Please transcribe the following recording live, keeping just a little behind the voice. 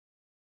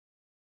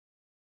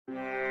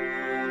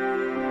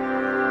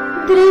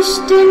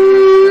दृष्टिं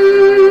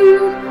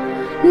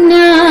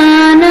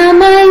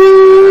ज्ञानमयं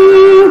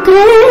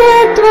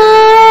कृत्वा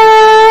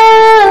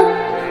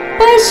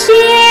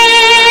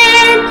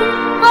पश्येत्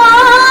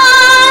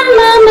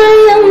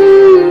आत्ममयं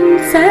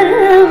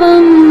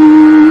सर्वं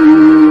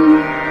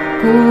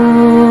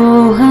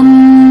कोऽहं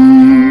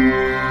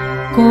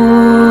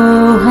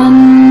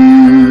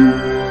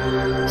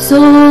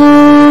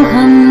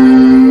सोऽहं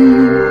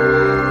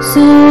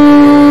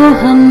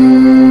सोऽहम्.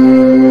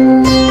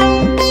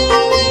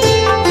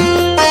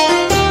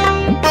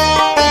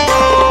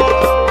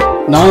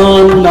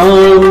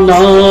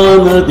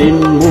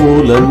 நானதின்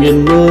மூலம்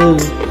என்ன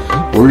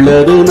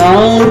உள்ளது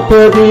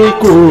நாற்பது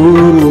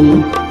கூறும்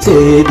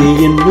செய்தி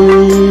என்ன.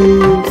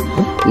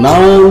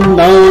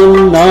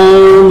 நானதின்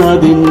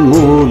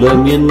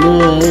மூலம் என்ன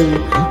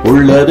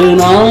உள்ளது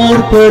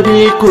நாற்பது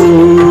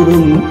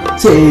கூறும்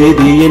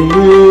செய்தி என்ன.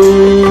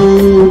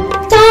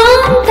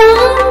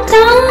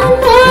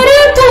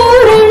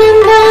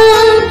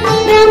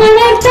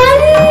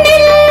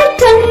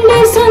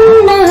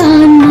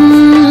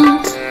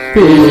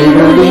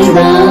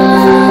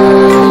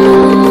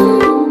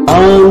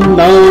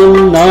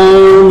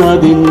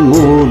 நானதின்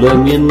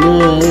மூலம் என்ன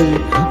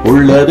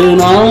உள்ளது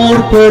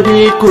நாற்பது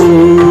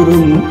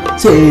கூறும்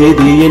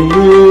செய்தி என்ன.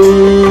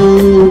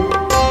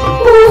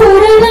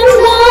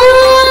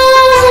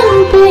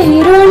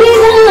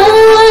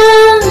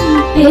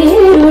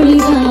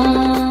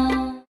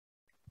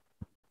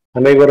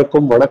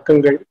 அனைவருக்கும்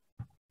வணக்கங்கள்,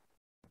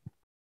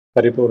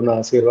 பரிபூர்ண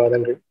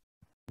ஆசீர்வாதங்கள்.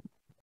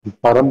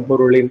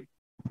 பரம்பொருளின்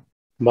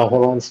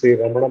பகவான் ஸ்ரீ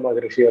ரமண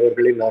மகரிஷி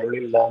அவர்களின் அருள்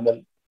இல்லாமல்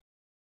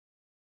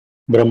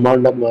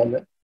பிரம்மாண்டமான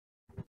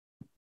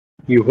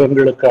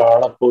யுகங்களுக்கு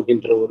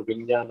ஆளப்போகின்ற ஒரு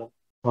விஞ்ஞானம்,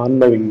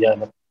 ஆன்ம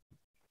விஞ்ஞானம்,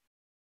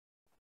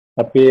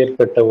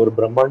 அப்பேற்பட்ட ஒரு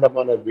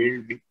பிரம்மாண்டமான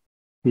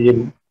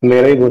வீழ்வியின்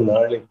நிறைவு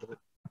நாள் என்று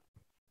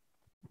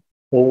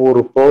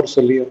ஒவ்வொரு போர்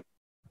சொல்லியும்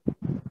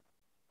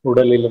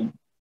உடலிலும்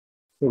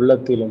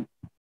உள்ளத்திலும்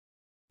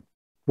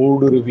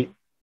ஊடுருவி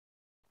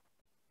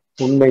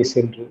உண்மை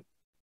சென்று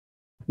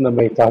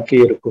நம்மை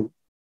தாக்கியிருக்கும்.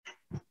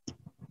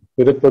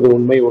 இருப்பது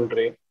உண்மை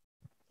ஒன்றே,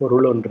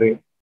 பொருள் ஒன்றே,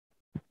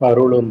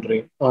 அருள் ஒன்றே,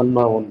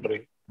 ஆன்மா ஒன்றே.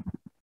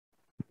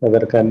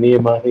 அதற்கு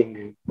அந்நியமாக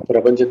இங்கு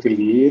பிரபஞ்சத்தில்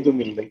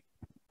ஏதும் இல்லை.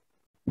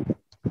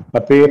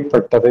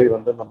 அப்பேற்பட்டதை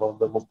நம்ம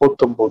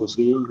 39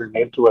 செய்யுள்கள்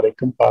நேற்று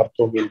வரைக்கும்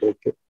பார்த்தோம்.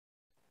 இன்றைக்கு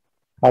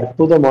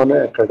அற்புதமான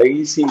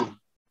கடைசி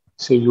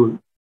செய்யுள்,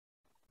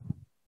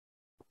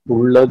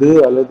 உள்ளது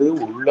அல்லது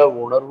உள்ள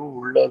உணர்வு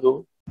உள்ளதோ,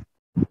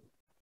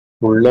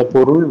 உள்ள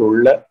பொருள்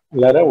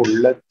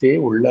உள்ளத்தே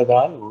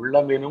உள்ளதால்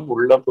உள்ளமெனும்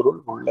உள்ள பொருள்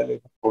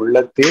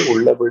உள்ளத்தே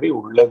உள்ளபடி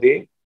உள்ளதே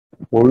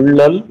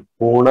உள்ளல்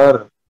உணர்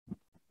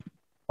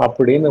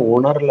அப்படின்னு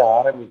உணர்ல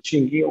ஆரம்பிச்சு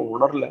இங்கேயும்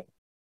உணர்ல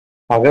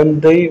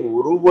அகந்தை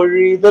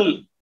உருவழிதல்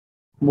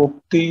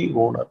முக்தி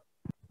உணர்.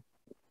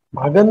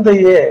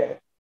 அகந்தைய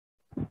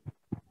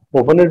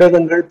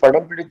உபநிடதங்கள்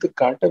படம் பிடித்து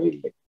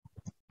காட்டவில்லை,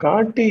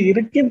 காட்டி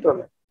இருக்கின்றன.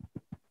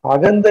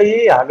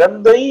 அகந்தையை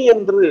அகந்தை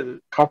என்று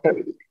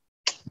காட்டவில்லை.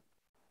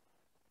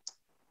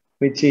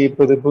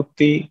 நிச்சயிப்பது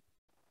புத்தி,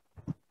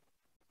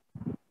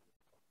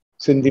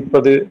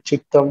 சிந்திப்பது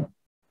சித்தம்,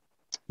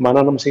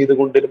 மனனம் செய்து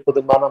கொண்டிருப்பது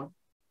மனம்.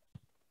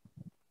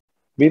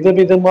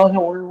 விதவிதமாக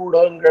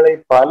உள்வுடங்களை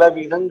பல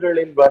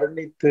விதங்களில்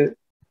வர்ணித்து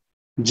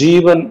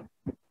ஜீவன்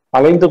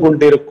அலைந்து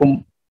கொண்டிருக்கும்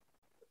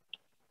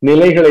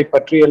நிலைகளை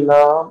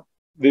பற்றியெல்லாம்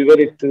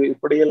விவரித்து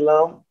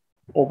இப்படியெல்லாம்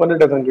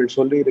உபநிடதங்கள்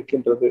சொல்லி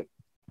இருக்கின்றது,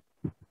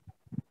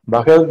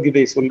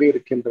 பகவத்கீதை சொல்லி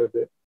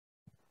இருக்கின்றது.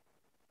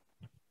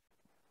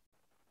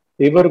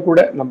 இவர் கூட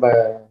நம்ம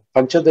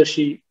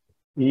பஞ்சதசி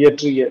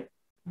இயற்றிய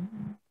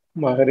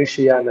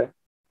மகரிஷியான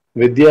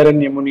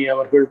வித்யாரண்ய முனி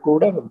அவர்கள்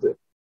கூட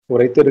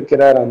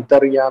உரைத்திருக்கிறார்.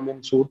 அந்தர்யாமின்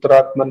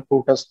சூத்ராத்மன்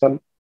கூட்டஸ்தன்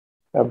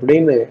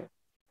அப்படின்னு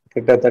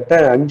கிட்டத்தட்ட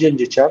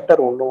 5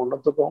 சாப்டர்,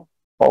 ஒண்ணுத்துக்கும்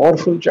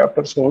பவர்ஃபுல்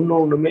சாப்டர்ஸ்,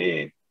 ஒண்ணுமே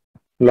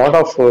லாட்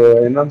ஆஃப்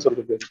என்னன்னு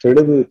சொல்றது,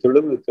 தெளிவு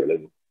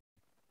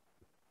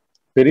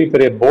பெரிய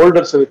பெரிய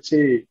போல்டர்ஸ் வச்சு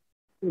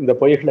இந்த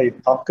பொய்களை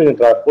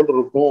தாக்குகின்றார் போல்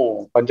இருக்கும்.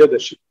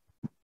 பஞ்சதசி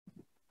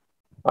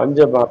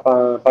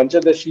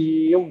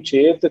பஞ்சதசியும்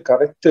சேர்த்து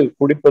கரைத்து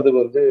குடிப்பது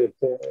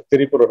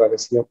திரிபுர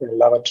ரகசியம்.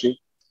 எல்லாவற்றையும்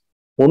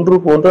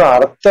ஒன்றுக்கு ஒன்று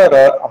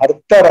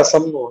அர்த்த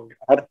ரசம்,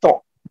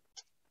 அர்த்தம்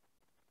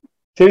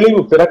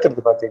தெளிவு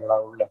பிறக்கிறது பாத்தீங்களா,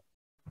 உள்ள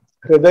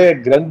ஹிருதய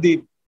கிரந்தி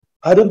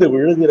அருந்து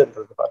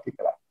விழுகிறது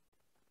பாத்தீங்களா.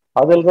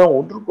 அதில்தான்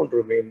ஒன்றுக்கொன்று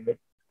மேன்மை.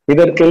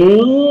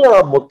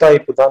 இதற்கெல்லாம்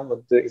முத்தாய்ப்பு தான்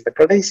இந்த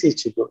கடைசி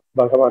செய்யுள்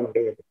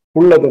பகவானுடையது.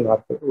 உள்ளது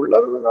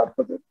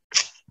 40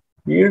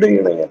 ஈடு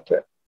இணையற்ற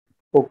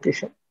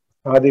பொக்கிஷம்.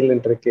 அதில்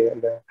இன்றைக்கு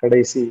அந்த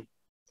கடைசி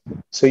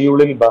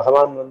செய்யுளில்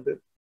பகவான்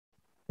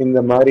இந்த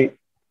மாதிரி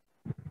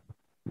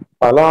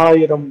பல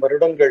ஆயிரம்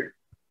வருடங்கள்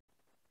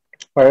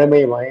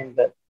பழமை வாய்ந்த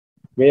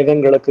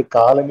வேதங்களுக்கு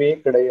காலமே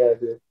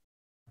கிடையாது,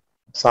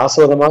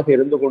 சாஸ்வதமாக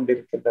இருந்து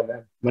கொண்டிருக்கின்றன,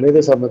 மனித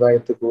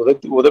சமுதாயத்துக்கு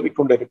உதவி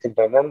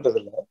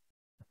கொண்டிருக்கின்றனன்றதுல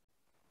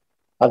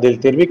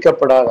அதில்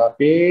தெரிவிக்கப்படாத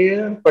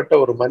அப்பேற்பட்ட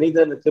ஒரு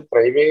மனிதனுக்கு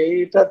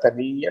பிரைவேட்டா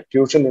தனியா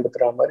டியூஷன்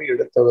எடுக்கிற மாதிரி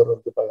எடுத்தவர்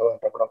பகவான்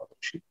ரமண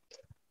மகர்ஷி.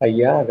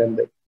 ஐயா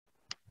அகந்தை,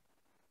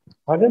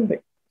 அகந்தை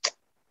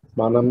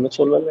மனம்னு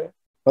சொல்லல,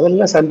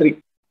 அதெல்லாம் சன்றி.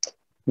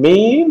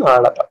 மெயின்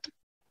ஆளை பார்த்து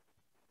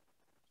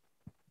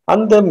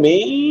அந்த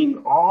மெயின்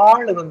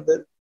ஆள்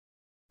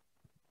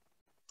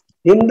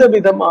எந்த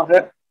விதமாக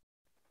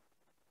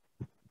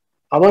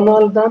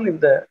அவனால் தான்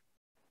இந்த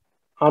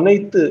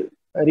அனைத்து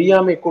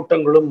அறியாமை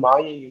கூட்டங்களும்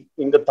மாயையும்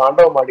இங்கு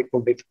தாண்டவம்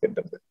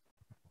ஆடிக்கொண்டிருக்கின்றது.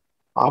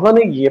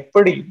 அவனை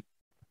எப்படி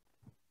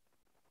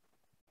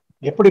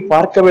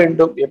பார்க்க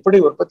வேண்டும், எப்படி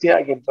உற்பத்தி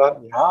ஆகின்றான்,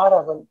 யார்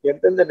அவன்,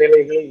 எந்தெந்த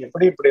நிலைகளை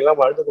எப்படி எல்லாம்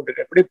வாழ்ந்து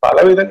கொண்டிருக்க, எப்படி பல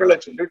விதங்களை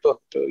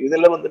சொல்லிட்டு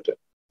இதுல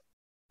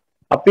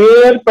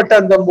அப்பேற்பட்ட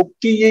அந்த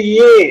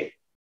முக்தியையே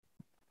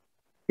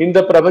இந்த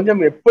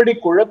பிரபஞ்சம் எப்படி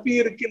குழப்பி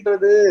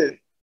இருக்கின்றது.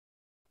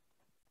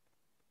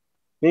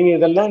 நீங்க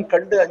இதெல்லாம்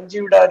கண்டு அஞ்சி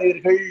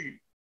விடாதீர்கள்.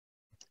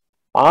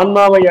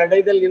 ஆன்மாவை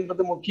அடைதல்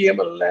என்பது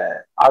முக்கியம் அல்ல,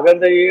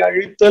 அகந்தையை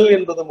அழித்தல்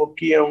என்பது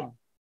முக்கியம்.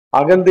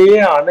 அகந்தையே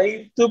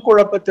அனைத்து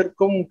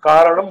குழப்பத்திற்கும்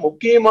காரணம்.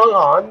 முக்கியமாக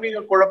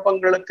ஆன்மீக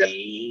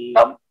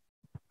குழப்பங்களுக்கெல்லாம்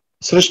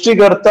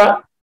சிருஷ்டிகர்த்தா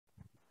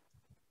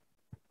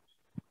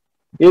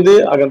இது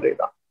அகந்தை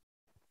தான்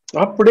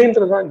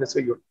அப்படின்றதுதான் இந்த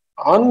செய்யுள்.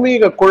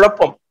 ஆன்மீக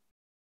குழப்பம்,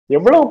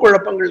 எவ்வளவு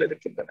குழப்பங்கள்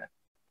இருக்கின்றன.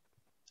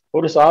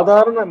 ஒரு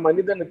சாதாரண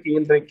மனிதனுக்கு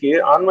இன்றைக்கு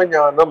ஆன்ம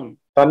ஞானம்,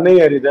 தன்னை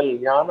அறிதல்,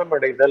 ஞானம்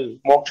அடைதல்,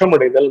 மோட்சம்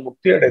அடைதல்,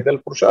 முக்தி அடைதல்,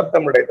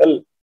 புருஷார்த்தம் அடைதல்,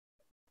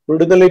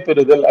 விடுதலை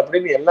பெறுதல்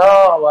அப்படின்னு எல்லா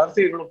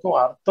வார்த்தைகளுக்கும்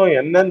அர்த்தம்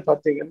என்னன்னு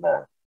பாத்தீங்கன்னா,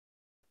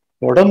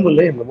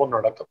 உடம்புல என்னமோ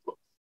நடக்கும்.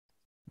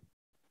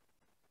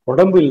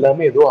 உடம்பு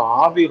இல்லாம ஏதோ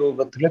ஆவி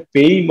ரூபத்துல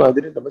பேய்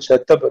மாதிரி நம்ம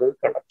செத்த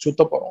பிறகு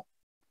சுத்த போறோம்.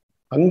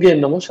 அங்க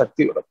என்னமோ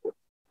சக்தி வரப்போம்.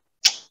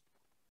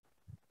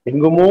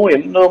 எங்குமோ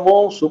என்னமோ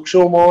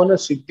சூக்ஷ்மமான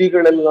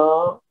சித்திகள்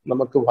எல்லாம்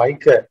நமக்கு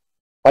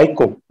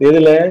வாய்க்கும்.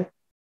 எதுல?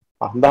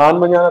 அந்த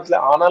ஆன்ம ஞானத்துல.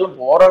 ஆனாலும்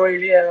போற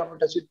வழியிலே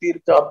ஏகப்பட்ட சித்தி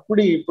இருக்கு,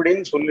 அப்படி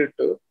இப்படின்னு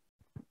சொல்லிட்டு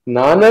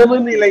நனவு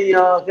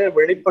நிலையாக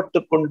வெளிப்பட்டு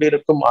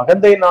கொண்டிருக்கும்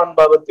அகந்தை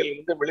நான்பாவத்தில்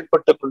இருந்து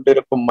வெளிப்பட்டு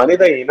கொண்டிருக்கும்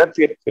மனித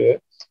இனத்திற்கு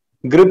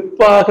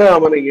கிரிப்பாக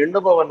அவனை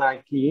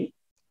எண்ணுபவனாக்கி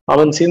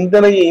அவன்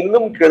சிந்தனையை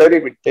இன்னும்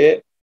கிளறிவிட்டு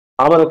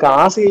அவனுக்கு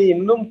ஆசையை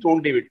இன்னும்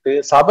தூண்டிவிட்டு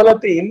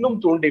சபலத்தை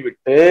இன்னும்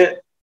தூண்டிவிட்டு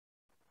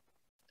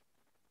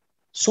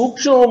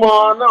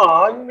சூக்ஷ்மமான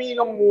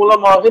ஆன்மீகம்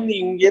மூலமாக நீ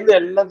இங்கேருந்து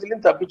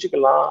எல்லாத்திலையும்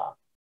தப்பிச்சுக்கலாம்.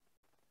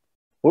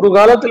 ஒரு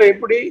காலத்துல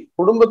எப்படி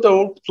குடும்பத்தை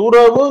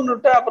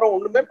துறவுன்னுட்டு அப்புறம்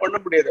ஒண்ணுமே பண்ண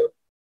முடியாது,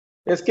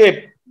 எஸ்கேப்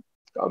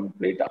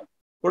கம்ப்ளீட்டா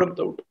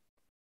குடும்பத்தை விட்டு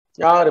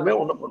யாருமே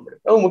ஒண்ணும் பண்ண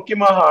முடியாது,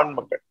 முக்கியமாக ஆண்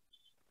மக்கள்.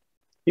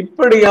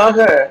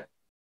 இப்படியாக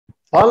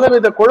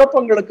பலவித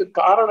குழப்பங்களுக்கு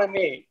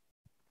காரணமே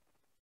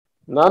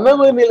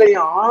நனவு நிலை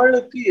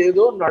ஆளுக்கு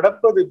ஏதோ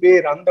நடப்பது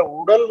பேர். அந்த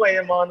உடல்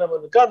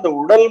மயமானவனுக்கு அந்த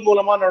உடல்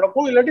மூலமா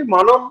நடக்கும், இல்லாட்டி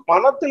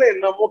மனத்துல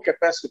என்னமோ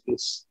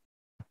கெப்பாசிட்டிஸ்,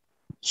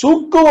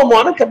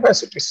 சூக்குமமான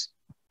கெப்பாசிட்டிஸ்.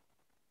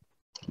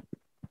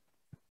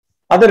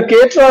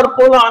 அதற்கேற்றாற்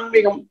போல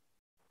ஆன்மீகம்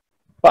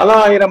பல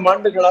ஆயிரம்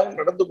ஆண்டுகளாக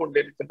நடந்து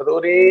கொண்டிருக்கின்றது.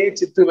 ஒரே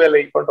சித்து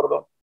வேலை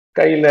பண்றதும்,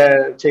 கையில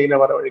செயினை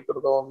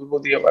வரவழைக்கிறதும்,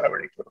 விபூதியை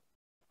வரவழைக்கிறதும்,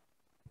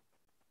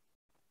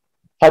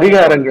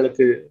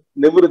 பரிகாரங்களுக்கு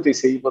நிவர்த்தி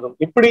செய்வதும்,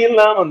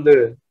 இப்படியெல்லாம்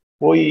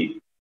போய்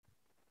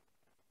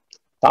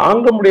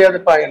தாங்க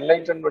முடியாதுப்பா.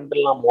 என்லைட்டன்மெண்ட்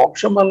எல்லாம்,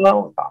 மோட்சம்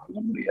எல்லாம் தாங்க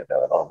முடியாது,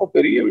 அதெல்லாம் ரொம்ப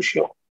பெரிய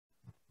விஷயம்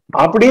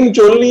அப்படின்னு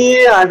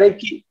சொல்லியே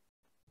அடக்கி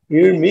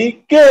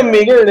மிக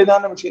மிக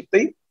எளிதான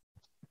விஷயத்தை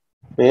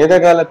வேத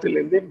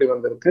காலத்திலிருந்து இப்படி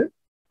வந்திருக்கு.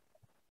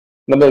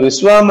 நம்ம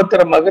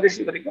விஸ்வாமித்திர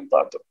மகரிஷி வரைக்கும்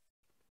பார்த்தோம்.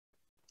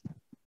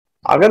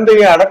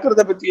 அகந்தையை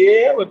அடக்கிறத பத்தியே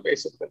அவர்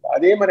பேசுறது இல்லை.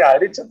 அதே மாதிரி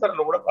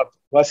ஹரிச்சந்திரனை கூட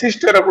பார்த்தோம்,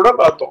 வசிஷ்டரை கூட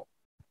பார்த்தோம்.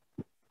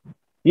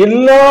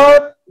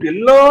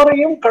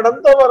 எல்லாரையும்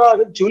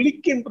கடந்தவராக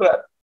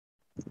ஜொலிக்கின்றார்.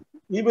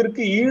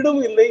 இவருக்கு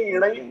ஈடும் இல்லை,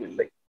 இணையும்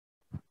இல்லை,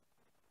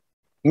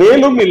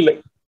 மேலும் இல்லை.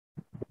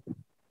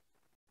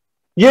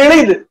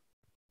 எளிது,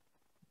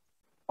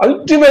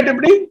 அல்டிமேட்.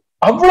 எப்படி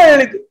அவ்வளவு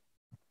எளிது,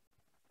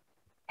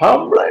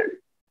 அவ்வளவு எளிது.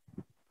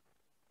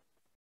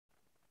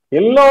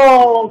 எல்லா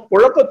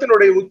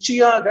குழப்பத்தினுடைய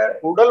உச்சியாக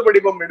உடல்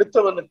வடிவம்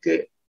எடுத்தவனுக்கு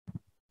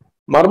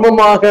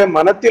மர்மமாக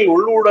மனத்தில்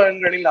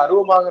உள்ளூடகங்களில்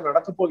அருவமாக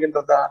நடக்கப்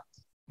போகின்றதா,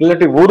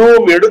 இல்லாட்டி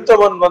உருவம்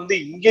எடுத்தவன்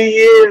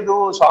இங்கேயே ஏதோ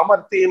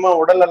சாமர்த்தியமா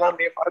உடல் எல்லாம்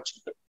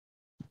மறைச்சிட்டு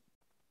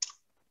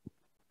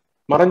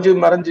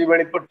மறைஞ்சு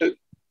வெளிப்பட்டு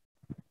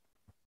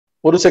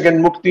ஒரு செகண்ட்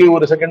முக்தி,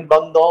 ஒரு செகண்ட்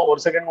பந்தம், ஒரு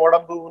செகண்ட்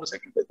உடம்பு, ஒரு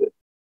செகண்ட் இது,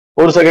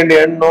 ஒரு செகண்ட்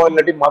எண்ணம்,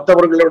 இல்லாட்டி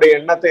மற்றவர்களுடைய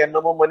எண்ணத்தை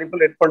என்னமோ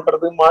மனிப்புலேட்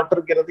பண்றது,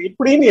 மாற்றுகிறது,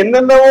 இப்படின்னு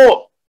என்னென்னவோ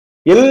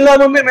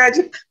எல்லாமே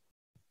மேஜிக்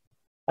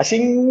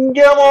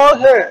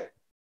அசிங்கமாக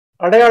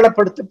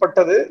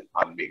அடையாளப்படுத்தப்பட்டது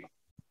ஆன்மீகம்.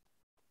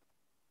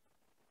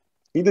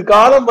 இது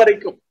காலம்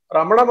வரைக்கும்,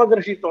 ரமண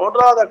மகர்ஷி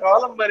தோன்றாத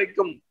காலம்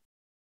வரைக்கும்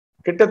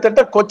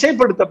கிட்டத்தட்ட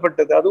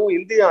கொச்சைப்படுத்தப்பட்டது. அதுவும்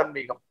இந்திய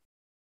ஆன்மீகம்.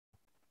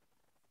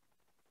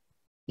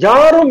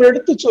 யாரும்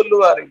எடுத்து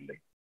சொல்லுவார் இல்லை.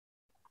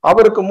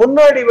 அவருக்கு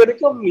முன்னாடி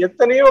வரைக்கும்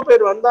எத்தனையோ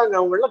பேர் வந்தாங்க,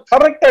 அவங்க எல்லாம்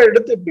கரெக்டா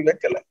எடுத்து இப்படி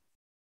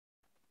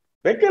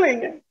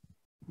வைக்கலைங்க.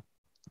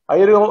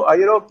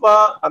 ஐரோப்பா,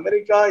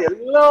 அமெரிக்கா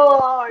எல்லா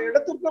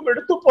இடத்துக்கும்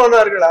எடுத்து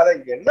போனார்கள். அதை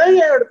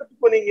என்னையா எடுத்துட்டு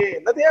போனீங்க,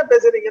 என்னதையா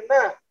பேசுறீங்க, என்ன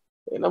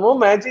என்னமோ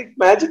மேஜிக்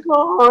மேஜிக்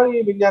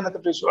விஞ்ஞானத்தை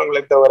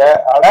பேசுவாங்களே தவிர,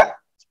 அட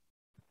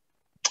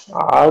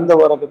ஆழ்ந்த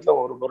உலகத்துல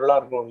ஒரு பொருளா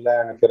இருக்கும் இல்ல,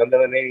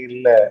 பிறந்தவனே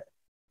இல்ல.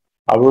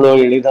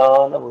 அவ்வளவு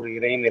எளிதான ஒரு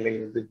இறைநிலை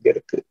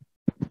இருக்கு,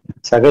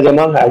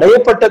 சகஜமாக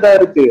அடையப்பட்டதா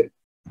இருக்கு.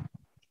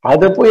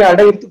 அதை போய்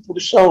அடையிறது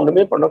புதுசா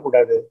ஒண்ணுமே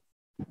பண்ணக்கூடாது.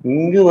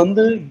 இங்கு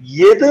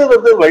எது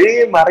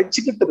வழியை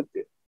மறைச்சுக்கிட்டு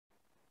இருக்கு,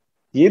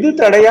 எது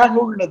தடையாக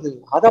உள்ளது,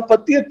 அதை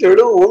பத்திய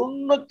தெளிவு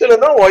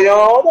ஒண்ணுத்துலதான்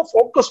ஓயாத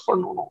போக்கஸ்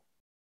பண்ணணும்.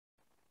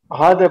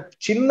 அதை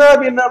சின்ன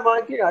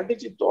பின்னமாக்கி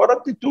அடிச்சு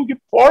துரத்தி தூக்கி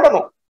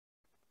போடணும்.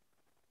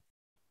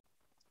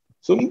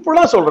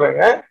 சிம்பிளா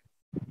சொல்றேங்க,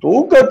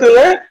 தூக்கத்துல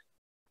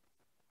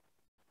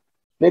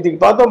நேற்றுக்கு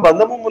பார்த்தோம்,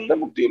 பந்தமும் இல்லை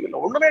முக்தியும் இல்லை,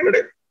 ஒண்ணுமே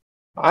கிடையாது,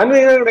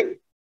 ஆன்மீகம் கிடையாது,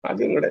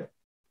 ஆன்மீகம் கிடையாது.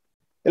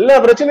 எல்லா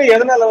பிரச்சனையும்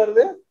எதனால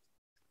வருது?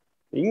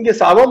 இங்க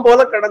சவம்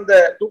போல கடந்த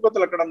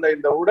தூக்கத்துல கடந்த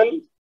இந்த உடல்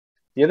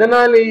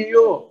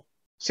எதனாலேயோ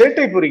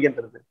சேட்டை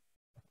புரிகின்றது,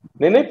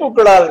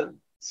 நினைப்புகளால்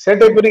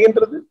சேட்டை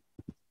புரிகின்றது,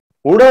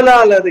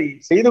 உடலால் அதை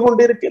செய்து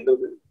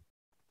கொண்டிருக்கின்றது.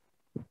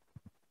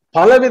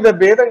 பலவித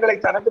பேதங்களை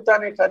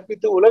தனக்குத்தானே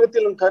கற்பித்து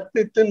உலகத்திலும்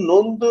கற்பித்து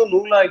நொந்து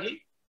நூலாகி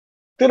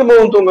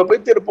திரும்பவும் தூங்க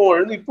போய் திருப்பவும்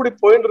எழுந்து இப்படி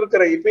போயிட்டு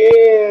இருக்கிற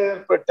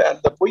இப்பேற்பட்ட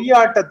அந்த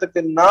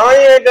பொய்யாட்டத்துக்கு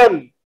நாயகன்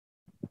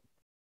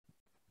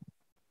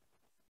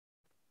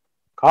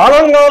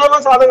காலங்காலமா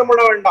சாதகம்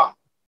பண்ண வேண்டாம்,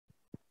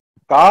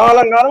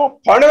 காலங்காலமா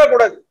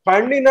பண்ணக்கூடாது,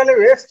 பண்ணினாலே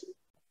வேஸ்ட்.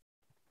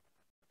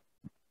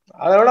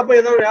 அதை விட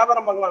போய் ஏதோ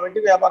வியாபாரம் பார்க்கலாம்,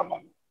 வெட்டி வியாபாரம்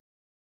பார்க்கலாம்.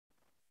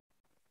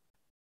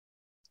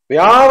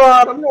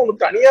 வியாபாரம்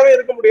உனக்கு தனியாவே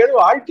இருக்க முடியாது,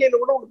 வாழ்க்கையில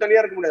கூட உனக்கு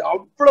தனியா இருக்க முடியாது.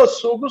 அவ்வளவு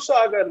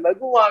சொகுசாக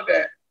லகுவாக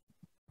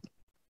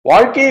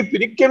வாழ்க்கையை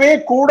பிரிக்கவே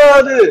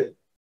கூடாது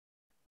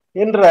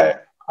என்ற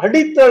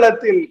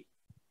அடித்தளத்தில்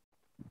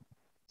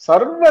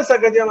சர்வ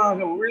சகஜமாக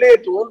உள்ளே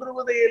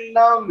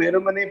தோன்றுவதையெல்லாம்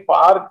வெறுமனே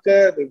பார்க்க,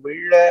 அது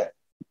விழ,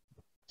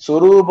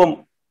 சொரூபம்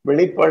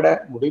வெளிப்பட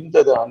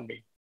முடிந்தது.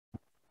 ஆன்மீகம்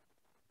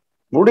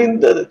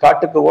முடிந்தது.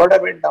 காட்டுக்கு ஓட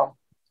வேண்டாம்,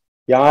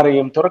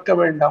 யாரையும் துறக்க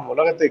வேண்டாம்,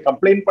 உலகத்தை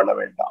கம்ப்ளைண்ட் பண்ண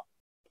வேண்டாம்,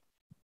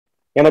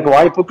 எனக்கு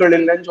வாய்ப்புகள்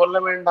இல்லைன்னு சொல்ல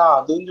வேண்டாம்,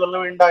 அதுவும் சொல்ல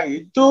வேண்டாம்,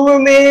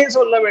 எதுவுமே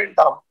சொல்ல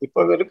வேண்டாம்.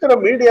 இப்ப இருக்கிற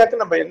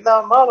மீடியாவுக்கு நம்ம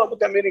என்னமா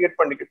கம்யூனிகேட்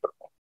பண்ணிக்கிட்டு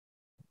இருக்கோம்,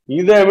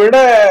 இதை விட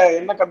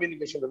என்ன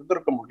கம்யூனிகேஷன்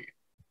இருந்திருக்க முடியும்?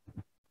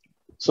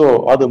 சோ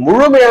அது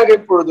முழுமையாக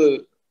இப்பொழுது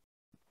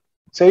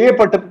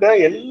செய்யப்பட்டிருக்க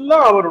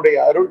எல்லாம் அவருடைய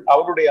அருள்.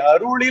 அவருடைய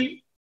அருளில்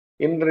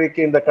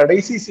இன்றைக்கு இந்த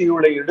கடைசி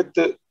சீவுளை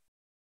எடுத்து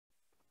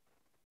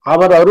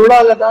அவர்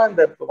அருளால தான்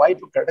இந்த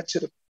வாய்ப்பு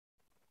கிடைச்சிருக்கு.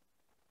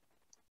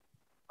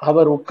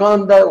 அவர்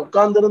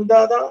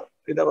உட்கார்ந்திருந்தாதான்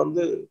இதை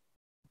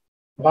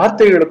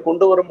வார்த்தைகளை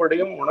கொண்டு வர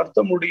முடியும், உணர்த்த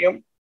முடியும்.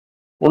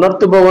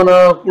 உணர்த்துபவனா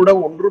கூட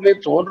ஒன்றுமே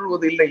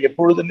தோன்றுவதில்லை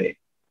எப்பொழுதுமே.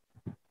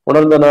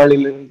 உணர்ந்த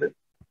நாளிலிருந்து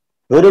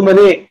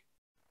வெறுமனே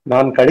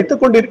நான்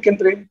கழித்துக்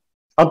கொண்டிருக்கின்றேன்,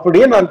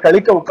 அப்படியே நான்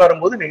கழிக்க உட்காரும்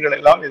போது நீங்கள்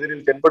எல்லாம்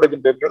எதிரில்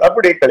தென்படுகின்றீர்கள்,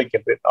 அப்படியே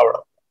கழிக்கின்றேன்,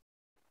 அவ்வளவு.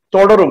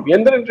 தொடரும்,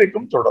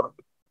 என்றென்றைக்கும் தொடரும்.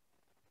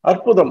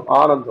 அற்புதம்,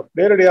 ஆனந்தம்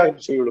நேரடியாக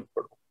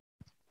செய்யப்படும்.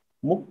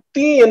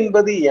 முக்தி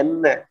என்பது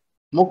என்ன?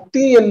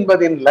 முக்தி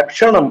என்பதின்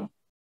லட்சணம்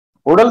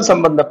உடல்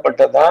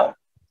சம்பந்தப்பட்டதா,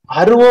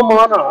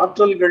 அருவமான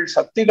ஆற்றல்கள்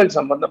சக்திகள்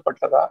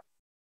சம்பந்தப்பட்டதா,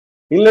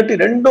 இல்லாட்டி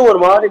ரெண்டும் ஒரு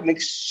மாதிரி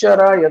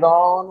மிக்சரா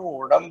ஏதானும்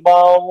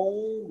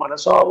உடம்பாவும்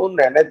மனசாவும்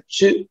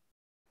நினைச்சு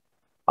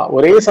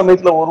ஒரே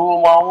சமயத்துல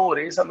உருவமாகவும்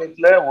ஒரே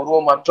சமயத்துல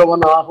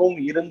உருவமற்றவனாகவும்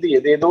இருந்து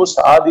எதேதோ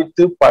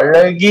சாதித்து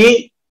பழகி,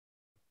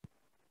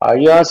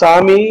 ஐயா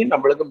சாமி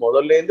நம்மளுக்கு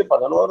முதல்ல இருந்து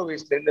 11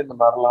 வயசுல இருந்து இந்த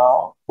மாதிரிலாம்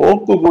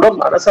போக்கு கூட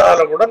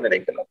மனசால கூட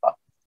நினைக்கலப்பா.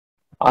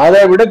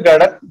 அதை விட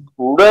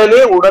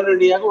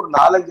உடனடியாக ஒரு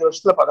 4-5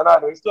 வருஷத்துல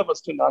 16 வயசுல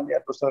ஃபர்ஸ்ட்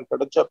 4-6 வருஷம்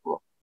கிடைச்சப்போ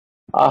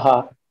ஆஹா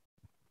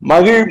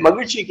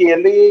மகிழ்ச்சிக்கு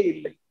எல்லையே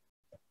இல்லை.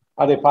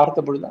 அதை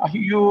பார்த்த பொழுது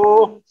ஐயோ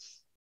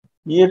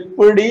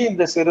எப்படி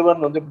இந்த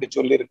சிறுவன் இப்படி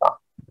சொல்லியிருக்கான்,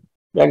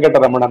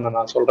 வெங்கடரமணன்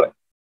நான் சொல்றேன்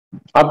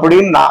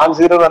அப்படின்னு. நான்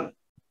சிறுவன்,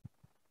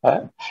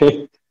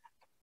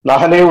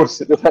 நானே ஒரு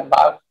சிறுவன்,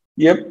 நான்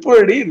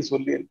எப்படி இது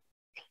சொல்லியிருக்கேன்,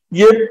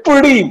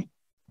 எப்படி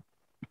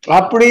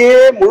அப்படியே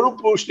முழு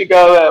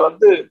பூஷ்ணிக்காவை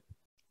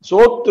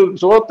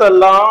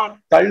சோத்தெல்லாம்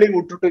தள்ளி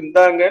விட்டுட்டு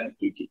இருந்தாங்கன்னு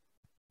தூக்கி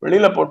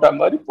வெளியில போட்ட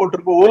மாதிரி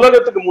போட்டிருக்கு,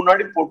 உலகத்துக்கு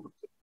முன்னாடி போட்டிருக்கு.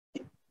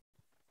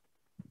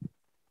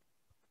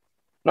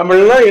 நம்ம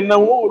எல்லாம்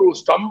என்னவோ ஒரு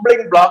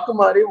ஸ்டம்பிளிங் பிளாக்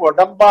மாதிரி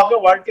உடம்பாக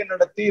வாழ்க்கை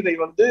நடத்தி இதை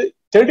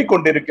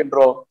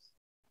தேடிக்கொண்டிருக்கின்றோம்.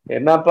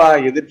 என்னப்பா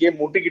எதிர்க்கே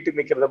மூட்டிக்கிட்டு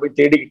நிக்கிறத போய்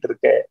தேடிக்கிட்டு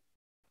இருக்க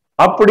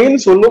அப்படின்னு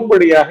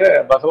சொல்லும்படியாக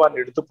பகவான்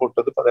எடுத்து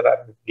போட்டது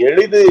 16.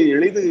 எளிது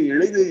எளிது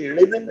எளிது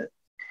எளிதுன்னு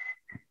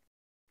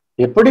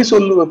எப்படி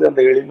சொல்லுவது?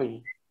 அந்த எளிமை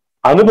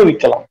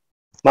அனுபவிக்கலாம்,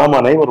 நாம்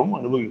அனைவரும்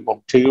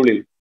அனுபவிப்போம்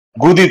செய்யுளில்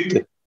குதித்து.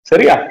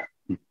 சரியா?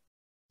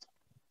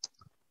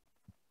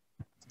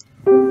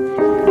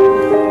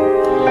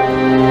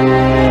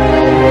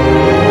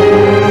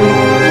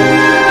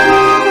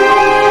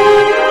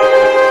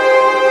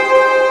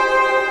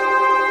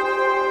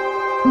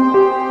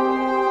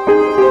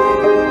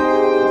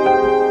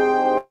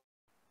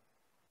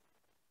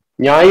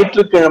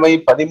 ஞாயிற்றுக்கிழமை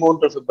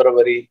 13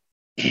 பிப்ரவரி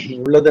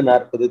உள்ளது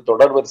 40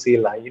 தொடர்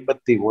வரிசையில்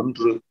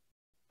 51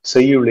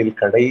 செய்யுளில்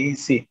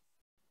கடைசி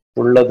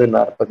உள்ளது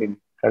 40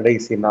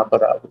 கடைசி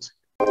 40வது.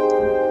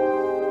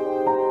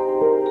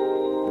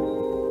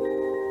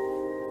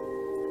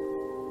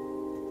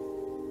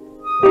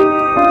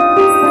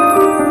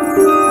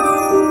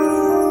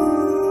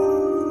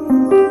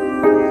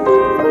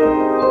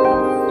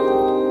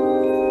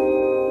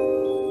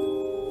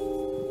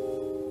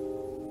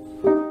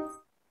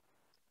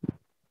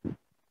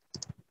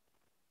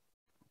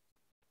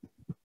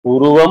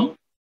 உருவம்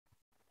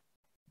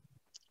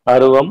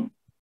அருவம்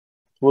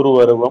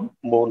உருவருவம்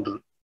 3.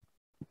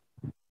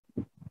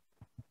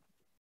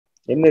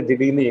 என்ன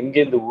திடீர்னு எங்க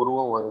இந்த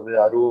உருவம் வருது,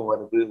 அருவம்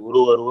வருது,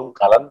 உருவருவம்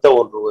கலந்த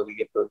ஒன்று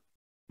வருகிறது?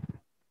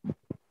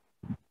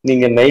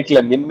 நீங்க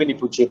நைட்ல மின்மினி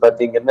பூச்சியை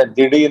பார்த்தீங்கன்னா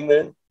திடீர்னு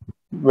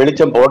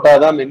வெளிச்சம்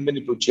போட்டாதான்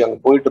மின்மினி பூச்சி அங்க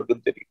போயிட்டு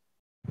இருக்குன்னு தெரியும்,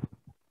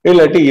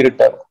 இல்லாட்டி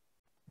இருட்டாகும்.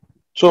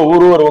 சோ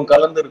உருவருவம்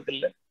கலந்து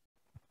இருக்குல்ல.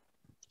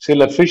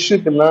 சில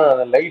ஃபிஷ்ஷுக்கெல்லாம்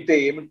லைட்டை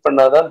எமிட்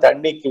பண்ணாதான்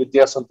தண்ணிக்கு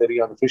வித்தியாசம்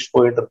தெரியும், அந்த ஃபிஷ்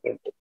போயிட்டு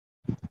இருக்குன்ட்டு.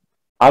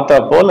 ஆத்தா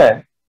போல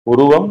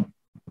உருவம்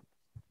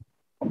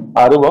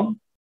அருவம்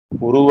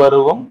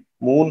உருவருவம்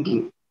 3.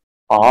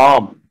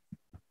 ஆம்,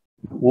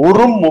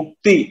 உறும்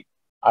முக்தி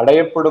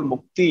அடையப்படும்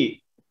முக்தி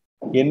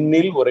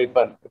எண்ணில்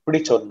உரைப்பன். எப்படி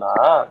சொன்னா,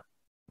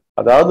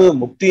 அதாவது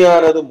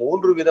முக்தியானது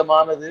 3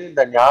 விதமானது.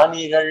 இந்த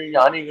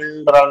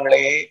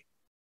ஞானிகள்ன்றாங்களே,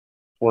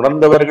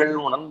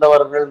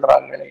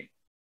 உணர்ந்தவர்கள்ன்றாங்களே,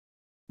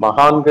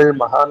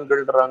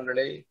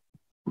 மகான்கள்ன்றாங்களே,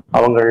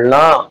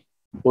 அவங்கெல்லாம்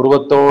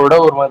உருவத்தோட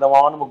ஒரு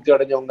விதமான முக்தி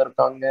அடைஞ்சவங்க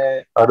இருக்காங்க.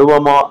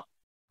 அருவமா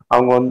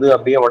அவங்க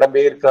அப்படியே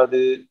உடம்பே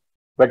இருக்காது,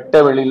 வெட்ட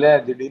வெளியில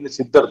திடீர்னு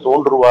சித்தர்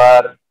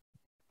தோன்றுவார்,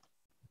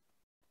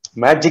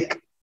 மேஜிக்,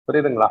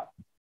 புரியுதுங்களா?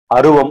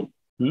 அருவம்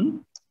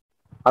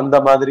அந்த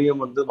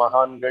மாதிரியும்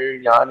மகான்கள்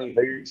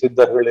ஞானிகள்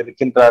சித்தர்கள்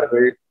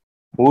இருக்கின்றார்கள்.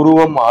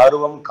 உருவம்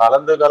அருவம்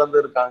கலந்து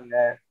இருக்காங்க.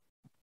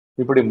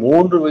 இப்படி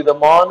 3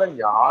 விதமான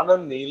ஞான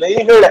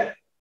நிலைகளை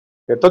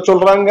எத்த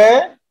சொல்றாங்க.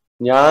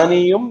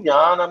 ஞானியும்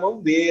ஞானமும்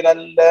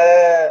வேறல்ல.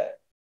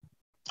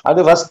 அது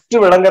ஃபர்ஸ்ட்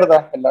விளங்குறதா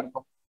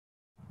எல்லாருக்கும்?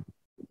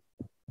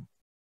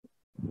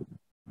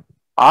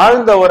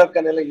 ஆழ்ந்த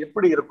உறக்க நிலை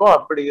எப்படி இருக்கோ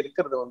அப்படி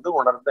இருக்கிறது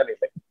உணர்ந்த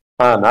நிலை.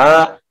 ஆனா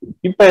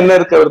இப்ப என்ன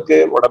இருக்கு அவருக்கு?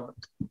 உடம்பு.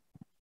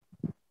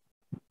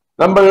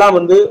 நம்ம எல்லாம்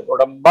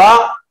உடம்பா,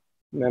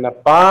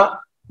 நினைப்பா,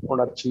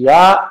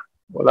 உணர்ச்சியா,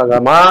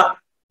 உலகமா,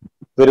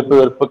 விருப்பு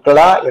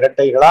வெறுப்புகளா,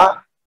 இரட்டைகளா,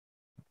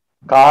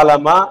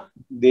 காலமா,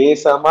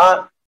 தேசமா,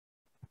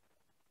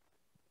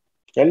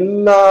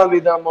 எல்லா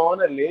விதமான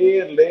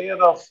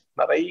லேயர் ஆஃப்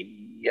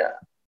நிறைய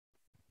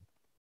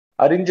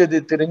அறிஞ்சது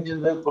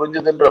தெரிஞ்சது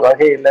புரிஞ்சதுன்ற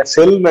வகையில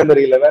செல்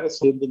மெமரியில வேற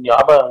சேர்ந்து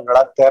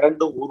ஞாபகங்களா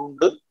திரண்டு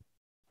உருண்டு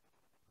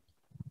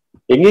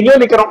எங்கெங்கயோ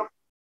நிக்கிறோம்.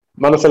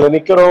 மனசுல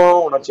நிக்கிறோம்,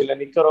 உணர்ச்சியில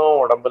நிக்கிறோம்,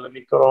 உடம்புல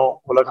நிக்கிறோம்,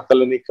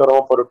 உலகத்துல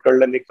நிக்கிறோம்,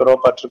 பொருட்கள்ல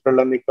நிக்கிறோம்,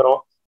 பற்றுக்கள்ல நிக்கிறோம்,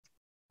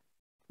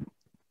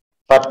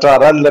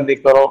 பற்றாரல்ல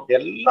நிக்கிறோம்.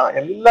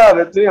 எல்லா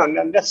விதத்திலையும்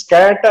அங்கங்க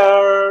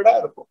ஸ்கேட்டர்டா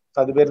இருக்கும்.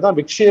 அது பேர் தான்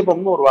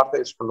விக்ஷேபம்னு ஒரு வார்த்தை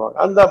யூஸ் பண்ணுவாங்க.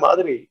 அந்த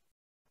மாதிரி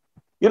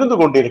இருந்து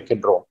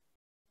கொண்டிருக்கின்றோம்.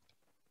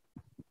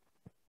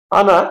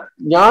 ஆனா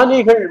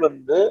ஞானிகள்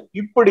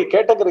இப்படி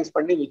கேட்டகரைஸ்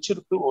பண்ணி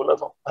வச்சிருக்கு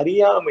உலகம்.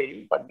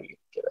 அறியாமையில் பண்ணி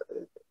இருக்கிறது.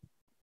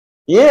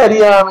 ஏன்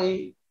அறியாமை?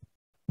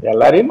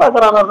 எல்லாரையும்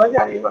பாக்குற மாதிரிதான்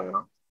ஞானியும்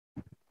பார்க்கணும்.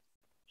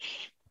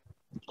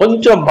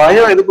 கொஞ்சம்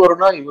பயம் எதுக்கு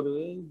வரும்னா, இவரு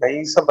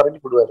நைஸா மறைஞ்சு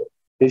போடுவாரு,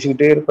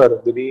 பேசிக்கிட்டே இருப்பாரு,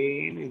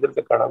 திடீர்னு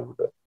இதற்கு காணாம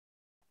போடுவாரு.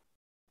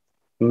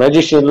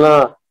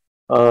 மேஜிஷியன்லாம்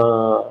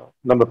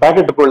நம்ம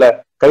பாக்கெட்டுக்குள்ள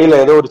கையில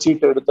ஏதோ ஒரு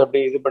சீட்டை எடுத்து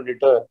அப்படியே இது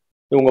பண்ணிட்டு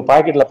இவங்க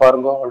பாக்கெட்ல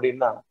பாருங்க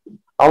அப்படின்னா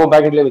அவன்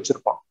பாக்கெட்லயே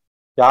வச்சிருப்பான்.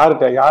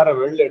 யார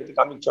வெளில எடுத்து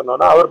காமிக்க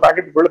சொன்னோம்னா அவர்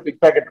பாக்கெட்டுக்குள்ள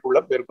பிக் பாக்கெட்டுக்குள்ள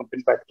போயிருக்கும்,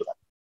 பின் பாக்கெட்ல.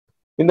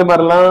 இந்த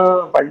மாதிரிலாம்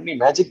பண்ணி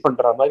மேஜிக்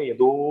பண்ற மாதிரி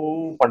ஏதோ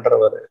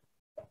பண்றவரு,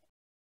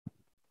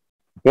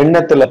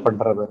 எண்ணத்துல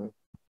பண்றவரு,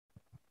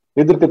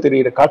 எதிர்க்க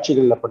தெரிகிற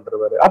காட்சிகள்ல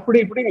பண்றவரு, அப்படி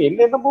இப்படின்னு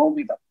என்னென்னமோ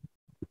விதம்.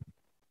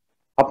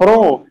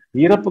 அப்புறம்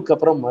இறப்புக்கு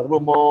அப்புறம்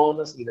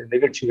மர்மமான சில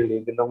நிகழ்ச்சிகள்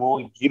என்னென்னமோ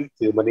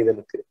இருக்கு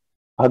மனிதனுக்கு.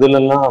 அதுல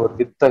எல்லாம் அவர்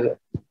வித்தகர்.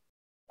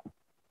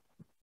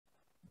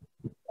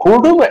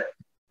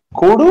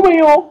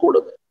 கொடுமையோ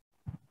கொடுமை.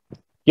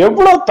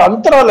 எவ்வளவு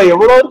தந்திரால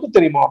எவ்வளவு இருக்கு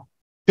தெரியுமா?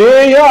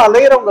 பேயா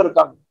அலையறவங்க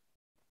இருக்காங்க.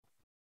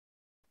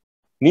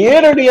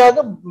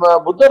 நேரடியாக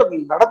புத்தர்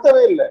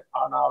நடத்தவே இல்லை.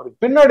 ஆனா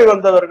அவருக்கு பின்னாடி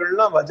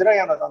வந்தவர்கள்லாம்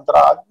வஜ்ரயான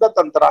தந்திரா, அந்த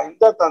தந்திரா,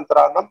 இந்த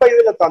தந்திரா, நம்ம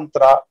இதுல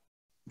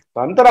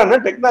தந்திரான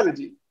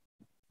டெக்னாலஜி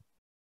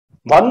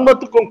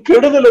வன்மத்துக்கும்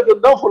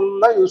கெடுதலுக்கும் தான்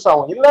ஃபுல்லா யூஸ்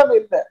ஆகும். இல்லாம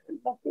இல்லை,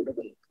 எல்லாம்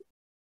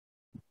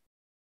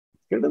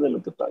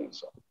கெடுதலுக்கு தான்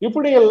யூஸ் ஆகும்.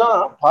 இப்படி எல்லாம்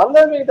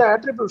பலவித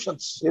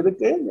ஆட்ரிபியூஷன்ஸ்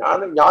எதுக்கு?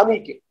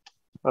 ஞானிக்கு.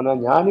 ஆனா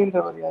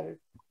ஞானின்றவர் யாரு?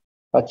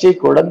 பச்சை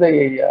குழந்தை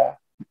ஐயா,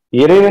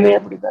 இறைவனே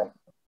அப்படிதான்.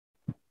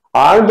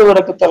 ஆழ்ந்த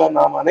உறக்கத்துல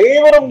நாம்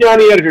அனைவரும்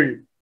ஞானியர்கள்,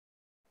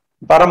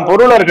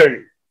 பரம்பொருளர்கள்,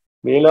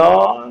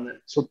 மேலான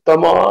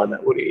சுத்தமான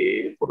ஒரே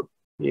பொருள்,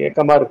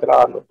 ஏக்கமா இருக்கிற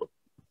ஆன்ம.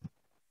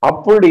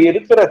 அப்படி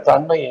இருக்கிற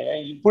தன்மைய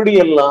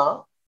இப்படியெல்லாம்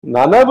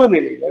நனவு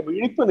நிலையில,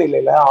 விழிப்பு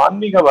நிலையில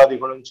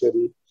ஆன்மீகவாதிகளும்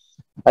சரி,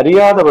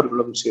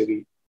 அறியாதவர்களும் சரி,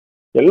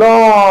 எல்லா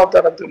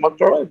தரத்து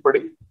மக்களும்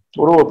இப்படி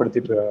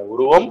உருவப்படுத்திட்டு இருக்காங்க.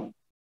 உருவம்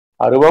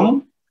அருவம்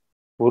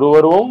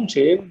உருவருவம்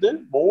சேர்ந்து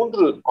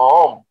 3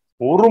 ஆம்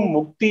ஒரு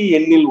முக்தி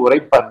எண்ணில்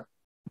உரைப்பன்.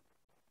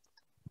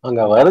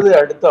 அங்க வருது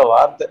அடுத்த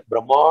வார்த்தை,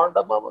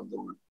 பிரம்மாண்டமா வந்து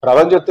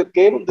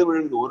பிரபஞ்சத்துக்கே வந்து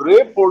விழுந்து ஒரே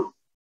போல்.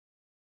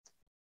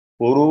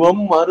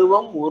 உருவம்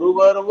அருவம்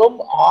உருவருவம்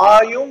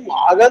ஆயும்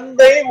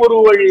அகந்தை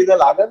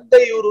உருவழிதல்.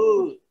 அகந்தை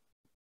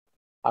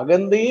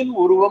அகந்தையின்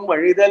உருவம்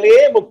அழிதலே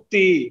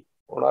முக்தி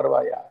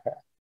உணர்வாயாக.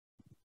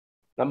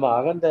 நம்ம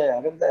அகந்த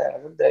அகந்த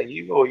அகந்த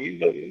ஈகோ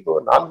ஈகோ ஈகோ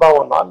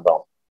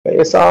நான்பாவம்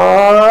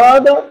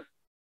பேசாத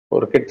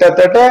ஒரு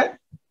கிட்டத்தட்ட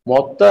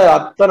மொத்த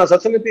அத்தனை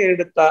சத்சங்கத்தையும்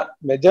எடுத்தா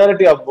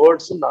மெஜாரிட்டி ஆஃப்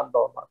வேர்ட்ஸ்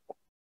நான்பாவமா இருக்கும்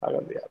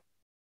அகந்தையா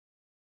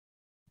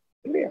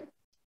இல்லையா?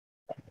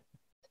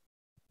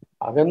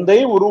 அகந்தை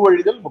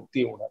உருவழிதல்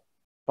முக்தி உணர்.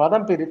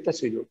 பதம் பிரித்த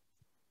செய்யுள்.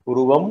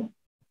 உருவம்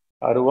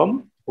அருவம்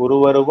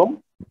உருவருவம்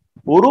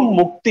ஒரு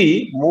முக்தி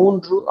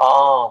 3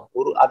 ஆம்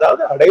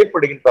அதாவது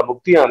அடையப்படுகின்ற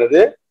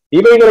முக்தியானது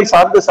இவைகளை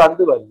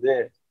சார்ந்து வருது.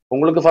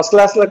 உங்களுக்கு ஃபர்ஸ்ட்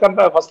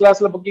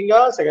கிளாஸ்ல புக்கிங்கா,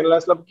 செகண்ட்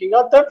கிளாஸ்ல புக்கிங்கா,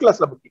 தேர்ட்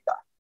கிளாஸ்ல புக்கிங்கா?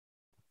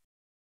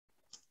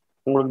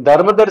 உங்களுக்கு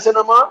தர்ம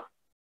தரிசனமா,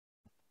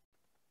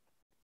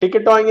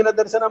 டிக்கெட் வாங்கின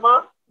தரிசனமா,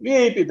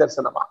 விஐபி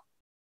தரிசனமா?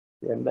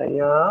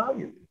 என்னையா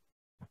இது?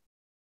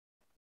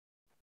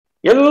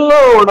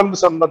 எல்லாம் உடம்பு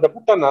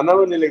சம்பந்தப்பட்ட,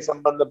 நனவு நிலை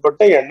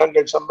சம்பந்தப்பட்ட,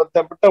 எண்ணங்கள்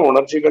சம்பந்தப்பட்ட,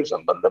 உணர்ச்சிகள்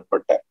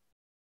சம்பந்தப்பட்ட,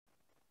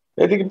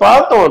 எதுக்கு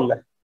பார்த்தோம் இல்ல?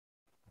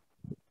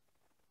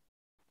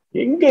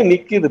 எங்க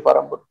நிக்குது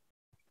பரம்பரை?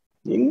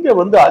 எங்க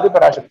வந்து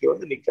ஆதிபராசக்தி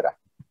வந்து நிக்கிறார்?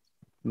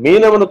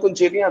 மீனவனுக்கும்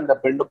சரி அந்த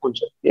பெண்ணுக்கும்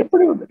சரி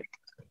எப்படி வந்து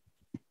நிக்கிறார்?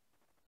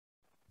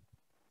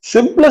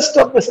 Simplest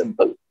of the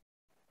simple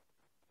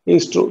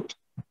is truth.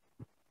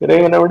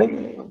 இறைவனை விட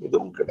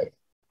எதுவும் கிடையாது.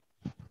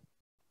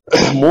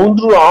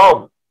 3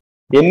 ஆம்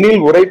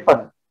எண்ணில்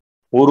உரைப்பன்.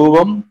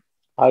 உருவம்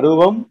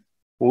அருவம்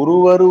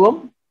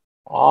உருவருவம்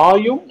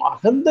ஆயும்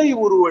அகந்தை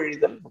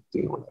உருவழிதல் முக்தி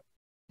உணர்.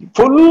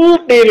 ஃபுல்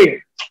டீலிங்,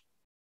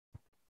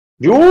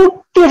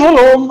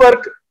 பியூட்டிஃபுல்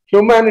ஹோம்வொர்க்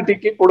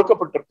ஹியூமனிட்டிக்கு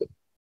கொடுக்கப்பட்டிருக்கு.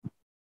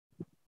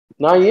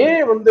 நான்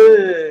ஏன் வந்து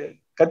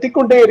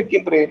கத்திக்கொண்டே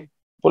இருக்கின்றேன்,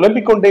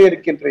 புலம்பிக் கொண்டே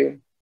இருக்கின்றேன்,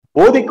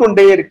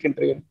 போதிக்கொண்டே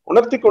இருக்கின்றேன்,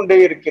 உணர்த்தி கொண்டே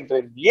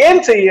இருக்கின்றேன்?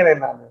 ஏன்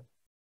செய்யறேன் நான்?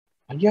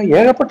 ஐயா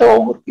ஏகப்பட்ட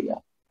ஹோம்வொர்க்.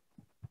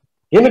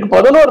 எனக்கு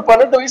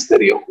 11-12 வயசு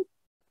தெரியும்.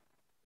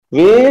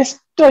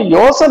 வேஸ்டா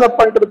யோசனை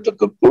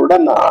பண்றதுக்கு கூட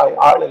நான்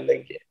ஆள்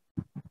இல்லைங்க.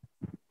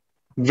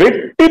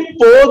 வெட்டி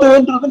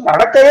போதுன்றது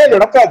நடக்கவே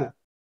நடக்காது.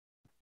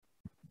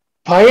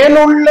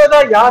 பயனுள்ளதா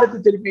யாருக்கு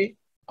திருப்பி?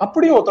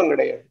 அப்படியும் ஒருத்தம்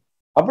கிடையாது.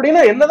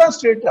 அப்படின்னா என்னதான்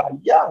ஸ்டேட்?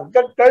 ஐயா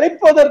அங்க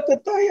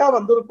கழிப்பதற்குத்தான் ஐயா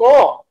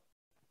வந்திருக்கோம்.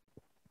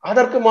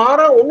 அதற்கு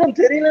மாறா ஒன்னும்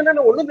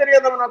தெரியலன்னு ஒன்னும்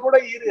தெரியாதவனா கூட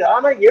இரு.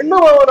 ஆனா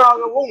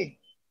எண்ணுபவனாகவும்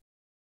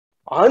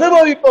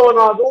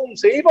அனுபவிப்பவனாகவும்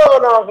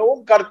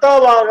செய்பவனாகவும்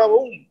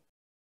கர்த்தாவாகவும்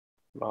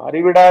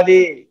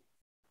மாறிவிடாதே.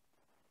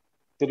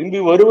 திரும்பி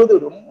வருவது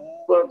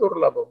ரொம்ப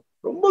துர்லபம்.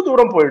 ரொம்ப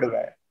தூரம்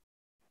போயிடுவேன்.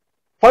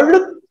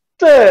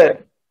 பழுத்த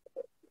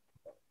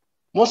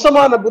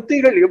மோசமான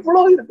புத்திகள்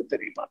எவ்வளவு இருக்கு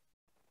தெரியுமா?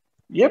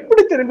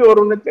 எப்படி திரும்பி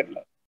வரும்னு தெரியல.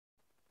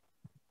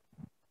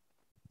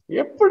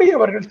 எப்படி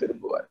அவர்கள்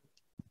திரும்புவார்?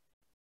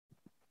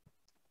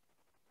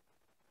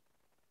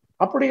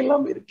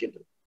 அப்படியெல்லாம்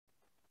இருக்கின்றது.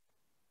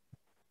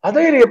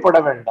 அதைரியப்பட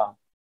வேண்டாம்.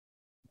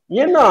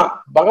 ஏன்னா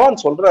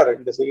பகவான் சொல்றாரு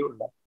இந்த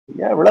செய்யுள்ள,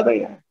 ஏன்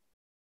விளதைய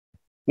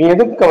நீ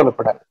எதுக்கு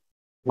கவலைப்படாது?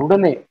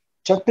 உடனே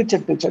சட்டு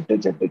சட்டு சட்டு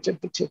சட்டு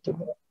சட்டு சட்டு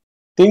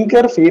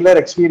திங்கர் ஃபீலர்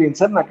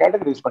எக்ஸ்பீரியன்ஸர் நான்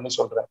கேட்டகரைஸ் பண்ணி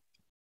சொல்றேன்.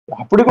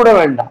 அப்படி கூட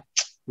வேண்டாம்.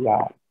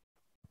 யார்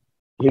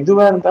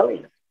எதுவா இருந்தாலும்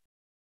இல்லை.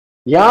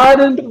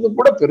 யாருன்றது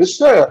கூட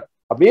பெருசா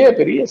அப்படியே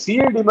பெரிய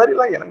சிஐடி மாதிரி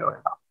எல்லாம் இறங்க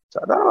வேண்டாம்.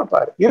 சாதாரண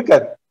பாரு.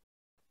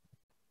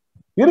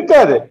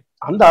 இருக்காது.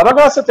 அந்த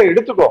அவகாசத்தை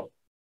எடுத்துக்கோ.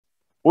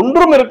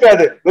 ஒன்றும்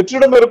இருக்காது,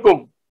 வெற்றிடம்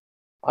இருக்கும்.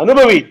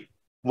 அனுபவி,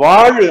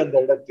 வாழு அந்த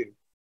இடத்தில்.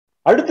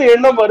 அடுத்த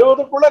எண்ணம்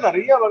வருவதற்குள்ள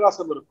நிறைய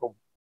அவகாசம் இருக்கும்.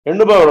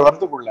 எண்ணுபவர்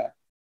வரதுக்குள்ள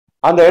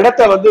அந்த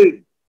இடத்தை வந்து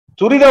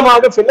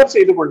துரிதமாக ஃபில்லப்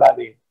செய்து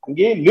கொள்ளாதே.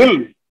 அங்கே நில்.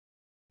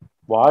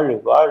 வாழு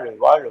வாழு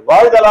வாழு.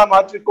 வாழ்தலா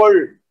மாற்றிக்கொள்.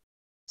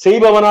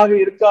 செய்பவனாக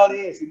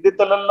இருக்காதே.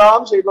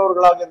 சிந்தித்தலெல்லாம்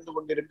செய்பவர்களாக இருந்து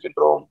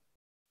கொண்டிருக்கின்றோம்.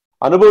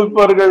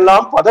 அனுபவிப்பவர்கள்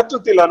எல்லாம்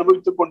பதற்றத்தில்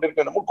அனுபவித்துக்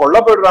கொண்டிருக்க. நம்ம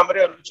கொல்லப்படுற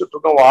மாதிரி அனுபவிச்சுட்டு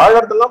இருக்கோம்.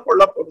 வாழறதெல்லாம்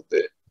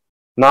கொல்லப்படுது.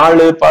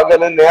 நாளு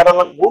பகல்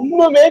நேரம்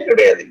ஒண்ணுமே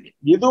கிடையாது.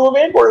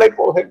 எதுவுமே கொள்ளை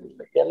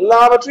போகவில்லை.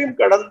 எல்லாவற்றையும்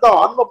கடந்த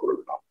ஆன்ம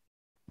பொருள் தான்.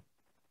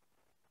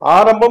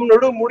 ஆரம்பம்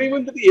நடு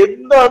முடிவுன்றது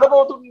எந்த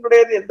அனுபவத்துக்கும்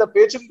கிடையாது, எந்த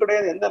பேச்சும்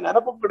கிடையாது, எந்த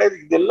நினைப்பும் கிடையாது.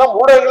 இதெல்லாம்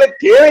ஊடகங்களே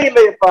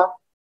தேவையில்லையப்பா.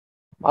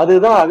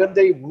 அதுதான்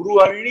அகந்தை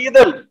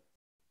உருவழிதல்.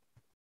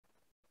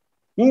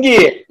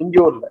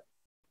 இங்கேயோ இல்லை.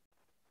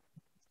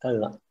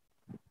 அதுதான்.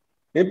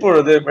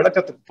 இப்பொழுது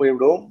விளக்கத்துக்கு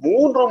போய்விடுவோம்.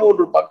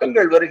 3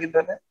 பக்கங்கள்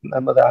வருகின்றன.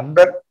 நமது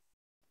அன்பர்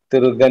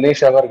திரு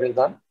கணேஷ் அவர்கள்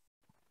தான்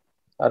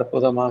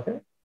அற்புதமாக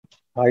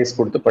வாய்ஸ்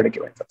கொடுத்து படிக்க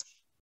வேண்டும்.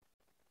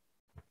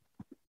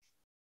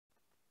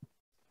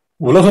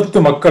 உலகத்து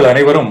மக்கள்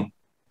அனைவரும்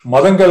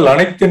மதங்கள்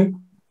அனைத்தின்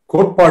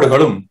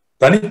கோட்பாடுகளும்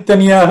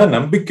தனித்தனியாக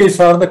நம்பிக்கை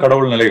சார்ந்த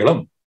கடவுள்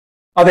நிலைகளும்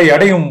அதை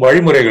அடையும்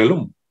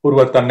வழிமுறைகளிலும்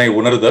ஒருவர் தன்னை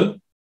உணர்தல்,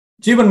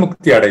 ஜீவன்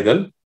முக்தி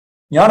அடைதல்,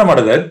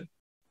 ஞானமடைதல்,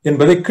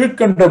 என்பதை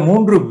கீழ்கண்ட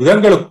 3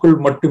 விதங்களுக்குள்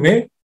மட்டுமே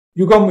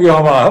யுகம்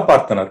யுகமாக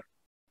பார்த்தனர்,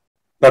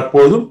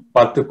 தற்போதும்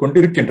பார்த்து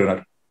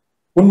கொண்டிருக்கின்றனர்.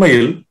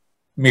 உண்மையில்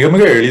மிக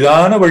மிக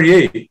எளிதான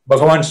வழியை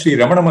பகவான் ஸ்ரீ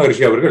ரமண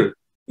மகர்ஷி அவர்கள்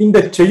இந்த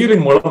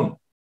செய்யுளின் மூலம்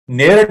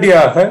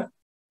நேரடியாக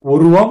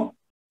உருவம்,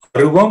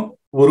 அருவம்,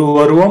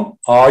 உருவருவம்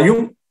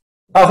ஆயும்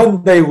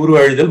அகந்தை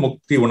உருவழிதல்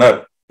முக்தி உணர்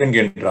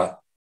என்கின்றார்.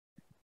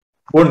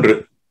 1.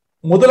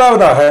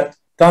 முதலாவதாக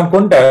தான்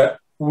கொண்ட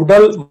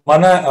உடல்,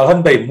 மன,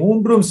 அகந்தை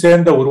 3ம்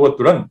சேர்ந்த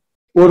உருவத்துடன்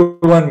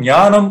ஒருவன்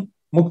ஞானம்,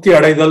 முக்தி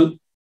அடைதல்,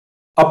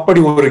 அப்படி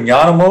ஒரு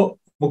ஞானமோ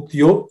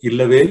முக்தியோ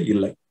இல்லவே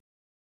இல்லை.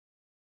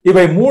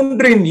 இவை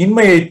 3இன்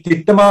இன்மையை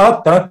திட்டமாக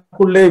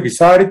தனக்குள்ளே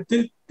விசாரித்து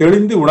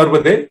தெளிந்து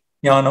உணர்வதே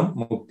ஞானம்,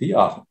 முக்தி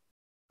ஆகும்.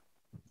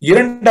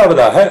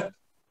 2.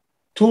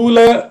 தூல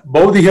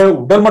பௌதிக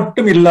உடல்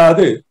மட்டும்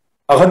இல்லாது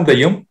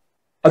அகந்தையும்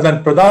அதன்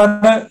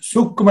பிரதான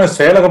சூக்கும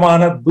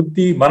செயலகமான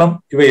புத்தி, மனம்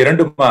இவை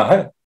இரண்டுமாக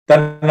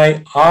தன்னை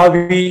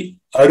ஆவி,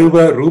 அருவ,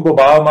 ரூப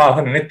பாவமாக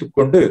நினைத்துக்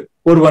கொண்டு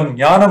ஒருவன்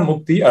ஞானம்,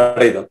 முக்தி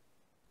அடைதல்.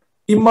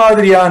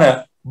 இம்மாதிரியான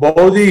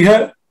பௌதீக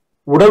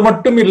உடல்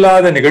மட்டும்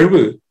இல்லாத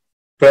நிகழ்வு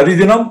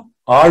பிரதிதினம்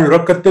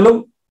ஆழ்உறக்கத்திலும்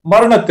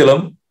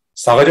மரணத்திலும்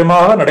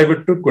சகஜமாக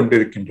நடைபெற்று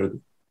கொண்டிருக்கின்றது.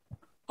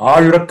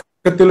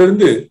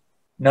 ஆழ்உறக்கத்திலிருந்து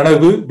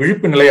நனவு,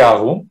 விழிப்பு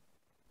நிலையாகவும்,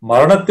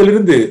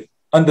 மரணத்திலிருந்து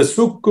அந்த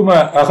சூக்கும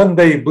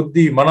அகந்தை,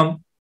 புத்தி, மனம்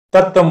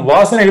தத்தம்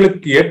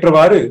வாசனைகளுக்கு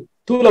ஏற்றவாறு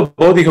தூல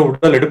பௌதிக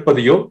உடல்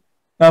எடுப்பதையோ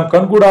நாம்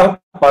கண்கூடாக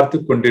பார்த்து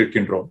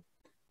கொண்டிருக்கின்றோம்.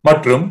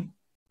 மற்றும்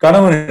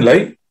கனவு நிலை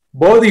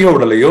பௌதிக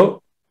உடலையோ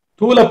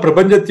தூல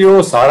பிரபஞ்சத்தையோ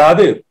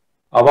சாராது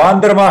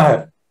அவாந்தரமாக,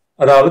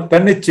 அதாவது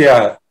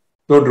தன்னிச்சையாக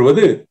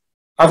தோன்றுவது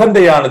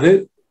அகந்தையானது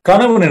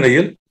கனவு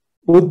நிலையில்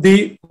புத்தி,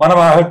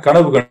 மனமாக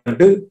கனவு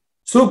கண்டு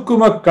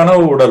சூக்கும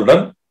கனவு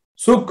உடலுடன்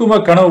சூக்கும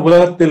கனவு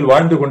உலகத்தில்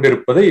வாழ்ந்து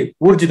கொண்டிருப்பதை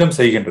ஊர்ஜிதம்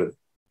செய்கின்றது.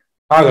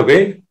 ஆகவே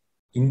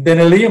இந்த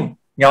நிலையும்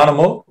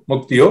ஞானமோ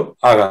முக்தியோ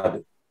ஆகாது.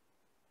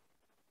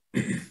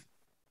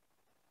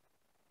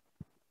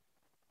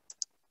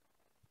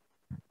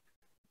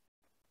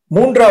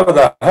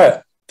 3.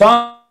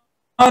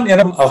 தான்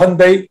எனும்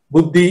அகந்தை,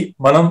 புத்தி,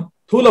 மனம்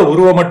தூல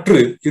உருவமற்று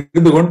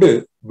இருந்து கொண்டு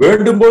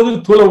வேண்டும்போது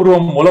தூல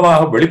உருவம்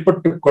மூலமாக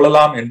வெளிப்பட்டுக்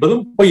கொள்ளலாம்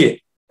என்பதும் பொய்யே.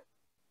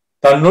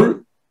 தன்னுள்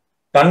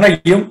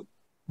தன்னையும்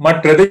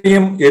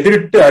மற்றெதையும்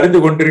எதிரிட்டு அறிந்து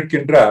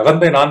கொண்டிருக்கின்ற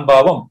அகந்தை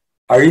நான்பாவம்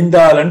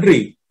அழிந்தாலன்றி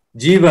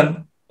ஜீவன்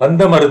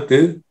பந்த மறுத்து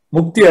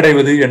முக்தி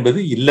அடைவது என்பது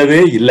இல்லவே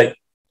இல்லை.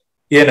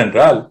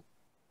 ஏனென்றால்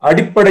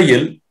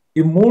அடிப்படையில்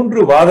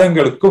இம்மூன்று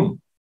வாதங்களுக்கும்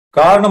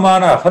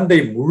காரணமான அகந்தை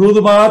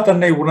முழுதுமாக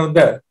தன்னை உணர்ந்த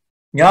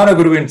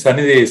ஞானகுருவின்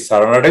சந்நிதியை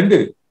சரணடைந்து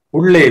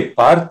உள்ளே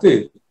பார்த்து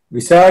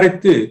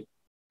விசாரித்து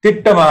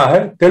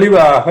திட்டமாக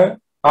தெளிவாக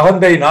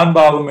அகந்தை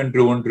நான்பாவம்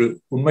என்று ஒன்று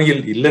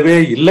உண்மையில் இல்லவே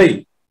இல்லை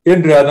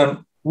என்று அதன்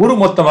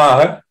உருமொத்தமாக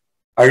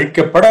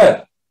அழிக்கப்பட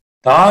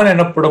தான்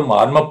எனப்படும்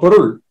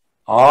ஆன்மப்பொருள்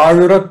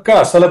ஆழுறக்க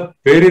அசல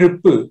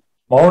பேரிருப்பு,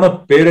 மௌன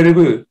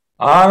பேரறிவு,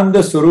 ஆனந்த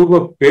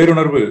சுரூப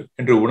பேருணர்வு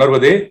என்று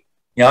உணர்வதே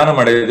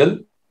ஞானமடைதல்,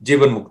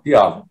 ஜீவன் முக்தி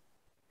ஆகும்.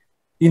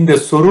 இந்த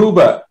சொரூப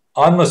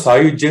ஆன்ம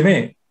சாயுஜ்யமே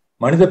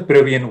மனித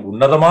பிறவியின்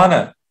உன்னதமான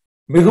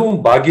மிகவும்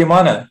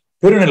பாக்கியமான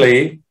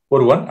பெருநிலையை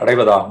ஒருவன்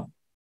அடைவதாகும்.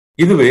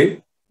 இதுவே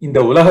இந்த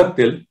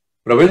உலகத்தில்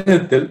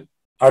பிரபஞ்சத்தில்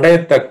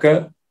அடையத்தக்க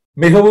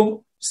மிகவும்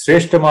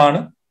சிரேஷ்டமான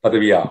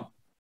பதவியாகும்.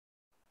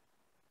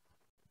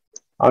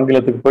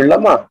 ஆங்கிலத்துக்கு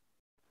போயிடலாமா?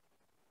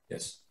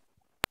 Yes.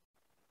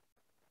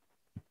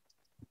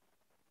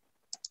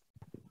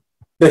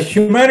 The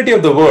humanity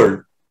of the world,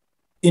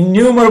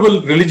 innumerable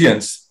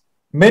religions,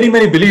 many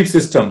belief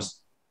systems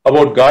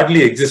about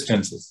godly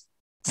existences,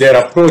 their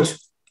approach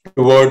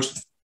towards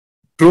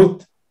truth,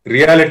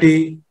 reality,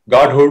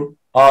 godhood,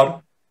 or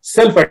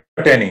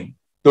self-attaining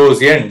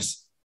those ends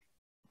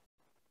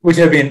which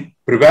have been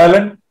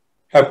prevalent,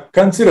 have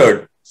considered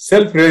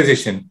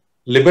self-realization,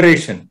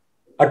 liberation,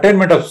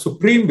 attainment of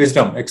supreme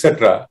wisdom,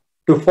 etc.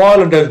 to fall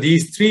under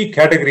these three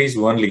categories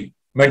only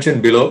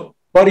mentioned below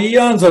for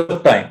eons of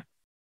time,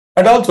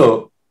 and also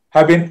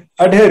have been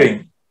adhering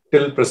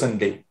till present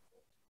day.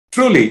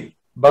 Truly,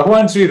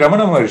 Bhagavan Sri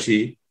Ramana Maharshi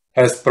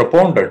has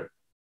propounded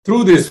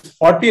through this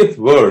 40th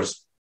verse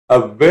a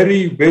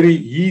very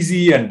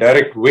easy and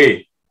direct way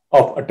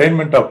of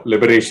attainment of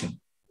liberation,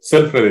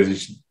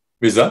 self-realization,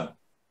 visa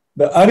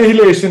the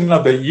annihilation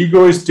of the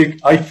egoistic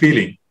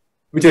I-feeling,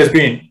 which has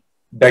been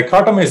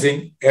dichotomizing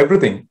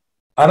everything,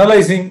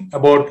 analyzing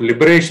about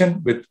liberation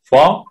with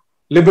form,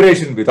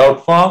 liberation without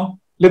form,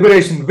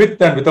 liberation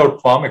with and without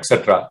form,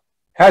 etc.,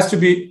 has to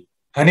be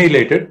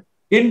annihilated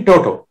in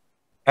toto,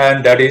 and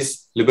that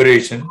is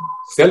liberation,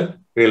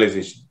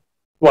 self-realization.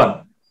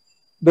 1.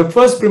 The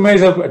first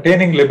premise of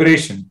attaining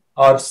liberation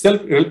or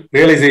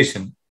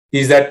self-realization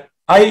is that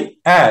I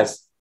as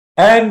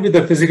and with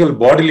the physical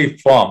bodily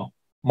form,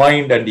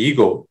 mind and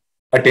ego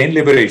attain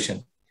liberation.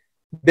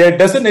 There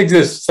doesn't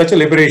exist such a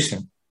liberation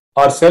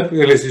or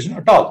self-realization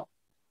at all.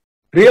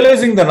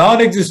 Realizing the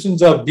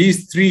non-existence of these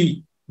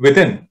three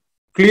within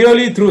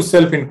clearly through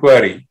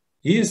self-enquiry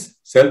is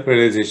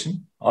self-realization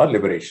or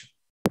liberation.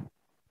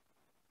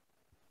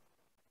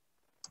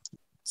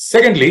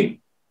 Secondly,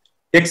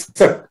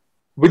 except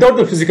without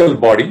the physical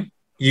body,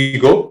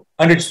 ego,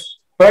 and its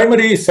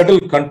primary subtle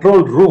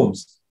control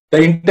rooms,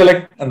 the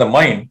intellect and the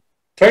mind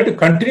try to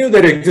continue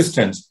their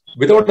existence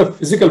without a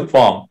physical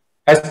form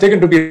as taken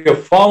to be a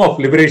form of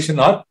liberation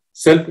or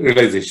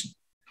self-realization.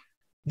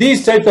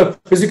 These types of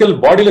physical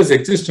bodiless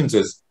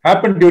existences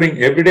happen during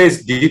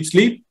everyday's deep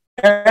sleep,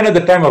 and at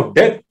the time of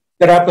death,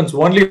 that happens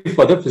only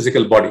for the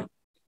physical body.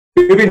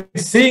 We've been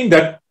seeing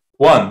that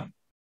one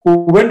who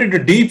went into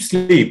deep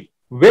sleep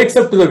wakes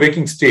up to the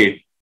waking state,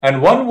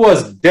 and one who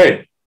was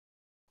dead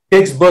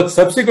takes birth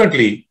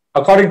subsequently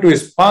according to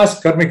his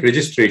past karmic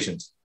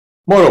registrations.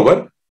 Moreover,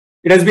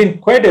 it has been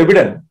quite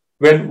evident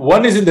when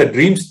one is in the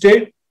dream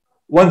state,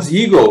 one's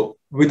ego,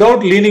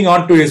 without leaning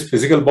onto his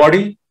physical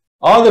body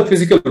or the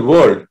physical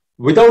world,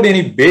 without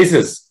any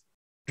basis,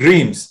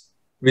 dreams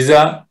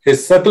vis-a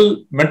his subtle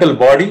mental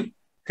body,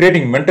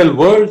 creating mental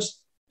worlds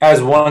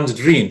as one's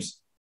dreams.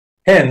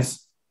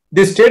 Hence,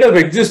 this state of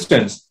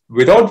existence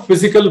without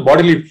physical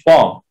bodily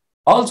form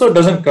also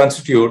doesn't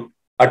constitute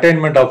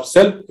attainment of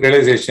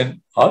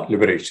self-realization or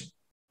liberation.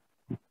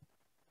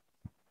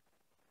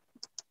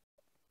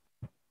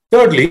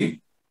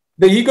 Thirdly,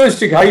 the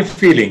egoistic I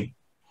feeling,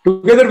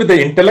 together with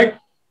the intellect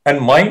and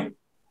mind,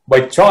 by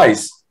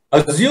choice,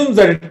 assumes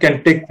that it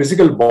can take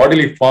physical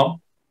bodily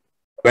form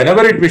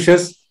whenever it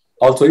wishes,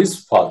 also is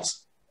false.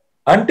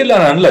 Until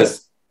and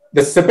unless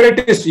the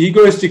separatist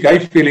egoistic I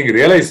feeling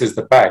realizes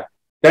the fact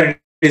that it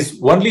is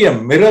only a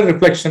mirror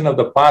reflection of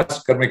the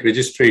past karmic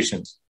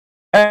registrations,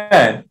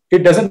 and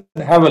it doesn't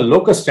have a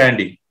locus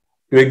standi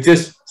to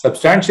exist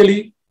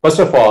substantially, first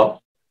of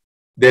all,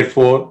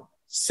 therefore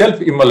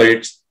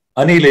self-immolates,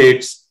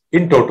 annihilates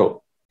in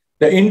toto.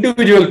 The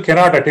individual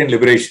cannot attain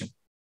liberation.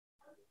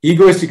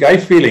 Egoistic I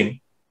feeling,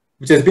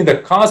 which has been the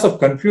cause of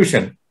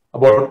confusion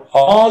about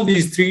all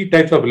these three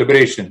types of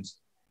liberations,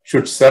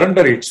 should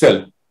surrender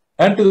itself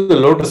and to the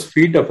lotus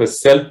feet of a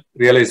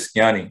self-realized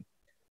jnani,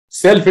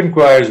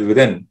 self-inquires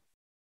within,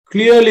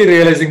 clearly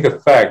realizing the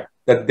fact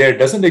that there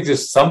doesn't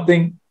exist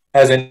something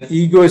as an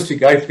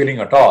egoistic I feeling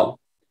at all,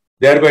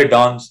 thereby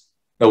dawns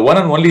the one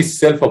and only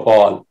self of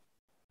all,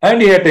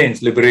 and he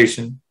attains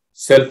liberation,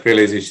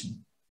 self-realization.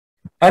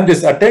 And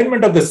this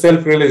attainment of the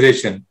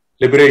self-realization,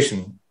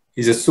 liberation,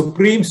 is a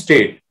supreme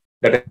state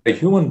that a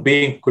human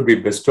being could be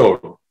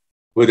bestowed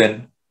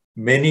within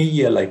many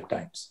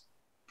lifetimes.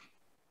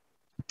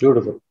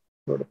 Beautiful.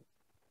 Beautiful.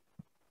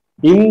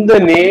 இந்த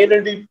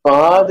நேரடி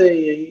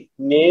பாதையை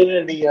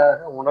நேரடியாக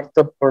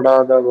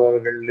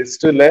உணர்த்தப்படாதவர்கள்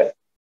லிஸ்ட்ல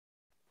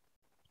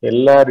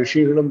எல்லா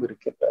ரிஷிகளும்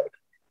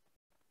இருக்கிறார்கள்.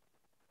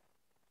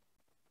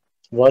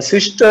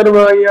 வசிஷ்டர்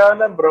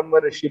வாயால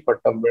பிரம்ம ரிஷி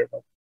பட்டம்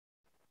வேணும்.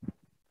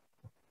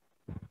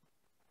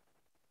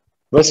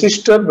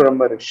 வசிஷ்டர்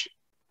பிரம்ம ரிஷி.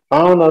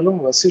 ஆனாலும்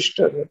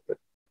வசிஷ்டர்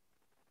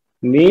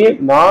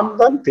நான்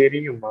தான்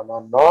தெரியும். ஆனா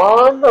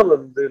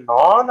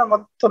நான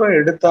மாத்திரம்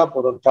எடுத்தா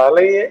போதும்,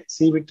 தலையை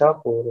சீவிட்டா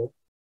போதும்,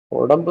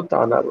 உடம்பு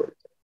தானா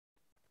வருது.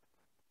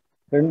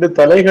 2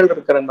 தலைகள்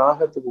இருக்கிற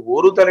நாகத்துக்கு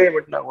ஒரு தலையை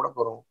வெட்டினா கூட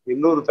போறோம்,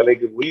 இன்னொரு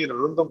தலைக்கு உயிர்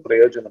இருந்தும்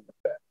பிரயோஜனம்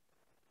இல்லை.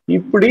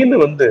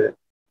 இப்படின்னு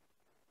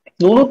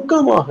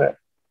நுணுக்கமாக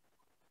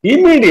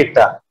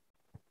இம்மீடியட்டா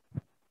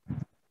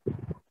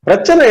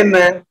பிரச்சனை என்ன?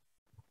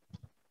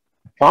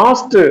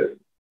 பாஸ்ட்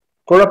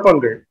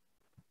குழப்பங்கள்,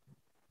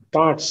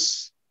 தாட்ஸ்,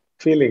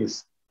 ஃபீலிங்ஸ்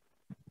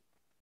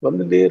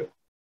வந்துட்டே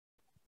இருக்கும்.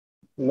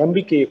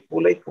 நம்பிக்கையை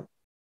குலைக்கும்,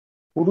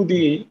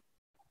 உறுதியை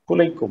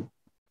குலைக்கும்.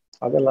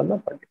 அதெல்லாம்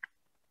தான் பண்ணிட்டு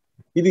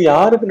இது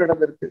யாருக்கு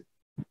நடந்திருக்கு?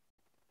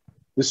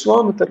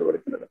 விஸ்வாமித்திரர்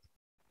வரைக்கும் நடந்தது.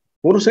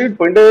 ஒரு சைடு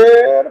போயிட்டே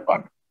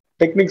இருப்பாங்க,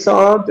 டெக்னிக்ஸா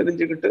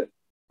தெரிஞ்சுக்கிட்டு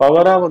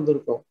பவரா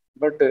வந்திருக்கும்.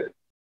 பட்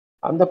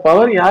அந்த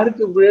பவர்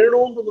யாருக்கு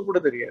வேணும்ன்றது கூட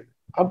தெரியாது.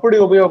 அப்படி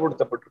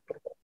உபயோகப்படுத்தப்பட்டு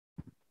இருக்கோம்.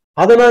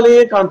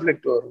 அதனாலேயே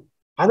கான்ஃபிளிக்ட் வரும்,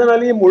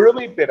 அதனாலேயே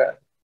முழுமை பெறாது.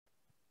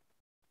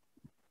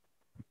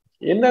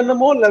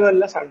 என்னென்னமோ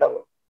லெவல்ல சண்டை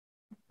வரும்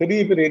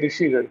பெரிய பெரிய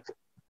ரிஷிகளுக்கு.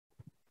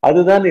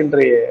 அதுதான்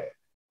இன்றைய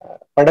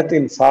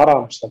படத்தின்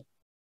சாராம்சம்.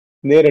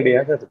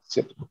 நேரடியாக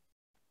அதுக்கு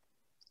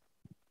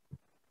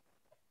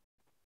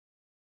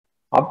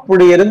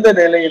அப்படி இருந்த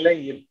நிலையில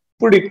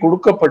எப்படி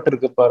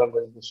கொடுக்கப்பட்டிருக்கு பாருங்க.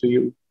 இந்த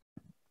சுயம்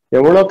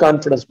எவ்வளவு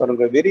கான்பிடன்ஸ்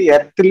பாருங்க. வெரி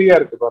எர்த்லியா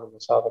இருக்கு பாருங்க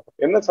சாதகம்.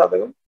 என்ன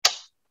சாதகம்?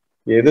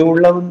 எது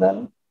உள்ள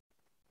வந்தாலும்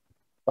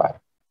பாரு,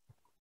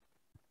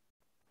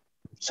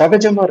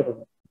 சகஜமா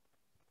இருக்கணும்.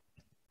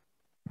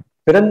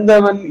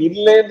 பிறந்தவன்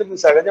இல்லைன்றது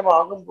சகஜமா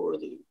ஆகும்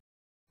பொழுது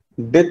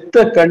டெத்த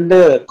கண்டு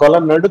கொலை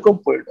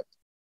நடுக்கம் போயிடும்.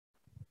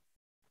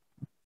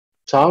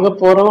 சாக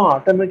போறவன்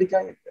ஆட்டோமேட்டிக்கா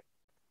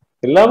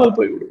இல்லாமல்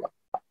போய் விடுவான்.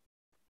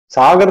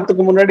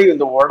 சாகறதுக்கு முன்னாடி,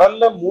 இந்த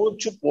உடல்ல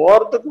மூச்சு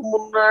போறதுக்கு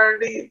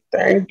முன்னாடி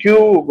தேங்க்யூ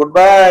குட்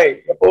பை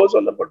எப்போ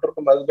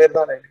சொல்லப்பட்டிருக்கும். அது பேர்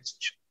தான்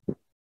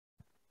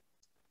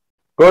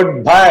குட்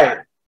பை.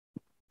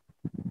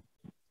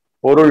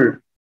 பொருள்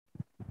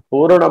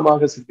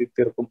பூரணமாக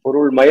சிந்தித்திருக்கும்,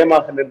 பொருள்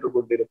மயமாக நின்று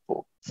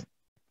கொண்டிருப்போம்.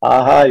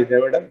 ஆஹா, இதை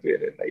விட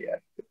பேர் என்னையா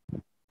இருக்கு?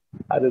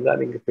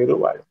 அதுதான் இங்க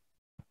பெருவாழ்.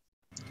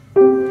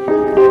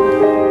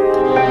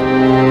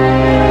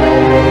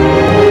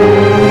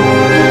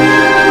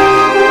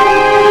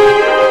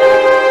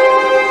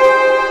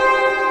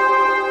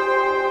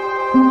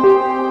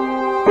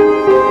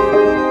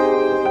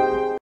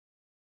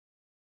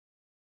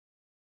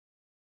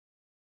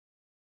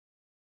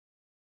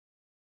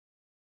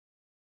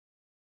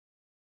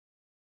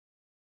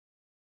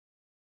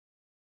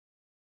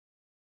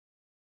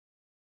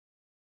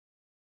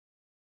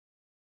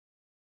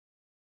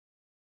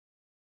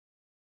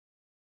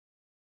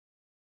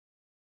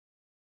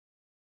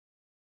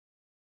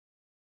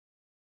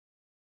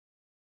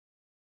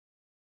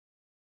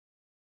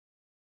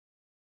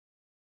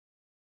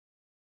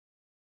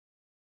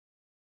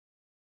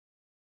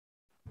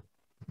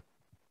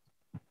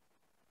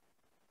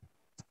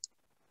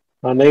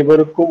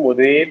 அனைவருக்கும்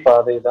ஒரே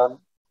பாதைதான்,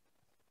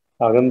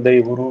 அகந்தை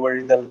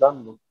உருவழிதல் தான்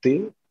முக்தி.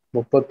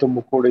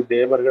 33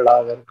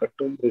 தேவர்களாக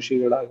இருக்கட்டும்,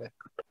 ரிஷிகளாக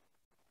இருக்கட்டும்,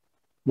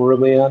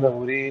 முழுமையான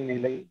ஒரே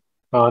நிலை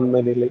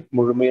ஆன்ம நிலை,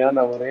 முழுமையான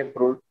ஒரே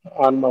பொருள்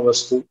ஆன்ம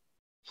வஸ்து,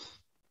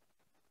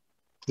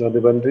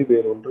 அதுவன்றி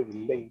வேறொன்று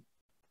இல்லை.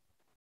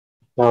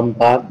 நாம்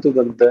பார்த்து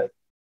வந்த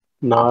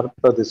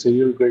 40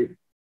 செய்யுள்கள்,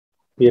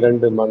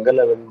 2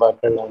 மங்கள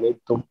வெண்பாக்கள்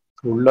அனைத்தும்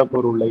உள்ள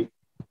பொருளை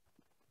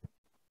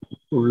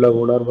உள்ள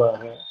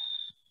உணர்வாக,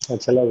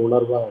 அச்சல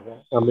உணர்வாக,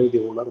 அமைதி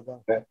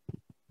உணர்வாக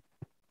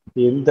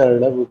எந்த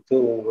அளவுக்கு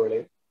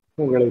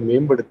உங்களை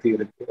மேம்படுத்தி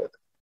இருக்கிறது,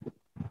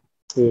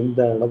 எந்த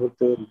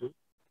அளவுக்கு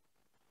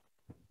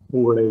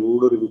உங்களை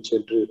ஊடுருவி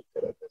சென்று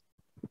இருக்கிறது,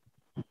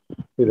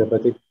 இதை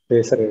பத்தி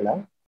பேசுறீங்களா?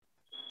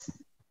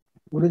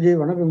 குருஜி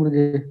வணக்கம்.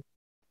 குருஜி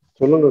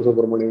சொல்லுங்க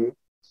சுப்பிரமணியம்.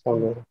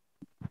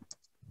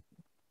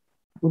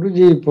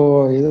 குருஜி, இப்போ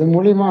இது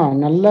மூலியமா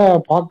நல்லா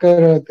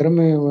பாக்குற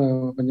திறமை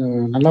கொஞ்சம்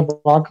நல்லா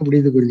பார்க்க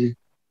முடியுது குருஜி.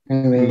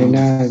 என்ன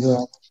இது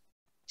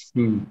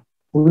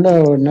உள்ள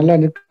நல்லா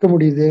நிற்க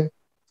முடியுது,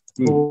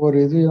 ஒவ்வொரு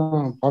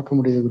இதையும் பார்க்க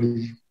முடியுது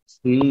குருஜி.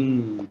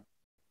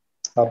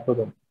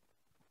 அற்புதம்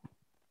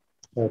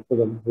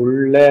அற்புதம்.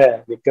 உள்ள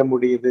நிற்க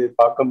முடியுது,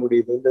 பார்க்க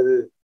முடியுதுன்றது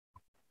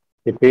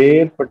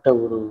எப்பேற்பட்ட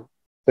ஒரு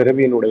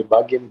பிறவியினுடைய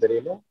பாக்கியம்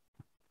தெரியல,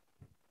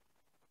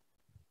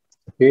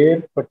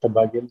 ஏற்பட்ட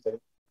பாக்கியம்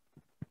தெரியும்.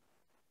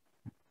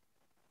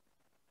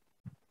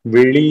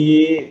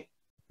 வெளியே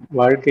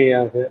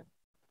வாழ்க்கையாக,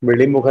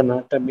 வெளிமுக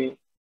நாட்டமே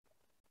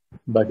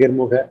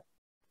பகிர்முக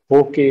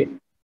போக்கே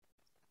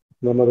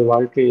நமது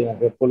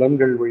வாழ்க்கையாக,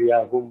 புலன்கள்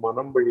வழியாகவும்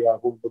மனம்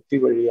வழியாகவும் புத்தி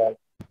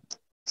வழியாகவும்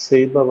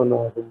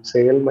செய்பவனாகவும்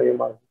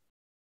செயல்மயமாகவும்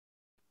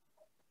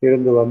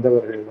இருந்து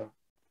வந்தவர்கள் தான்.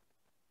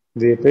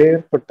 இது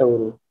எப்பேற்பட்ட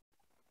ஒரு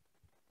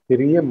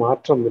பெரிய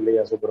மாற்றம்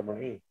இல்லையா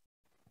சுப்பிரமணி?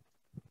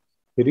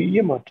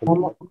 பெரிய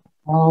மாற்றம்.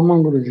 ஆமா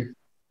குருஜி,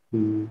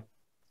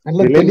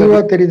 நல்ல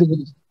தெளிவா தெரியுது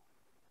குருஜி.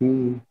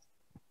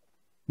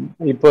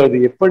 இப்போ அது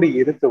எப்படி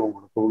இருக்கு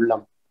உங்களுக்கு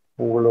உள்ளம்,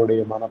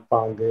 உங்களுடைய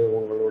மனப்பாங்கு,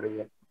 உங்களுடைய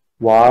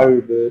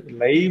வாழ்வு,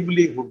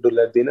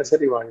 லைவ்லிஹுட்ல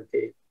தினசரி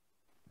வாழ்க்கை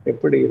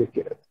எப்படி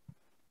இருக்கிறது?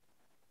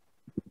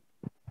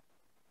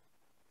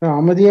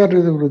 அமைதியா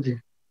இருக்குது குருஜி.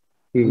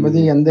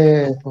 அமைதி, எந்த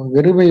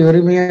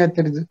வெறுமையா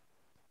தெரியுது.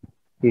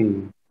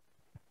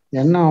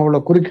 என்ன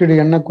அவ்வளவு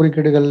குறுக்கீடு, என்ன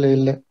குறுக்கீடுகள்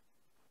இல்லை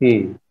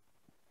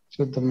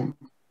சுத்தமா.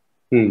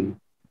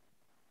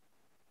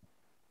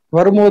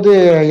 வரும்போது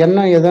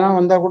எண்ணம் எதனா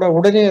வந்தா கூட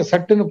உடனே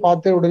சட்டுன்னு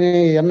பார்த்து உடனே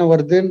என்ன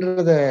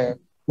வருதுன்றத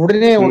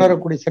உடனே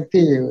உணரக்கூடிய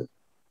சக்தி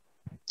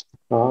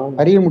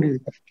அறிய முடியுது.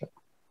 கரெக்டா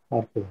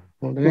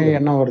உடனே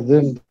என்ன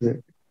வருதுன்றது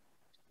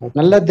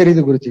நல்லா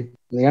தெரியுது குருஜி.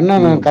 இந்த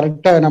எண்ணம்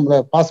கரெக்டா நம்மள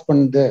பாஸ்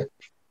பண்ணுது,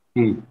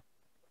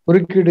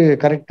 குறுக்கீடு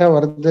கரெக்டா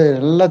வருது,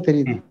 நல்லா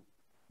தெரியுது.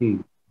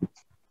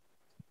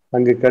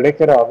 அங்கு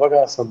கிடைக்கிற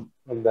அவகாசம்,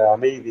 அந்த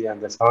அமைதி,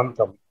 அந்த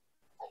சாந்தம்,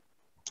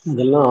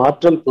 இதெல்லாம்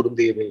ஆற்றல்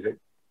பொருந்தியவைகள்.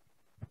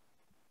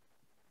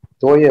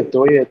 தோய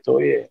தோய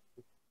தோய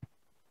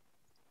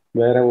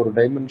வேற ஒரு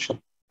டைமென்ஷன்.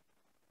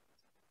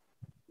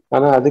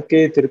 ஆனா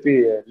அதுக்கே திருப்பி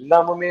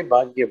எல்லாமே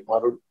பாக்கியம்,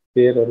 அருள்,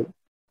 பேரருள்.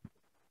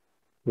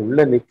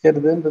 உள்ள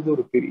நிக்கிறதுன்றது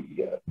ஒரு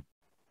பெரிய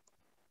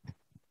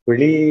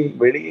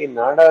வெளியே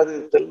நாடாது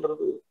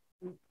செல்றது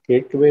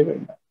கேட்கவே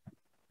வேண்டாம்.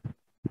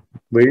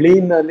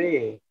 வெளியினாலே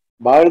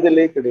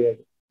வாழ்தலே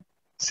கிடையாது,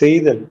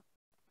 செய்தல்,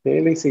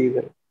 வேலை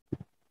செய்தல்,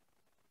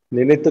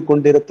 நினைத்து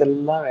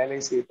கொண்டிருத்தெல்லாம்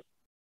வேலை செய்தல்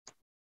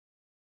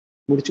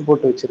முடிச்சு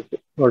போட்டு வச்சிருக்கு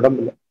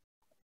உடம்புல.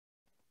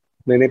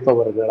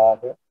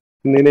 நினைப்பவர்களாக,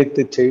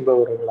 நினைத்து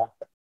செய்பவர்களாக,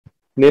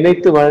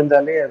 நினைத்து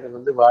வாழ்ந்தாலே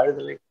அது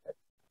வாழ்தலே கிடையாது.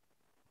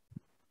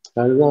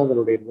 அதுதான்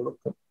அதனுடைய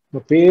நுணுக்கம்.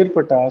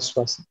 பேர்பட்ட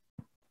ஆஸ்வாசம்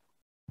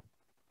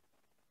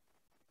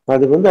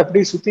அது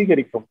அப்படியே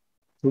சுத்திகரிக்கும்.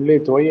 உள்ளே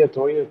தோய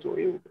தோய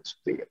தோய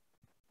சுத்திகரிக்கும்.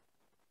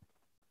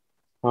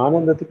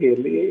 ஆனந்தத்துக்கு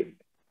எல்லையே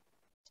இல்லை.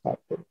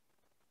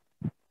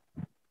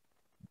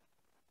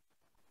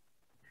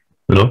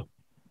 ஹலோ,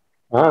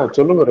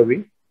 சொல்லுங்க ரவி.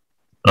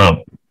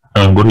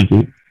 குருஜி,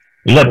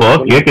 இல்ல இப்போ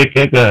கேட்க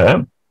கேட்க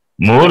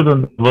மோர் than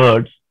the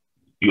words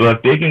you are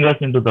taking us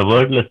into the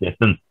wordless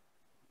essence.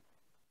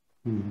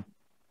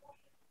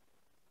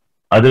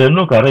 அது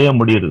இன்னும் கரைய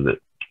முடியுது.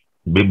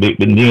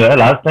 நீங்க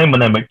last time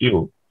when I met you,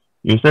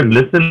 you said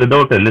listen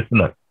without a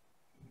listener.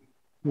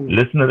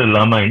 Listener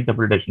இல்லாம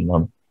interpretation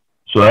இல்லாம.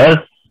 So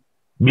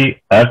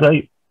as I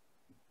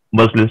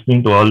was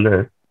listening to all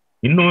that,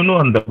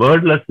 இன்னும் அந்த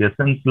wordless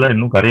essenceல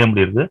இன்னும் கரைய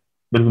முடியுது.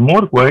 There is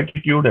more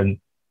quietude and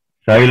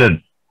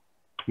silence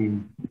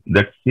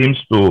that seems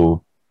to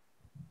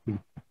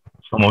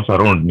somehow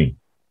surround me.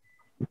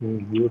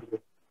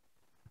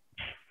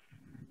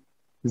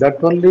 That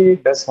only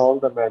does all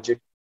the magic.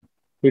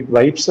 It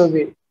wipes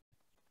away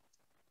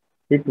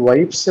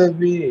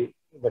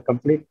the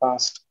complete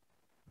past.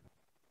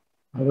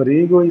 Our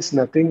ego is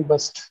nothing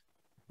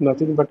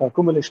but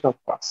accumulation of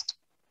past.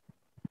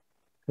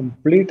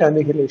 Complete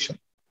annihilation.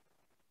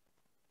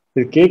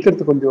 இது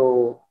கேட்கறது கொஞ்சம்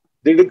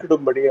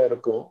திடுக்கிடும்படியா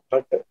இருக்கும்,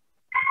 but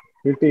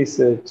it is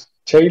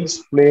child's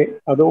play.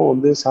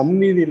 அதுவும்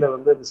சந்நிதியில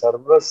அது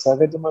சர்வ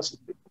சகஜமா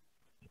சுத்தி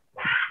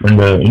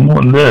இன்னும்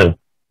வந்து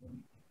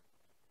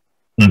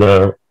இந்த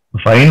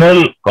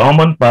final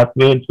common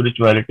pathway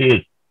spirituality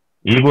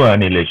ego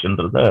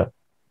அனிலேஷன்றத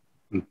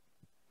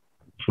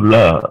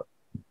ஃபுல்லா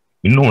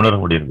இன்னும் உணர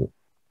முடியுது.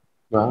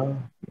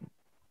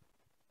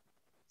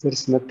 There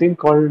is nothing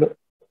called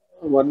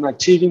one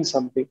achieving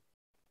something,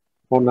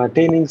 one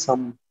attaining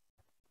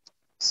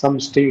some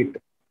state,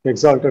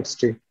 exalted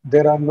state.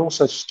 There are no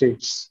such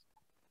states.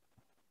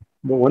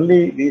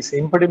 Only these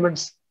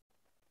impediments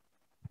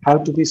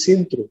have to be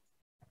seen through.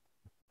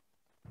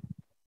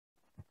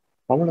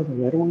 அவ்வளவு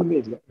வேற ஒண்ணுமே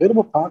இல்லை.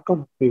 வெறும்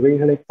பார்க்கணும்.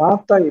 இவைகளை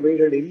பார்த்தா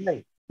இவைகள் இல்லை.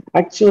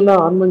 ஆக்சுவலா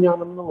ஆன்ம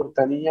ஞானம்னு ஒரு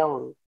தனியா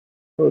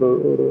ஒரு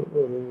ஒரு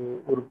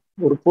ஒரு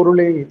ஒரு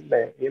பொருளே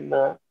இல்லை. என்ன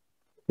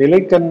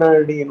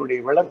நிலைக்கண்ணாடியினுடைய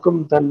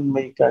விளக்கும்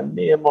தன்மைக்கு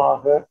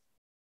அந்நியமாக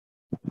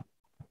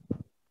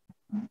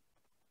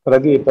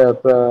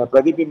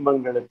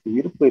பிரதிபிம்பங்களுக்கு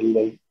இருப்பு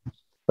இல்லை.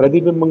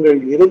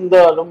 பிரதிபிம்பங்கள்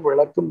இருந்தாலும்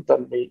விளக்கும்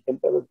தன்மை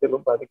எந்த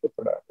விதத்திலும்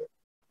பாதிக்கப்படாது.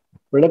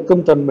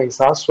 விளக்கும் தன்மை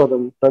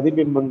சாஸ்வதம்.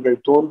 பிரதிபிம்பங்கள்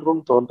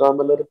தோன்றும்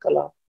தோன்றாமல்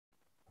இருக்கலாம்.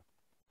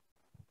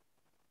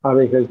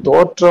 அவைகள்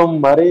தோற்றம்,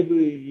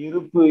 மறைவு,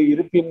 இருப்பு,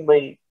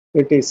 இருப்பின்மை,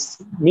 இட் இஸ்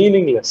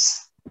மீனிங்லெஸ்.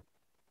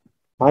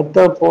 அத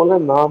போல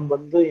நாம்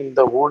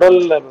இந்த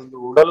உடல்ல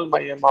உடல்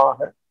மயமாக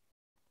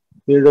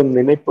எழும்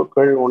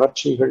நினைப்புகள்,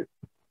 உணர்ச்சிகள்,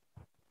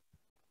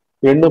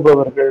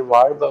 எண்ணுபவர்கள்,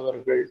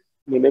 வாழ்பவர்கள்,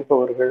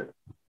 நினைப்பவர்கள்,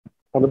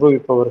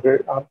 அனுபவிப்பவர்கள்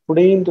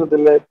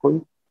அப்படின்றதுல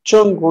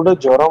கொஞ்சம் கூட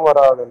ஜுரம்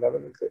வராத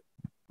லெவலுக்கு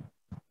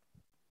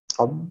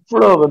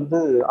அவ்வளவு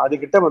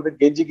அதுகிட்ட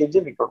கெஞ்சி கெஞ்சி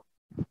நிக்கணும்.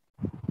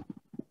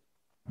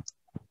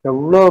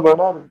 எவ்வளவு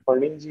வேணா அது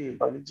பணிஞ்சு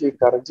பணிஞ்சு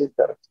கரைஞ்சி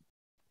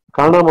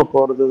காணாம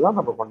போறதுதான்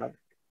நம்ம பண்ண.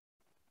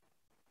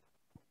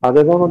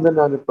 அதுதான்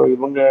நான் இப்போ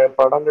இவங்க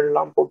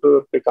படங்கள்லாம் போட்டு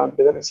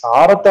காமிக்குது.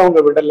 சாரத்தை அவங்க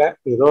விடல.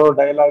 ஏதோ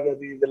டயலாக்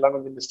அது இதெல்லாம்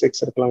கொஞ்சம்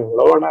மிஸ்டேக்ஸ் இருக்கலாம்,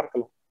 எவ்வளவு வேணா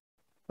இருக்கலாம்.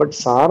 பட்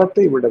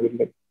சாரத்தை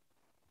விடவில்லை.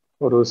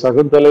 ஒரு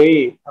சகுந்தலை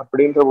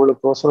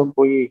அப்படின்றவளுக்கோசரம்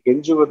போய்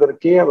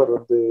கெஞ்சுவதற்கே அவர்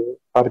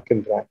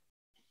பார்க்கின்றார்.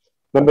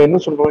 நம்ம என்ன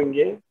சொல்றோம்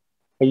இங்கே,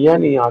 ஐயா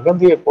நீ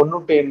அகந்தியை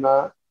கொன்னுட்டேன்னா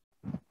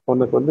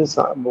உனக்கு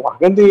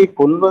அகந்தியை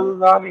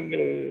கொல்வதுதான் இங்க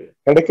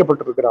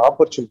கிடைக்கப்பட்டிருக்கிற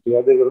ஆப்பர்ச்சுனிட்டி.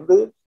 அது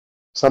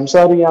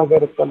சம்சாரியாக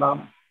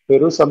இருக்கலாம்,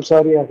 பெரு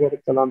சம்சாரியாக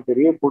இருக்கலாம்,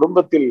 பெரிய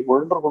குடும்பத்தில்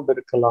ஒன்று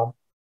கொண்டிருக்கலாம்.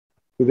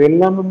 இது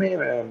எல்லாமே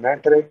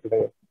மேட்டரே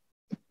கிடையாது.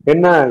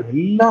 என்ன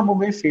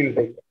எல்லாமுமே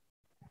ஃபீல்டு.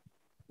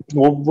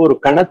 ஒவ்வொரு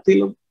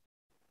கணத்திலும்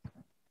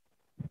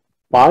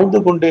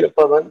வாழ்ந்து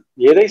கொண்டிருப்பவன்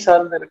எதை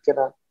சார்ந்து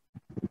இருக்கிறான்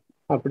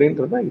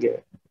அப்படின்றத இங்க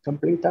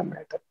கம்ப்ளீட்டா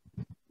மேட்டர்.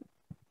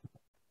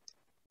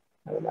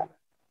 அதனால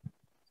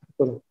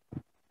சொல்லுங்க.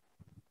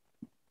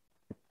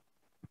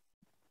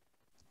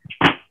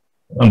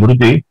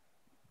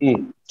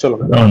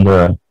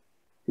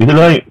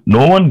 இதுல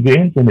no one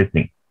gains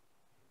anything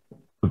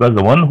because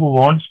the one who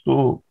wants to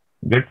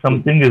get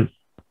something is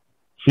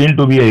seen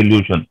to be an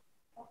illusion.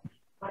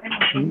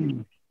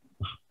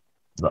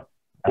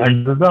 And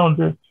இதுதான்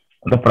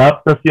the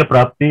praptasya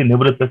prapti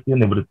nivritasya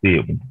nivritti.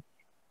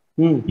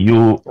 You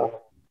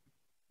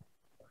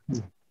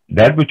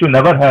that which you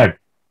never had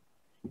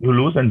you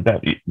lose, and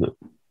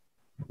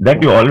that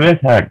you always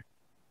had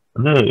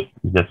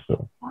just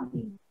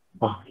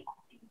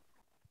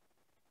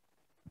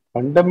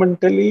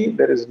fundamentally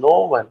there is no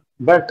one,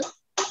 but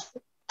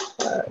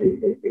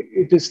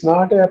it is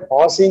not a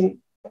passing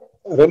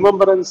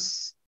remembrance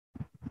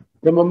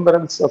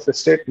of a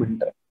statement.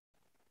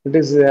 It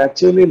is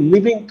actually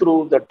living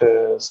through that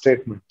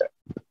statement.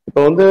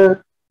 இப்போ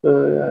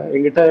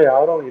என்கிட்ட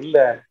யாரும் இல்ல,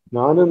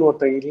 நானும்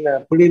ஒருத்தன் இல்ல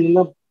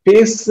அப்படின்னு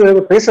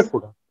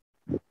பேசக்கூடாது.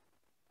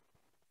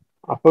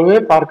 அப்பவே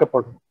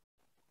பார்க்கப்படும்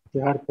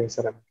யார்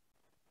பேசுறாங்க,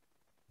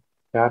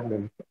 யார்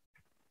நினைக்க.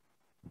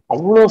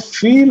 அவ்வளவு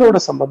ஃபீலோட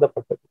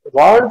சம்பந்தப்பட்டது,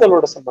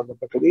 வாழ்தலோட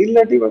சம்பந்தப்பட்டது.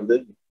 இல்லாட்டி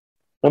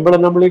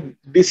நம்மளே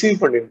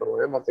டிசீவ் பண்ணிடுறோம்,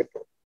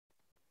 ஏமாத்திட்டோம்.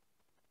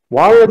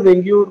 வாழறது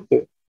எங்கேயோ இருக்கு.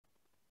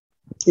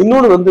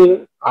 இன்னொன்னு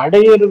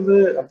அடையிறது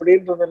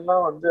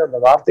அப்படின்றதெல்லாம் அந்த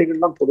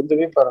வார்த்தைகள்லாம்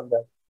பொருந்தவே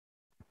பிறந்தாது.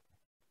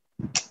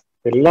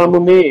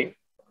 எல்லாமுமே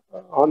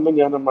ஆன்ம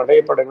ஞானம்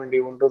அடையப்பட வேண்டிய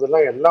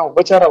ஒன்றதெல்லாம் எல்லாம்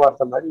உபச்சார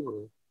வார்த்தை மாதிரி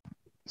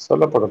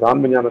சொல்லப்படுது.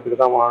 ஆன்ம ஞானத்துக்கு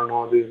தான்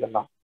வாழணும் அது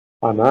இதெல்லாம்.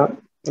 ஆனா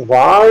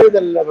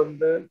வாழ்தல்ல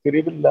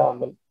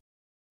பிரிவில்லாமல்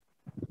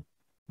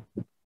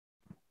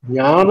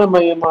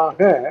ஞானமயமாக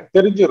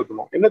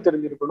தெரிஞ்சிருக்கணும். என்ன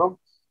தெரிஞ்சிருக்கணும்?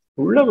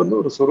 உள்ள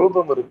ஒரு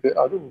சுரூபம் இருக்கு,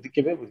 அது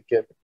உதிக்கவே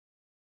உதிக்காது.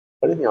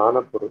 அது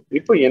ஞான பொருள்.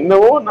 இப்ப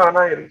என்னவோ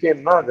நானா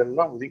இருக்கேன்னா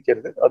அதெல்லாம்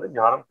உதிக்கிறது, அது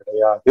ஞானம்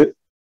கிடையாது.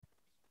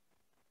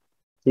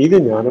 இது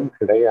ஞானம்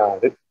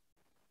கிடையாது.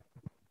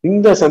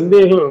 இந்த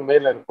சந்தேகம்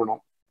மேல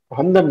இருக்கணும்,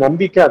 அந்த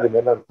நம்பிக்கை அது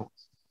மேல இருக்கும்.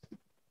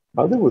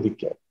 அது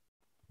உதிக்காது.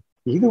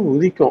 இது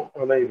உதிக்கும்,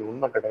 ஆனா இது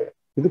உண்மை கிடையாது,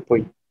 இது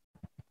பொய்.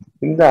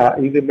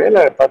 இது மேல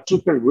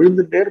பற்றுக்கள்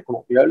விழுந்துட்டே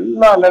இருக்கணும்,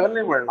 எல்லா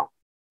லெவல்லையும் விழலாம்.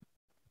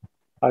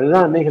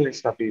 அதுதான்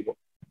அன்னைகளேஷன் அப்பீகம்.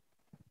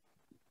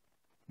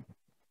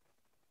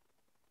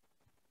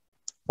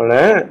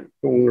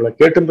 உங்களை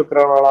கேட்டு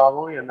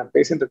இருக்கிறவளாவும் என்ன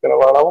பேசிட்டு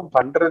இருக்கிறவளாவும்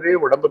பண்றதே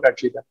உடம்பு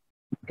காட்சி தான்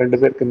ரெண்டு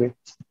பேருக்குமே.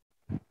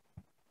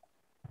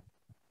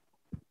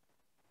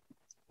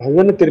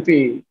 அதுன்னு திருப்பி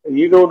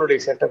ஈகோனுடைய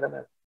சேட்டை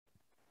தானே.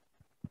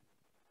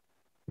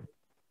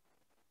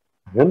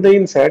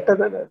 அகந்தையின் சேட்டை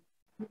தானே.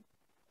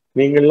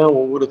 நீங்கள்லாம்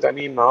ஒவ்வொரு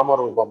தனி நாம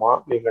ரூபமா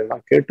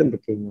நீங்கள்லாம் கேட்டு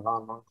இருக்கீங்களா,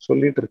 நான்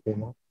சொல்லிட்டு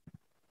இருக்கீங்களா?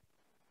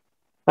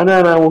 ஆனா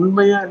நான்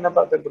உண்மையா என்ன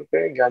பார்த்துட்டு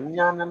இருக்கேன், இங்க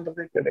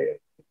அஞ்ஞானன்றதே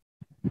கிடையாது.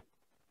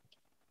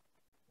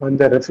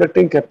 அந்த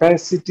ரிஃப்ளெக்டிங்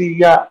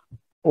கெப்பாசிட்டியா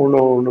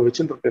ஒண்ணு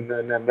வச்சுட்டு இருக்கு,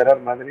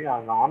 மிரர் மாதிரி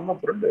அந்த ஆன்ம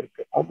பொருள்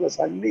இருக்கு.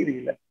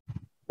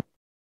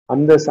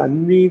 அந்த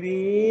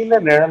சந்நிதியில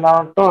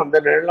நிழலாட்டம், அந்த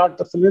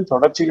நிழலாட்டத்திலையும்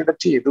தொடர்ச்சி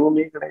கிடைச்சி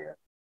எதுவுமே கிடையாது.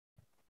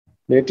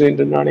 நேற்று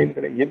இன்று நாளையும்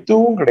கிடையாது,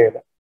 எதுவும்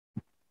கிடையாது.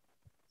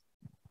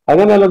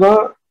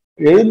 அதனாலதான்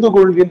எழுந்து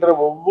கொள்கின்ற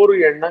ஒவ்வொரு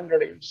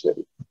எண்ணங்களையும்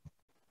சரி,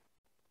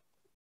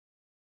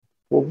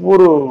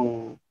 ஒவ்வொரு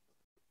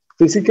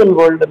பிசிக்கல்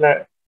வேர்ல்டுல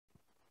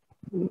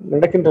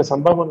நடக்கின்ற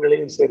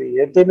சம்பவங்களையும் சரி,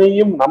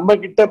 எதனையும் நம்ம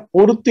கிட்ட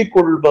பொருத்தி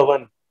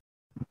கொள்பவன்,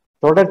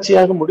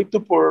 தொடர்ச்சியாக முடித்து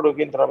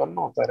போடுகின்றவன்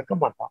ஒருத்தன் இருக்க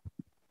மாட்டான்.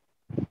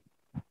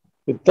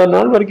 இத்தனை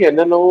நாள் வரைக்கும்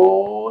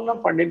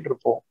என்னென்னலாம் பண்ணிட்டு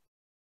இருப்போம்.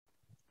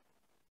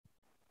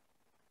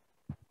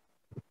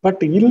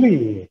 பட்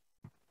இல்லையே,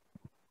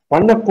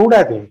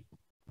 பண்ணக்கூடாது.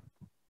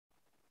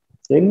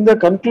 எந்த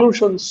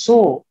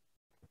கன்க்ளூஷன்ஸும்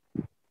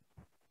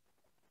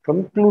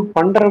கன்க்ளூட்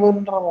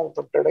பண்றவன்ற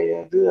ஒருத்தர்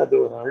கிடையாது. அது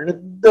ஒரு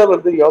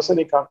அழுத்த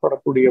யோசனை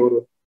காட்டப்படக்கூடிய ஒரு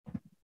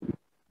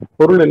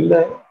பொருள் இல்ல.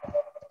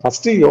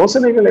 ஃபர்ஸ்ட்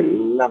யோசனைகள்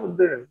எல்லாம்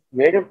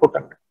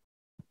மேகக்கூட்டங்கள்.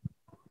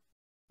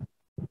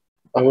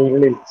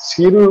 அவர்களில்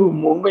சிறு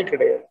உண்மை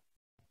கிடையாது.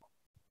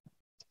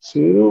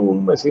 சிறு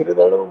உண்மை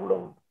சிறிதளவு கூட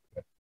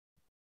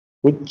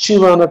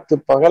உச்சிவானத்து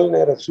பகல்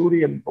நேர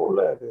சூரியன் போல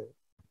அது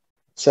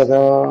சதா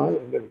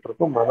இருந்துகிட்டு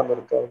இருக்கும். மனம்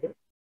இருக்காது,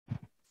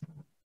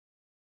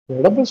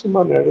 உடம்பு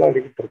சும்மா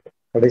நிழலாடிக்கிட்டு இருக்கு.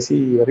 கடைசி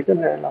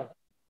வரைக்கும் நிழலாடும்.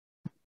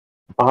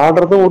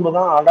 ஆடுறதும்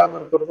ஒண்ணுதான், ஆடாம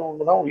இருக்கிறதும்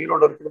ஒண்ணுதான்,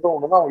 உயிரோடு இருக்கிறதும்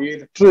ஒண்ணுதான்,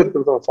 உயிரற்று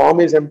இருக்கிறதும்.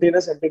 Form is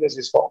எம்ப்டினஸ், எம்ப்டினஸ்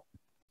is form.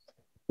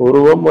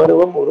 உருவம்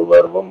அருவம்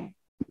உருவருவம்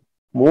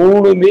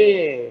மூணுமே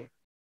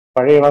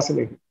பழைய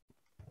வாசனைகள்.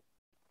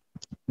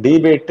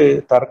 டிபேட்டு,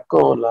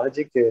 தர்க்கம்,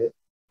 லாஜிக்கு,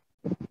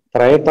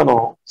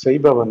 பிரயத்தனம்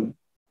செய்பவன்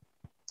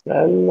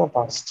எல்லாம்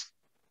பாஸ்ட்.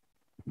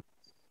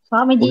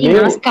 சுவாமிஜி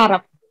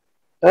நமஸ்காரம்.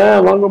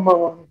 வாங்கம்மா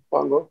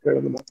வாங்க,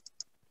 எழுதுமா.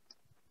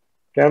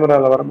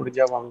 கேமரால வர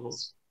முடிஞ்சா வாங்க.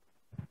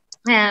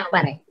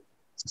 வரேன்.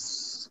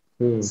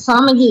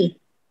 சுவாமிஜி,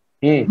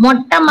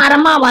 மொட்டை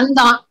மரமா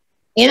வந்தோம்,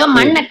 ஏதோ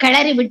மண்ணை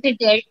கிளறி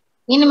விட்டுட்டு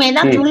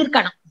இனிமேதான்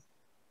துளிர்க்கணும்.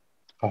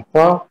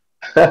 அப்பா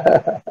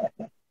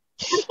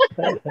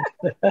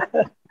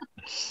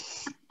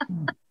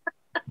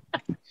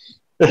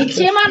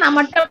நிச்சயமா நான்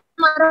மொட்டை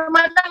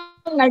மரமா தான்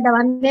உங்கள்கிட்ட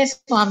வந்தேன்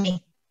சுவாமி.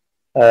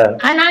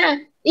 ஆனா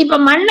இப்ப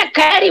மண்ணை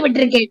கிளறி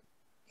விட்டுருக்கேன்.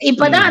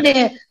 இப்பதான் அது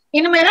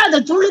இனிமேதான் அது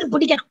துளிர்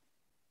பிடிக்கணும்.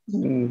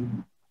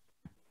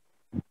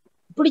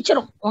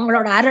 பிடிச்சிரும்,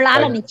 உங்களோட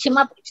அருளால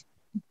நிச்சயமா பிடிச்சிரும்.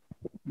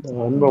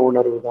 அன்ப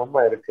உணர்வு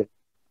தான்மா இருக்கு,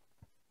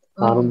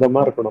 ஆனந்தமா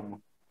இருக்கணும்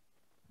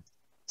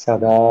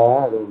சதா.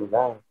 அது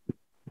ஒண்ணுதான்.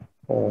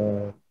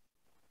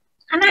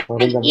 ஆனா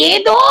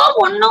ஏதோ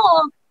ஒண்ணும்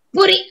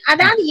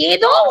அதாவது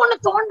ஏதோ ஒண்ணு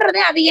தோன்றது,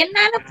 அது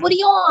என்னன்னு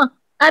புரியும்.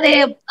 அது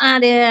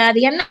அது அது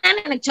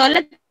என்னன்னு எனக்கு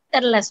சொல்ல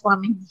தெரியல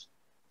சுவாமி.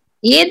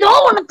 ஏதோ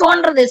ஒண்ணு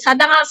தோன்றது,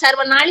 சதா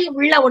சர்வ நாளி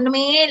உள்ள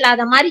ஒண்ணுமே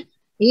இல்லாத மாதிரி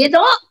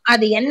ஏதோ,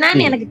 அது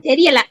என்னன்னு எனக்கு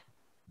தெரியல.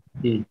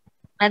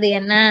 அது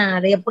என்ன,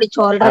 அது எப்படி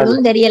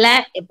சொல்றதுன்னு தெரியல,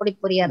 எப்படி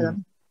புரியறது.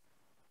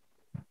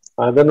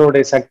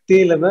 அதனுடைய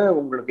சக்தியிலதான்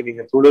உங்களுக்கு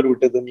நீங்க துளிர்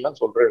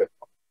விட்டதுன்னு சொல்ற.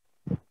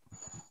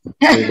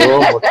 ஏதோ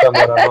மொட்டை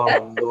மரமா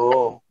வந்தோ,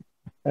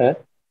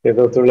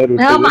 ஏதோ துளிர்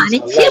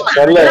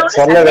விட்டது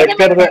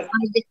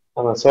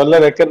சொல்ல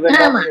வைக்கிறது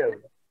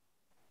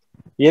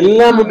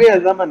எல்லாமே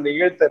அதுதான்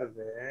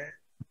நிகழ்த்துறது.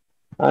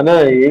 ஆனா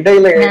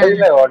இடையில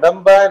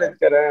உடம்பா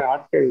இருக்கிற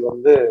ஆட்கள்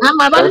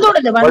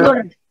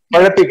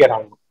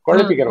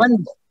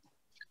குழப்பிக்கிறாங்க.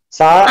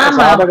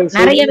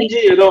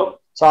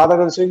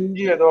 சாதகம்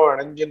செஞ்சு ஏதோ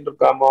அணைஞ்சுட்டு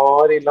இருக்க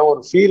மாதிரி எல்லாம்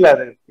ஒரு ஃபீல்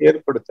அது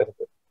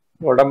ஏற்படுத்துறது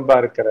உடம்பா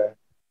இருக்கிற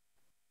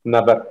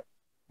நபர்.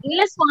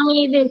 இல்ல சுவாமி,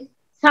 இது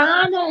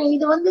சாதம்,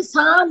 இது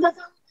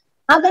சாதகம்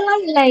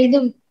அதெல்லாம் இல்ல.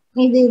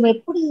 இது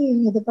எப்படி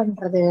இது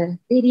பண்றது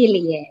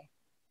தெரியலையே,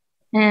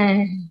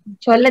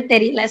 சொல்ல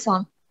தெரியல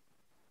சுவாமி.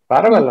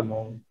 பரவாயில்லம்மா,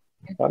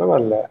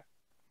 பரவாயில்ல.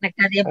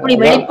 எனக்கு அது எப்படி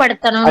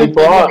வெளிப்படுத்தணும்.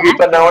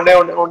 இப்ப நான்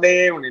ஒன்னே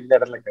இந்த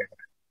இடத்துல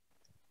கேக்குறேன்.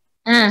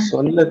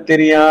 சொல்ல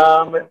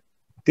தெரியாம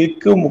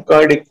திக்கு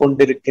முக்காடி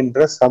கொண்டிருக்கின்ற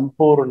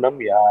சம்பூர்ணம்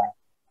யார்?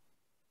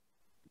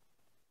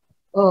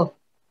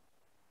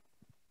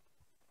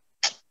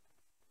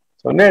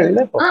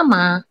 சொன்னேன்ல,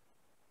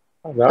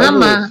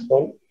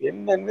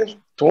 என்னன்னு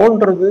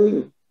தோன்றது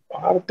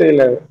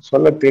வார்த்தையில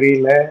சொல்ல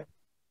தெரியல.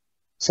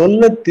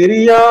 சொல்ல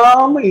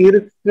தெரியாம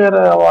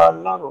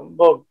இருக்கிறவாள்லாம்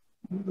ரொம்ப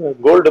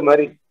கோல்டு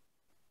மாதிரி.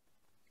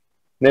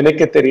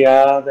 நினைக்க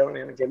தெரியாதவன்,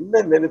 எனக்கு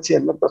என்ன நினைச்சு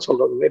என்னத்த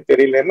சொல்றதுன்னே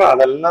தெரியலன்னா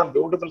அதெல்லாம்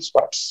பியூட்டிஃபுல்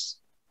ஸ்பாட்ஸ்.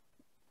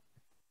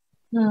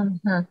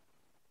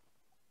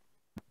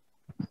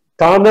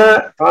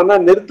 தானா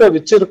நிறுத்த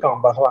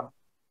வச்சிருக்கான் பகவான்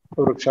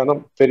ஒரு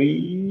க்ஷணம்.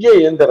 பெரிய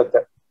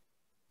இயந்திரத்தை,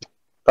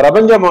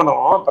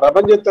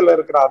 பிரபஞ்சத்துல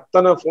இருக்கிற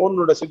அத்தனை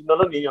போனோட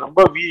சிக்னலும் நீங்க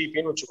ரொம்ப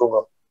விஐபின்னு வச்சுக்கோங்க.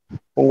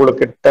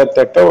 உங்களுக்கு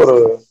கிட்டத்தட்ட ஒரு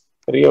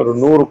பெரிய ஒரு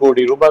 100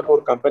 கோடி ரூபாய்க்கு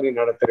ஒரு கம்பெனி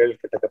நடத்துறீங்க,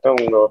 கிட்டத்தட்ட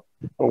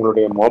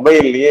உங்களுடைய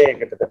மொபைல்லயே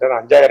கிட்டத்தட்ட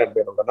 5000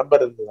 பேரோட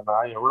நம்பர் இருந்ததுன்னா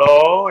எவ்வளோ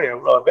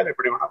பேர்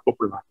எப்படி வேணா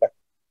கூப்பிடலாம்ல.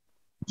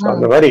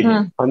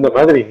 அந்த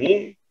மாதிரி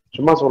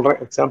சும்மா சொல்றேன்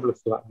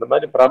எக்ஸாம்பிள்ஸ் தான். அந்த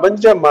மாதிரி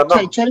பிரபஞ்ச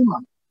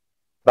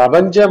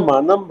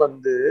மனம்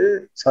வந்து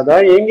சதா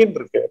ஏங்கின்னு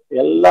இருக்கு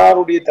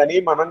எல்லாருடைய தனி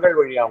மனங்கள்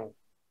வழியாகும்.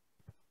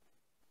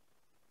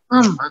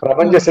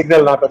 பிரபஞ்ச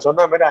சிக்னல் நான் இப்ப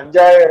சொன்ன மாதிரி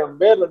 5000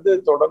 பேர் வந்து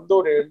தொடர்ந்து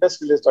ஒரு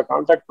இண்டஸ்ட்ரியலிஸ்ட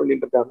கான்டாக்ட்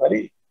பண்ணிட்டு இருக்க மாதிரி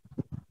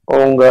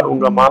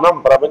உங்க மனம்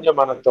பிரபஞ்ச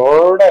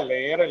மனத்தோட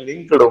நேர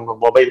லிங்க்டு உங்க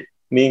மொபைல்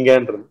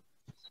நீங்கன்றது.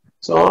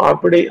 சோ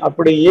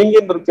அப்படி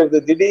இயங்கின்னு இருக்கிறது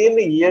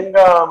திடீர்னு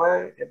இயங்காம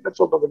என்ன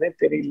சொல்றதுன்னே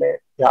தெரியல,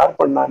 யார்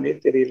பண்ணானே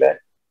தெரியல.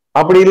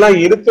 அப்படிலாம்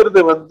இருக்கிறது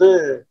வந்து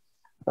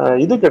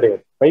இது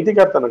கிடையாது,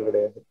 பைத்தியக்காரத்தனம்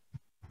கிடையாது.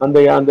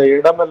 அந்த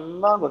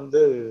இடமெல்லாம்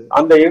வந்து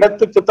அந்த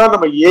இடத்துக்கு தான்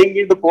நம்ம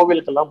ஏங்கிட்டு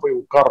கோவிலுக்கெல்லாம் போய்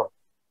உட்கார்றோம்.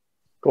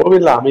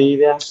 கோவில்ல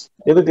அமைதியா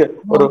எதுக்கு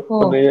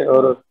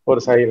ஒரு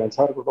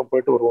சைலன்ஸா இருக்கட்டும்,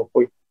 போயிட்டு வருவோம்,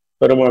 போய்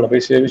பெருமாளை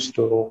போய்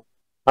சேவிச்சுட்டு வருவோம்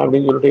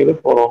அப்படின்னு சொல்லிட்டு எது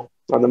போறோம்.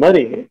 அந்த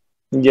மாதிரி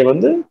இங்க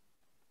வந்து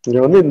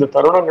இந்த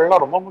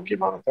தருணங்கள்லாம் ரொம்ப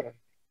முக்கியமான தருணம்.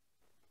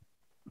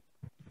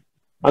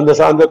 அந்த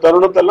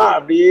தருணத்தெல்லாம்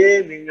அப்படியே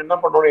நீங்க என்ன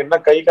பண்ணணும், என்ன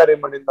கை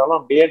காரியம் பண்ணியிருந்தாலும்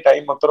அப்படியே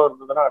டைம் மாத்திரம்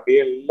இருந்ததுன்னா அப்படியே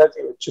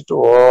எல்லாத்தையும் வச்சுட்டு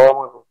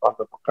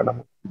உட்காந்துருக்கோம்.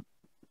 கடமை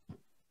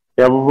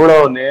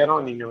எவ்வளவு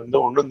நேரம் நீங்க வந்து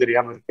ஒண்ணும்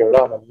தெரியாம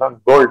இருக்கீங்களோ அதெல்லாம்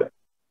கோல்டு.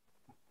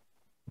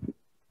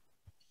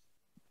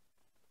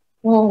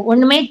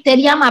 ஒண்ணுமே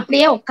தெரியாம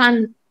அப்படியே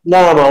உட்காந்து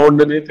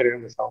ஒண்ணுமே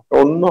தெரியாம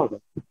ஒண்ணும் அது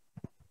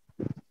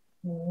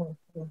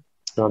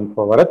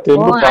வர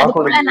தெம்பு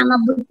பார்க்கணும். நம்ம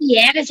புத்தி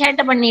ஏக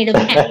சேட்டை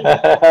பண்ணிடுவேன்.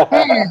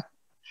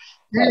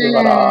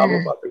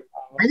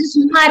 அது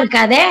சும்மா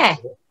இருக்காதே,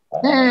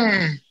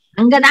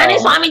 அங்கதானே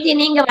சுவாமிஜி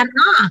நீங்க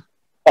வரணும்.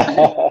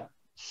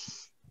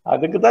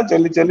 அதுக்குதான்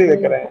சொல்லி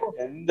வைக்கிறேன்,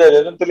 எந்த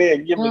விதத்திலயும்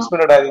எங்கேயும் மிஸ்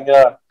பண்ணிடாதீங்க.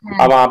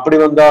 அவன் அப்படி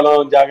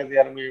வந்தாலும்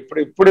ஜாகிரதையா இருங்க,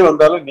 இப்படி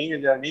வந்தாலும்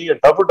நீங்க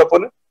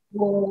டப்புன்னு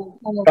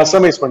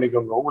கஸ்டமைஸ்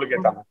பண்ணிக்கோங்க உங்களுக்கு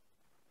ஏத்தாம.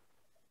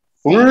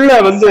 உள்ள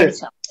வந்து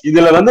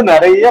இதுல வந்து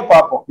நிறைய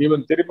பார்ப்போம்,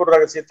 ஈவன் திருப்பூர்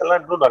ரகசியத்தெல்லாம்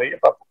இன்னும் நிறைய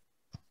பார்ப்போம்.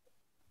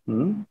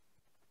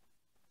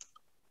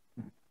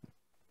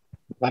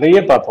 நிறைய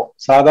பார்ப்போம்.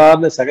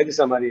 சாதாரண சகஜ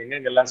சமாதி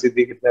எங்கெல்லாம்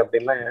சித்திக்கிட்டு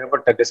அப்படின்லாம்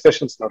ஏகப்பட்ட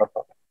டிஸ்கஷன்ஸ்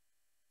நடப்பாங்க.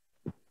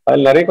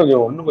 அதுல நிறைய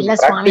கொஞ்சம்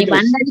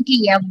வந்ததுக்கு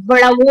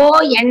எவ்வளவோ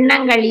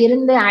எண்ணங்கள்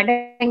இருந்து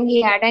அடங்கி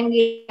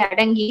அடங்கி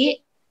அடங்கி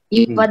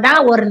இப்பதான்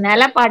ஒரு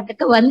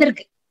நிலப்பாட்டுக்கு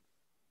வந்திருக்கு.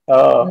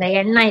 அந்த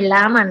எண்ணம்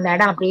இல்லாம அந்த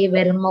இடம் அப்படியே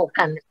வெறும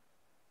உட்கார்ந்து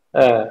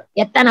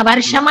எத்தனை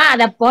வருஷமா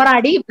அத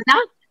போராடி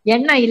இப்பதான்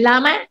எண்ணம்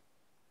இல்லாம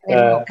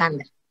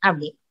உட்கார்ந்து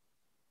அப்படி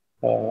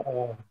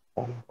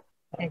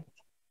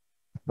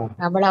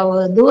அவ்வளவு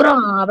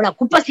தூரம் அவ்வளவு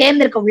குப்பை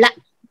சேர்ந்திருக்கு உள்ள.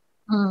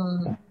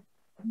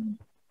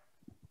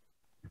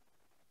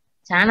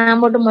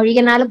 சாணம் போட்டு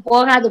மொழிகினாலும்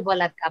போகாது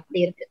போல இருக்கு, அப்படி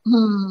இருக்கு.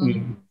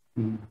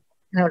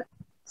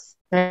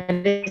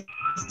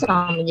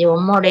 சுவாமிஜி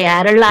உம்முடைய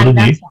அருளால்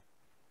தான்.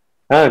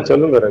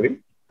 சொல்லுங்க ரவி.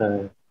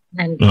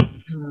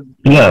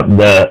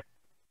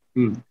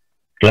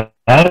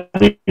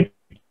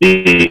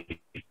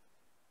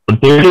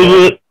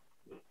 தெளிவு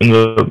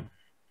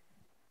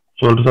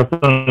சொல்ற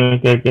சத்தம்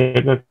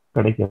கிடைக்காது.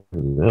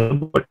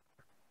 பட்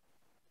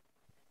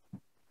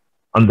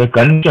அந்த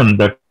கன்ஷன்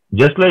that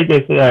just like I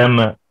say I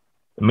am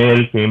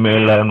male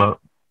female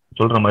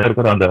சொல்ற மாதிரி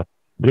இருக்கிற அந்த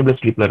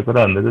ட்ரீம்லெஸ் ஸ்லீப்ல இருக்கிற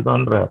அந்த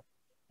இதுதான்ற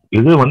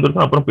இது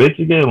வந்துருக்கும். அப்புறம்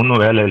பேச்சுக்கே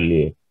ஒன்னும் வேலை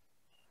இல்லையே.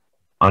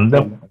 அந்த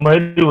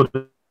மாதிரி ஒரு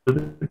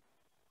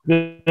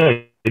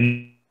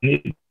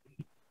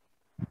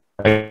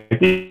I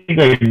think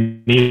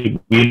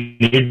we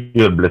need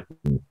your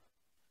blessing.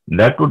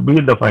 That would be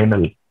the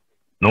final.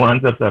 No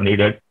answers are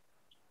needed.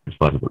 It's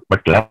possible. But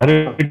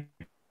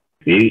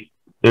clarity,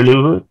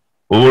 தெளிவு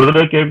ஒவ்வொரு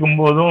தடவை கேட்கும்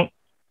போதும்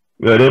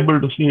you are able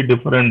to see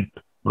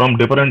from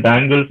different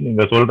angles.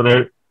 நீங்க சொல்ற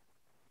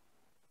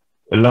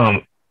எல்லாம்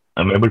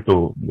I'm able to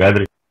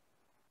gather it.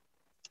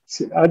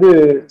 அது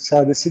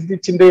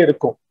சிந்திச்சுட்டே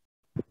இருக்கும்.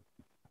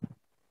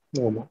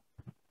 ஆமா,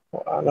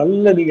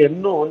 நல்ல நீங்க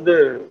இன்னும் வந்து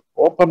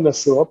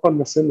ஓப்பன்னஸ்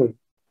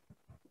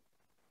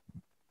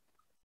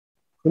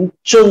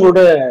கொஞ்சம் கூட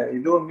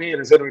இதுவுமே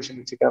ரிசர்வேஷன்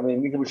வச்சுக்காம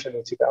இன்ஹிபிஷன்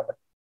வச்சுக்காம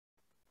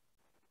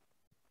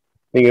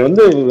நீங்க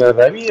வந்து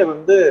ரவியை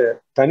வந்து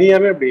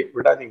தனியாவே அப்படி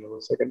விடாதீங்க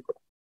ஒரு செகண்ட் கூட.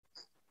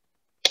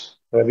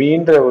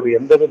 ரவின்ற ஒரு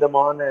எந்த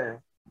விதமான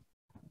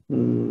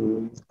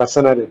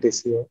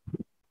பர்சனாலிட்டிஸையும்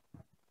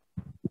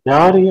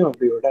யாரையும்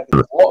அப்படி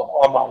விடாதீங்க.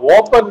 ஆமா,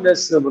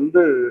 ஓப்பன்னஸ்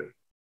வந்து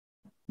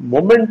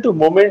moment to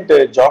moment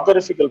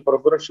geographical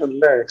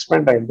ப்ரொக்ரஷன்ல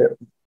expand ஆகிட்டே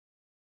இருக்கும்.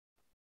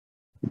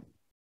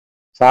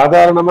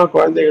 சாதாரணமா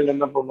குழந்தைகள்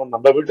என்ன பண்ணும்,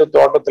 நம்ம வீட்டு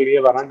தோட்டத்திலேயே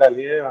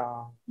வராண்டாலேயே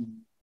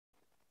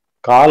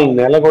கால்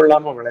நில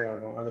கொள்ளாம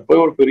விளையாடும். அது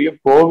போய் ஒரு பெரிய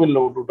கோவில்ல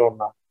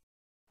விட்டுட்டோம்னா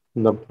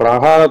இந்த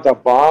பிரகாரத்தை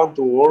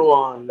பார்த்து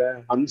ஓடுவான், இல்ல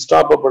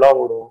அன்ஸ்டாப்பபிளா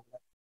ஓடுவாங்க.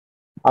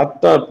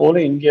 அத்தா போல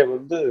இங்க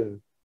வந்து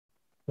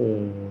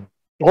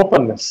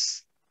ஓப்பன்னஸ்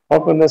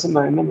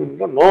நான் என்ன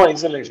பண்ணுறேன், நோ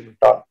ஐசோலேஷன்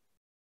டால்.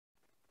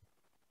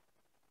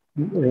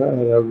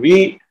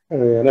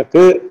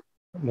 எனக்கு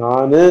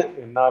நானு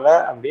என்னால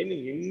அப்படின்னு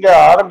இங்க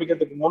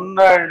ஆரம்பிக்கிறதுக்கு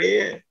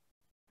முன்னாடியே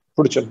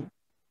பிடிச்சிடணும்.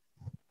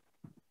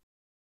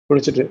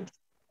 குடிச்சிட்டு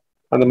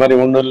அந்த மாதிரி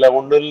ஒண்ணும் இல்ல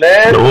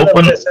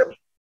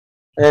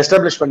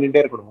எஸ்டாப்ளிஷ்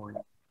பண்ணிட்டே இருக்கணும். உள்ள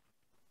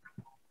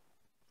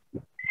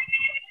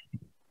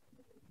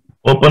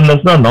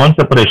ஓப்பன்னஸ்னா நான்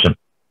செப்பரேஷன்.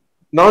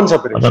 அதான்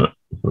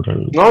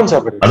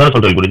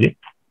சொல்றேன் குருஜி.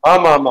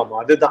 ஆமா,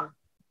 அதுதான்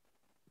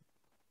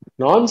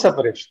நான்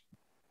செப்பரேஷன்.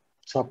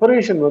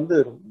 செப்பரேஷன் வந்து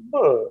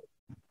ரொம்ப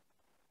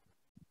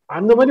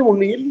அந்த மாதிரி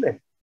ஒண்ணு இல்லை.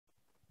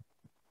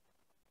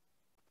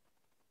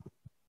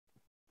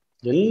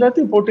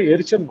 எல்லாத்தையும் போட்டு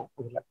எரிச்சிடணும்.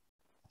 இதுல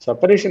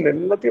செப்பரேஷன்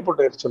எல்லாத்தையும்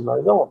போட்டு எரிச்சிடணும்.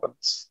 அதுதான்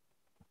ஓப்பன்னஸ்.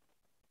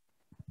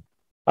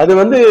 அது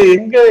வந்து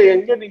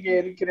எங்க நீங்க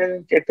எரிக்கிறேன்னு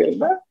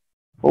கேட்டீங்கன்னா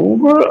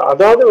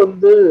அதாவது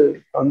வந்து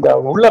அந்த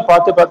உள்ள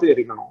பார்த்து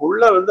எரிக்கணும்.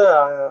 உள்ள வந்து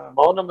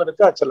மௌனம்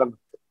இருக்கு, அச்சலம்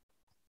இருக்கு.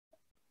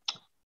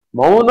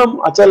 மௌனம்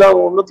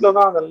அச்சலம்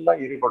ஒண்ணுத்துலதான்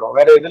அதெல்லாம் எரிப்படும்,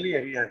 வேற எதுலயும்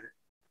எரியாது.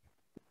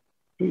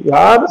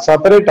 யார்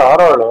separate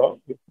ஆறாளோ,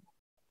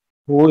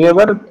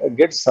 whoever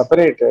gets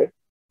separated,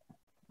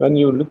 when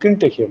you look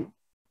into him,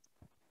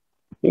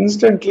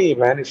 instantly he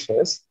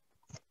vanishes,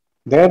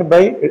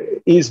 thereby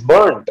he is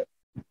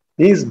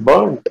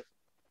burnt.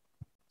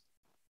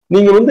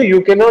 நீங்க வந்து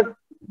you cannot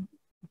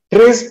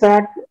trace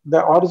back the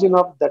origin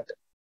of that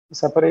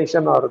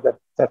separation or that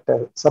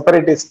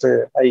separatist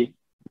I.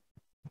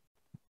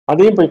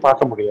 அதையும் போய்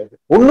பார்க்க முடியாது,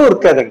 ஒன்னும்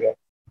இருக்காதுங்க.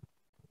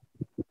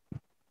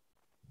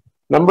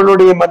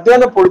 நம்மளுடைய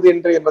மத்தியான பொழுது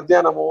இன்றைய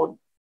மத்தியானமோ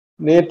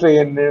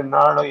நேற்றைய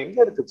நாளோ எங்க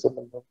இருக்கு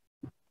சொல்லுங்க?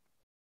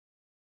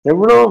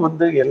 எவ்வளவு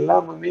வந்து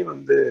எல்லாமே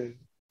வந்து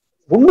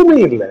ஒண்ணுமே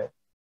இல்லை.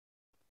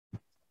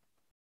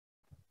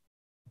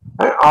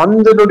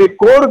 அந்த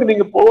கோருக்கு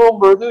நீங்க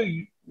போகும்போது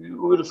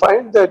you will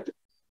find that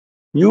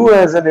you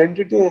as an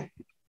entity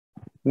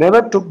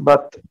never took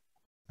birth,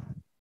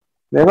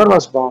 never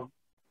was born.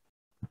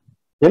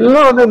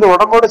 எல்லாம் வந்து இந்த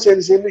உடம்போட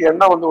சேர்ந்து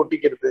எண்ணம் வந்து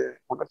ஒட்டிக்கிறது,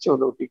 உணர்ச்சி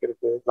வந்து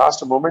ஒட்டிக்கிறது,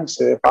 பாஸ்ட்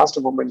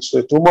மூமெண்ட்ஸ்,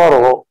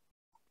 டுமாரோ,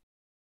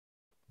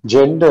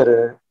 ஜெண்டரு,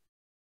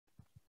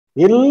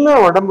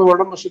 எல்லாம்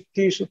உடம்பு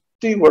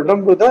சுத்தி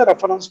உடம்பு தான்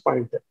ரெஃபரன்ஸ்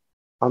பாயிண்ட்.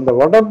 அந்த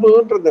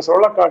உடம்புன்ற இந்த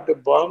சோளக்காட்டு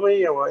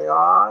பொம்மையை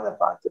வயாத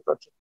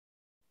பார்த்து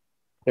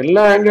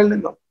எல்லா ஆங்கிள்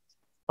இருந்தோம்.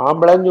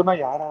 ஆம்பளைன்னு சொன்னா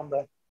யார்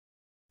ஆம்பளை,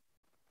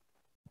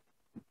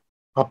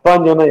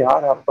 அப்பான்னு சொன்னா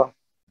யார் அப்பா,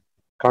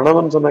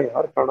 கணவன் சொன்னா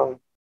யார் கணவன்,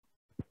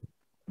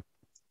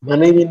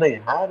 மனைவின்னா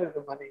யாரு இது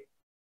மனைவி.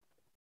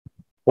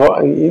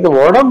 இந்த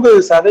உடம்பு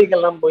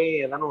சதைகள்லாம் போய்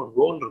ஏதான ஒரு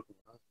ரோல் இருக்கும்.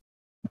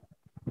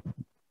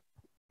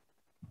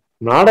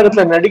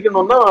 நாடகத்துல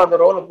நடிக்கணும்னா அந்த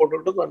ரோலை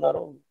போட்டுட்டு கொஞ்ச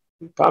நேரம்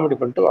காமெடி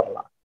பண்ணிட்டு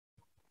வரலாம்.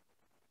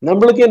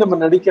 நம்மளுக்கே நம்ம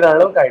நடிக்கிற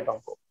அளவுக்கு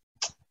ஆயிட்டோம்.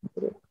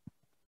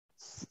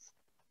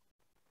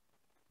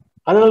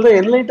 அதனாலதான்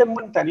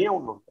என்லைட்டன்மெண்ட் தனியா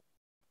ஒண்ணு உண்டு.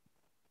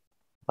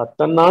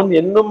 அத்தன் நான்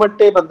என்னும்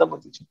மட்டே பந்தம்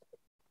முத்திச்சு.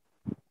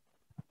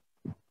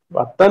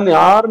 அத்தன்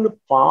யாருன்னு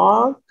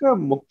பார்க்க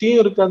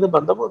முக்தியும் இருக்காது,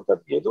 பந்தமும்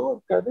இருக்காது, எதுவும்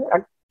இருக்காது.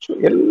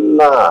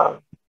 எல்லாம்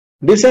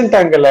டிசென்ட்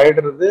ஆங்கிள்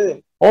ஆயிடுறது,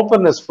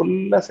 ஓப்பன்னஸ்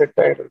ஃபுல்லா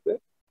செட் ஆயிடுறது.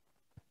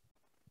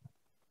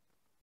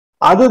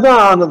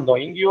 அதுதான்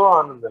ஆனந்தம், எங்கேயோ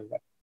ஆனந்தம் இல்லை.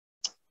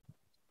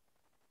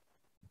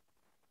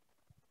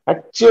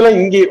 ஆக்சுவலா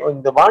இங்கே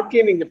இந்த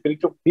வாழ்க்கையை நீங்க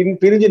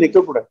பிரிஞ்சு நிக்க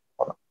கூடாது.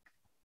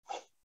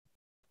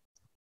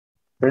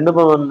 ரெண்டு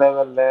பவன்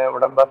லெவல்ல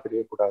உடம்பா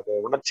பிரியக்கூடாது,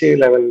 உணர்ச்சி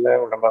லெவல்ல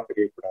உடம்பா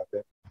பிரியக்கூடாது,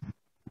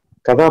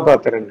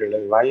 கதாபாத்திரங்கள்,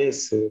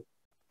 வயசு,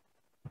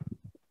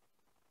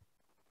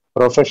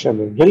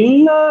 ப்ரொஃபஷன்,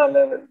 எல்லா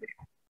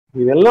லெவல்லையும்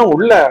இதெல்லாம்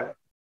உள்ள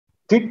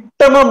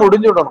திட்டமா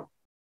முடிஞ்சுடணும்.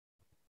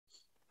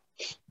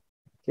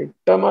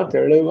 திட்டமா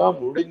தெளிவா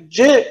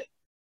முடிஞ்சு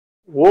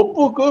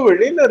ஒப்புக்கு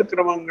வெளியில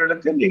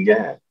இருக்கிறவங்களுக்கு நீங்க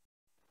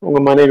உங்க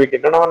மனைவிக்கு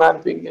என்னவனா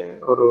இருப்பீங்க,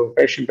 ஒரு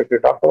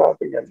பேஷண்ட்டுக்கு டாக்டரா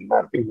இருப்பீங்க, என்ன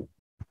இருப்பீங்க,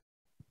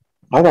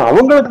 அது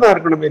அவங்களுக்கு தான்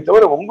இருக்கணுமே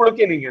தவிர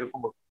உங்களுக்கே நீங்க இருக்க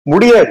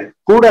முடியாது,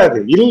 கூடாது,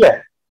 இல்ல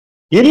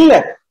இல்ல.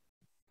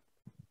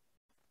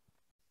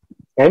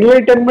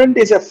 Enlightenment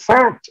is a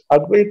fact.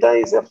 Advaita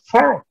is a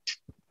fact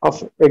of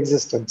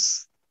existence.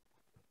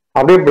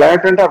 அப்படியே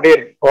பிளாட்டன்ட், அப்படியே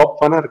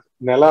ஓப்பனா இருக்கு,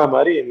 நிலா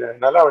மாதிரி,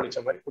 நிலா வெளிச்ச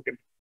மாதிரி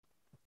கூட்டிட்டு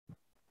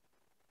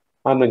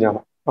ஆன்ம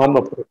ஞானம்,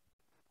 ஆன்ம பொருள்.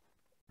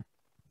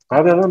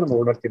 அதான் நம்ம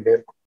உணர்த்திட்டே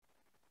இருக்கோம்.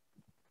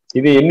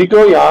 இது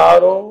என்னைக்கோ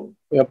யாரோ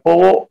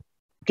எப்பவோ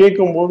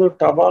கேட்கும் போது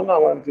டபால்னு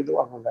அவனுக்கு இது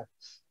வாங்கல,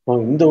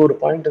 இந்த ஒரு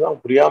பாயிண்ட்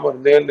தான் புரியாம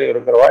இருந்தேன்னு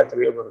இருக்கிறவா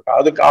எத்தனையோ பேர் இருக்கா.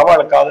 அதுக்கு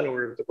அவளை காதல்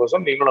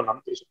விழுறதுக்கோசம் நீங்களும்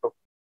நம்ம பேசிட்டோம்,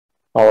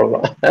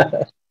 அவ்வளவுதான்.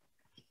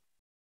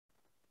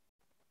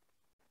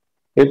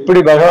 எப்படி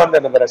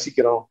பகவான் நம்ம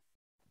ரசிக்கிறோம்,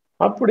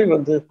 அப்படி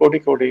வந்து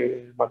கோடி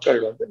மக்கள்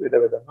வந்து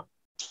விதவிதமா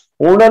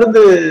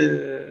உணர்ந்து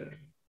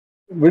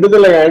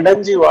விடுதலை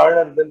அடைஞ்சு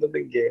வாழறதுன்றது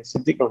இங்கே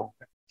சித்திக்கணும்.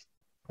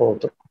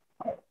 போதும்,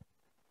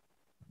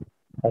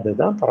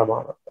 அதுதான்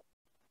பரமானந்தம்.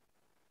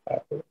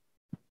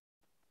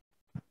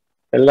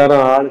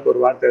 எல்லாரும் ஆளுக்கு ஒரு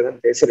வார்த்தை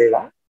தான்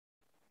பேசுறீங்களா?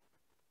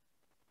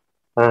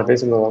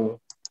 பேசுங்க, வாங்க.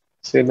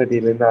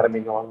 ஸ்ரீமதியில இருந்து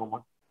ஆரம்பிங்க, வாங்கம்மா.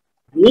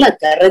 நல்லா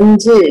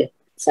கரைஞ்சு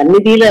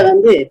சந்நிதியில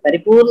வந்து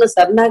பரிபூர்ண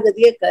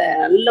சரணாகதிய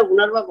நல்ல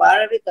உணர்வா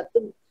வாழவே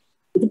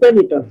இது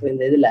பண்ணிட்டோம்.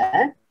 இந்த இதுல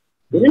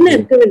என்ன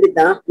இருக்க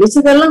வேண்டியதுதான்,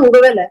 மிச்சதெல்லாம் உங்க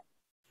வேலை,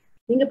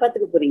 நீங்க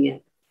பாத்துக்க போறீங்க.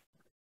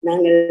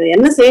 நாங்க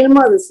என்ன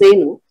செய்யணுமோ அதை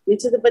செய்யணும்,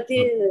 மிச்சத்தை பத்தி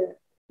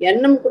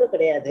எண்ணம் கூட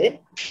கிடையாது.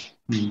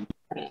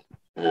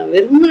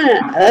 வெறும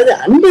அதாவது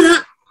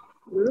அன்புதான்.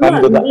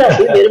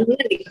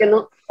 வெறுமனே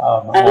நிக்கணும்.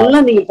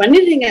 அதெல்லாம் நீங்க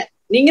பண்ணிடுறீங்க,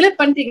 நீங்களே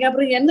பண்ணிட்டீங்க.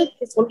 அப்புறம் என்ன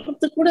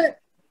சொல்றதுக்கு கூட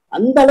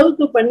அந்த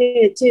அளவுக்கு பண்ணி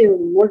வச்சு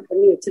மோல்ட்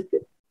பண்ணி வச்சிருக்கு.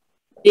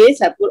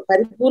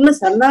 பரிபூர்ண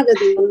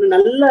சரணாகதி ஒண்ணு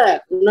நல்லா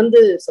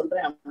உணர்ந்து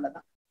சொல்றேன்.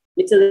 அவ்வளவுதான்.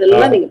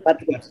 மிச்சதெல்லாம் நீங்க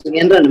பாத்துக்கிட்டு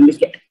என்ற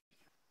நம்பிக்கை,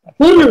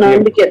 பூர்ண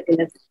நம்பிக்கை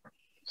இருக்குங்க.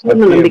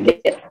 பூர்ண நம்பிக்கை.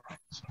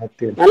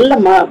 நல்ல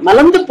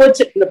மலர்ந்து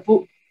போச்சு இந்த பூ.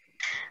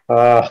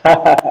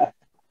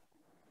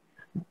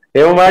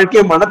 என்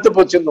வாழ்க்கைய மனத்து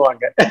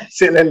போச்சுன்னுவாங்க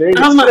சில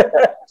லேடிஸ்.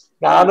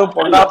 நானும்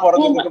பொண்ணா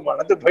பிறந்ததுக்கு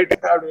மனத்து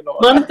போயிட்டேன் அப்படின்னு.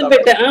 மனத்து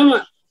போயிட்டேன். ஆமா,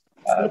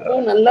 பூ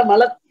நல்லா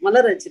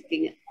மலர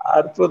வச்சிருக்கீங்க.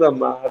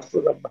 அற்புதம்மா,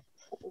 அற்புதம்மா.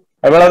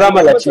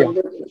 அவ்வளவுதான் லட்சியம்.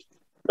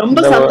 ரொம்ப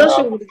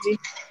சந்தோஷம் குருஜி.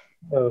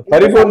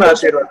 பரிபூர்ண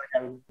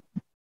ஆசீர்வாதம்.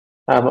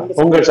 ஆமா,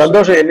 உங்க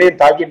சந்தோஷம் என்னையும்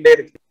தாக்கிட்டே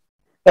இருக்கு.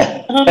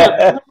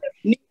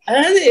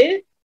 அதாவது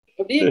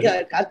அப்படியே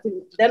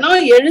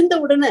தினம் எழுந்த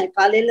உடனே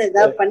காலையில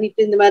ஏதாவது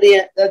பண்ணிட்டு இந்த மாதிரி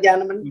ஏதாவது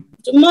தியானம் பண்ணி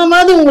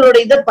சும்மாவது உங்களோட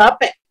இதை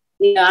பாப்பேன்.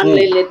 நீங்க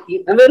ஆன்லைன்ல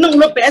இருக்கீங்க, நான்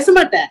உங்களோட பேச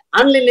மாட்டேன்.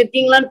 ஆன்லைன்ல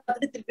இருக்கீங்களான்னு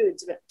பார்த்துட்டு திருப்பி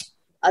வச்சுருவேன்.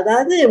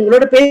 அதாவது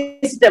உங்களோட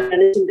பேசிட்டேன்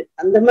நினைச்சுட்டு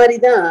அந்த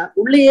மாதிரிதான்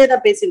உள்ளேயே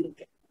தான் பேசிட்டு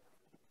இருக்கேன்.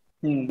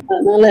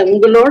 அதனால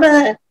உங்களோட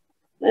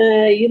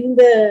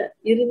இருந்த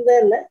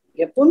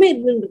எப்பவுமே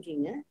இருந்துட்டு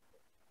இருக்கீங்க.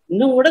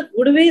 இன்னும் கூட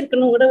கூடவே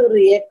இருக்கணும் கூட ஒரு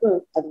ஏக்கம்,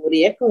 அது ஒரு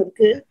ஏக்கம்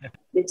இருக்கு.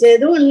 நிச்சயம்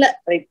எதுவும் இல்ல.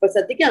 இப்ப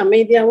சத்திக்கு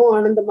அமைதியாவும்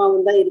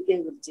ஆனந்தமாவும் தான்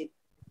இருக்கேன் குருஜி.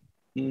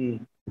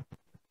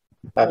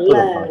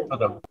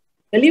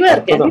 தெளிவா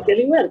இருக்கேன்,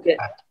 தெளிவா இருக்கு.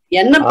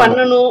 என்ன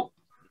பண்ணணும்,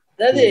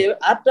 அதாவது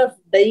ஆர்ட் ஆஃப்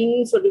டையிங்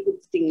சொல்லி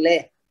கொடுத்துட்டீங்களே,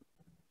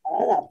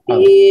 அதாவது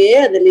அப்படியே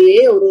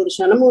அதுலயே ஒரு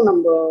க்ஷணமும்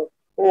நம்ம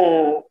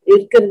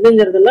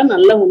இருக்கிறதுங்கிறதெல்லாம்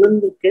நல்லா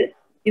உணர்ந்துருக்கு.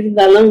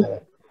 இருந்தாலும்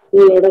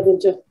உங்களோட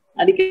கொஞ்சம்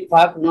அடிக்கடி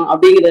பார்க்கணும்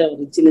அப்படிங்கிற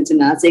ஒரு சின்ன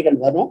சின்ன ஆசைகள்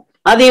வரும்.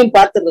 அதையும்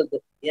பார்த்துடுறது,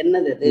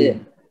 என்னது அது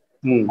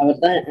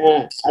அவர்தான்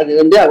அது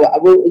வந்து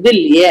இது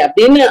இல்லையே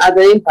அப்படின்னு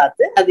அதையும்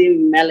பார்த்து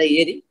அதையும் மேல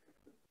ஏறி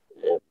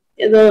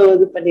ஏதோ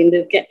இது பண்ணிட்டு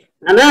இருக்கேன்.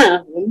 ஆனா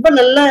ரொம்ப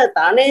நல்லா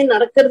தானே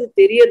நடக்கிறது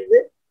தெரியறது.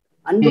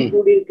 அன்பு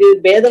கூடியிருக்கு,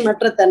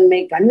 பேதமற்ற தன்மை,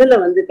 கண்ணுல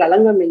வந்து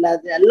களங்கம்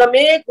இல்லாது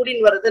எல்லாமே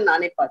கூடின்னு வர்றது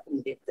நானே பார்க்க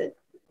முடியுது.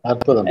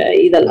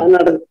 இதெல்லாம்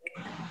நடந்து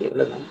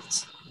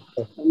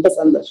ரொம்ப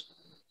சந்தோஷம்.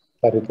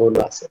 பரிபூர்ண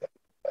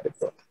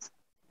ஆசீர்வாதம்.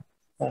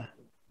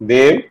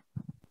 தேவ்,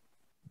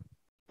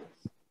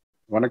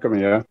 வணக்கம்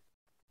ஐயா.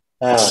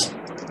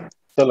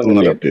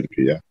 சொல்லுங்க. எப்படி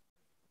இருக்கு ஐயா?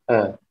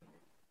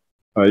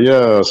 ஐயா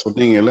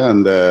சொன்னீங்கல்ல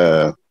அந்த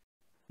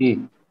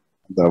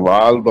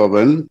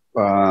வாழ்பவன்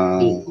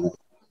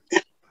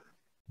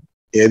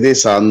எதை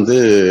சார்ந்து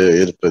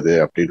இருப்பது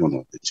அப்படின்னு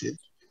ஒண்ணு வந்துச்சு.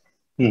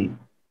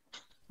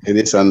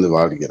 எதை சார்ந்து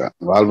வாழ்கிறான்,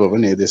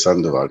 வாழ்பவன் எதை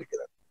சார்ந்து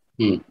வாழ்கிறான்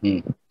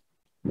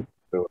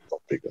ஒரு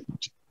டாபிக்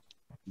வந்துச்சு.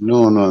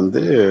 இன்னொன்னு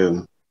வந்து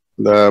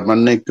இந்த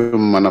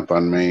மன்னிக்கும்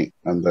மனப்பான்மை,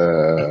 அந்த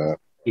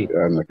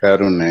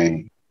கருணை,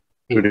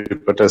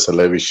 இப்படிப்பட்ட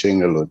சில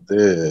விஷயங்கள் வந்து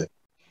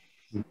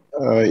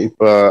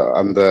இப்ப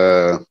அந்த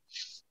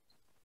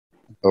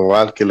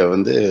வாழ்க்கையில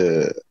வந்து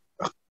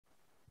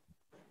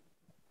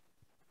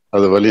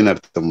அது வழி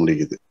நடத்த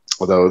முடியுது.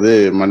 அதாவது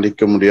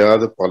மன்னிக்க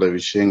முடியாத பல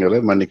விஷயங்களை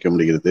மன்னிக்க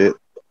முடிகிறது.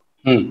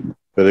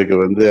 பிறகு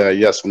வந்து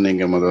ஐயா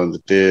சொன்னீங்க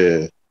வந்துட்டு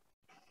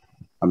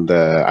அந்த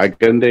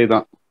அகந்தை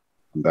தான்.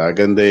 அந்த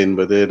அகந்தை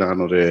என்பது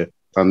நான் ஒரு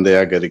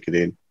தந்தையாக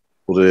இருக்கிறேன்,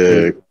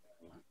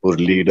 ஒரு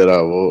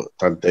லீடராகவோ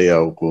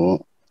தந்தையாகவோ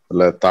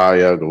இல்ல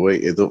தாயாகவோ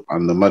ஏதோ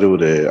அந்த மாதிரி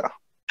ஒரு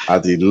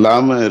அது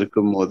இல்லாம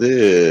இருக்கும்போது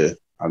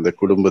அந்த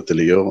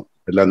குடும்பத்திலயோ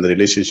இல்ல அந்த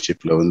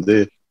ரிலேஷன்ஷிப்ல வந்து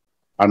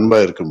அன்பா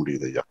இருக்க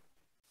முடியுது ஐயா.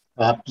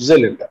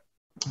 அப்சல்யூட்டா,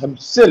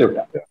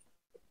 அப்சல்யூட்டா.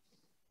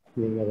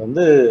 நீங்க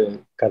வந்து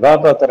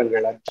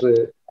கதாபாத்திரங்கள் அற்று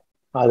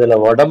அதுல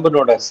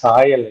உடம்புனோட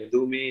சாயல்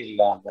எதுவுமே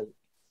இல்லாமல்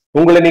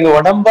உங்களை நீங்க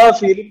உடம்பா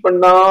ஃபீல்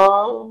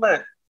பண்ணாம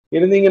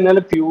இருந்தீங்கன்னால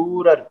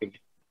பியூரா இருப்பீங்க.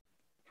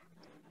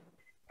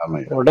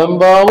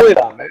 உடம்பாவும்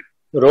இல்லாம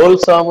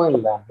ரோல்ஸாவும்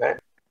இல்லாம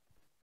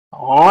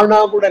ஆணா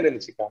கூட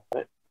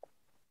நினைச்சுக்காம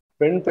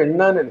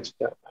பெண்ணா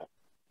நினைச்சுக்காம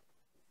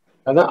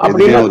அதான்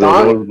அப்படின்னா.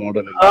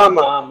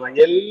 ஆமா ஆமா,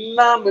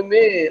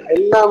 எல்லாமே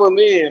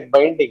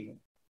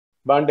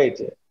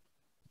பாண்டேஜ்.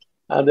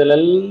 அதுல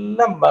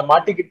எல்லாம்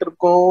மாட்டிக்கிட்டு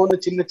இருக்கோம்னு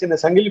சின்ன சின்ன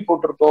சங்கிலி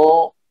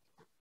போட்டிருக்கோம்.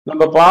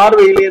 நம்ம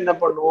பார்வையிலே என்ன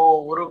பண்ணுவோம்,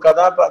 ஒரு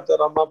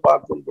கதாபாத்திரமா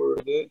பார்க்கும்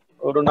பொழுது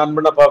ஒரு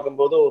நண்பனை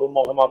பார்க்கும்போது ஒரு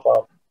முகமா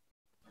பார்ப்போம்,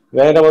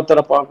 வேற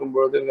ஒருத்தரை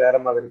பார்க்கும்பொழுது வேற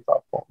மாதிரி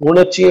பார்ப்போம்,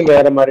 உணர்ச்சியும்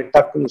வேற மாதிரி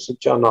டக்குன்னு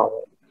சுவிட்ச் ஆன்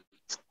ஆகும்.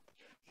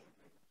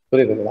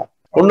 புரியுதுங்களா?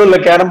 ஒண்ணும் இல்ல,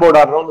 கேரம் போர்டு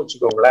ஆடுறோம்னு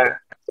வச்சுக்கோங்களேன்,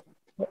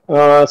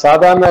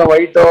 சாதாரண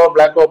ஒயிட்டோ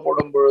பிளாக்கோ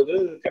போடும் பொழுது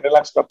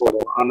ரிலாக்ஸ்டா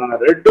போடுவோம். ஆனா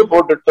ரெட்டு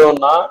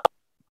போட்டுட்டோம்னா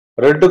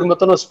ரெட்டுக்கு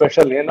மொத்தம்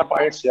ஸ்பெஷல், ஏன்னா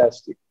பாயிண்ட்ஸ்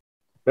ஜாஸ்தி.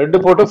 ரெட்டு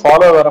போட்டு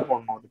ஃபாலோ வேற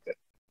போடணும் அதுக்கு.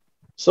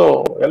 ஸோ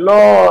எல்லா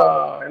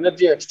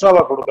எனர்ஜியும்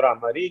எக்ஸ்ட்ராவா கொடுக்குற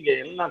மாதிரி இங்க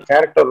எல்லா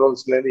கேரக்டர்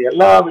ரோல்ஸ்ல இருந்து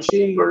எல்லா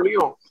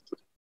விஷயங்கள்லயும்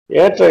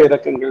ஏற்ற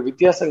இறக்கங்கள்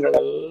வித்தியாசங்கள்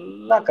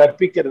எல்லாம்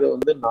கற்பிக்கிறது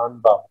வந்து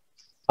நான்பாவம்.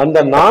 அந்த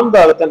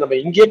நான்பாவத்தை நம்ம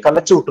இங்கேயே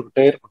கலைச்சு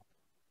விட்டுக்கிட்டே இருக்கணும்.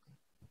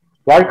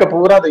 வாழ்க்கை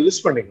பூரா அதை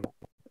யூஸ் பண்ணிக்கணும்.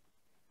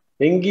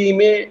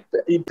 எங்கேயுமே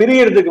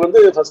பிரியறதுக்கு வந்து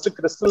ஃபர்ஸ்ட்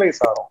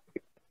கிறிஸ்டலைஸ் ஆகும்.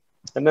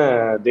 என்ன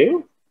தேவ்?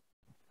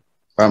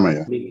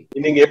 ஆமாய்யா.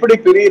 நீங்க எப்படி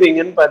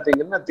பிரியுறீங்கன்னு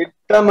பாத்தீங்கன்னா,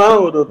 திட்டமா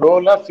ஒரு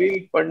ரோலா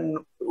ஃபீல்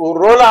ஒரு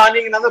ரோலா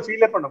ஆனீங்கன்னா தான்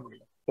ஃபீலே பண்ண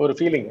முடியும் ஒரு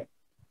ஃபீலிங்.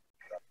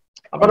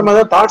 அப்புறமா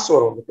தான் தாட்ஸ்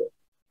வரும். உங்களுக்கு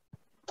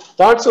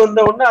தாட்ஸ் வந்த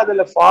உடனே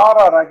அதுல ஃபார்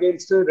ஆர்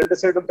அகெயின்ஸ்ட் ரெண்டு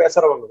சைடும்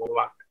பேசுறவங்க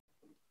வருவாங்க.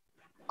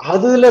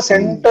 அதுல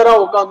சென்டரா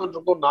உட்கார்ந்துட்டு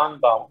இருக்கும்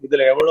நான் தான்.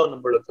 இதுல எவ்வளவு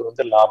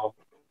நம்மளுக்கு லாபம்,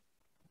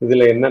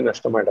 இதுல என்ன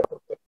நஷ்டமாயிட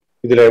போகுது,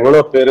 இதுல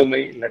எவ்வளவு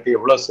பெருமை, இல்லாட்டி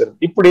எவ்வளவு சிறு,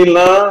 இப்படி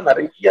எல்லாம்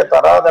நிறைய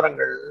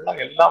தராதரங்கள்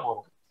எல்லாம்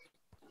வரும்.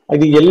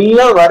 அது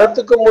எல்லாம்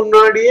வரத்துக்கு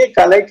முன்னாடியே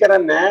கலைக்கிற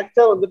நேக்க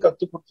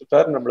கத்து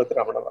கொடுத்துட்டாரு நம்மளுக்கு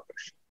ரமண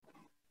மகரிஷி.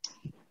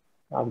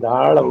 அந்த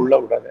ஆளை உள்ள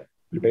விடாத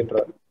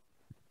அப்படின்றாரு,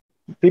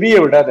 பிரிய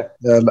விடாத.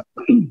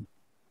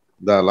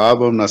 இந்த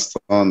லாபம்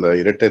நஷ்டம் அந்த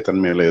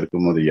இரட்டைத்தன்மையில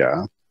இருக்கும் போதுயா,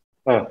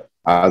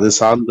 அது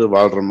சார்ந்து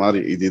வாழ்ற மாதிரி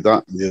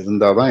இதுதான், இது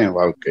இருந்தாதான் என்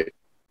வாழ்க்கை,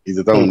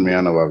 இதுதான்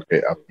உண்மையான வாழ்க்கை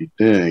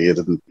அப்படின்ட்டு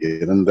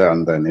இருந்த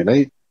அந்த நிலை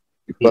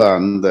இப்ப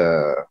அந்த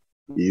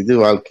இது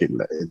வாழ்க்கை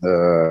இல்லை.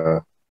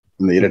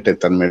 இந்த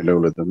இரட்டைத்தன்மையில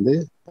உள்ளது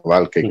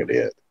வாழ்க்கை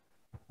கிடையாது.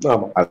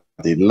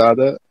 அது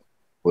இல்லாத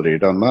ஒரு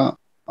இடம் தான்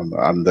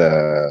அந்த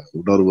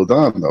உணர்வு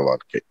தான் அந்த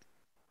வாழ்க்கை.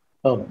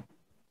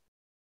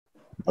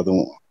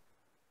 அதுவும்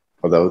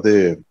அதாவது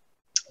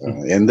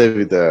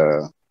எந்தவித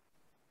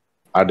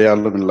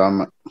அடையாளம்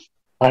இல்லாம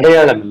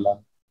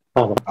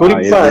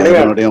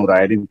ஒரு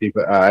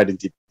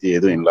ஐடென்டிட்டி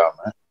எதுவும் இல்லாம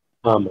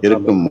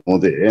இருக்கும்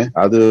போது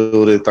அது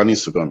ஒரு தனி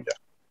சுகம்.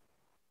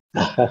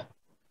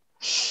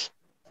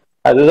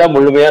 அதுதான்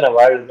முழுமையான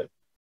வாழ்வு.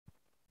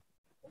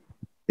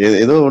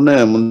 ஏதோ ஒண்ணு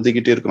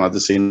முந்திக்கிட்டே இருக்கும், அது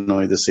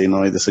செய்யணும், இது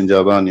செய்யணும், இது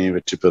செஞ்சாதான் நீ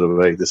வெற்றி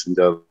பெறுவ, இது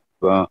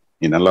செஞ்சாதான்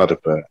நீ நல்லா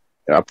இருப்ப,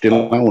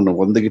 அப்படிலாம் ஒண்ணு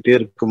வந்துகிட்டே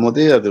இருக்கும்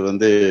போதே அது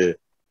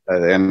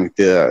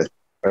எனக்கு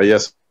ஐயா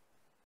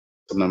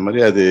சொன்ன மாதிரி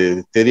அது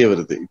தெரிய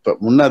வருது. இப்ப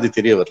முன்ன அது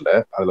தெரிய வரல,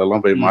 அதுல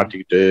எல்லாம் போய்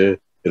மாட்டிக்கிட்டு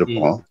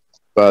இருப்போம்.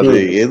 இப்ப அது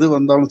எது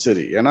வந்தாலும்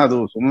சரி, ஏன்னா அது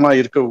சும்மா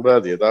இருக்க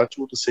கூடாது,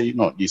 ஏதாச்சும் ஒரு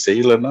செய்யணும். நீ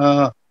செய்யலன்னா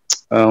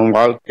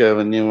வாழ்க்கை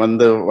நீ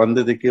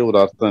வந்ததுக்கே ஒரு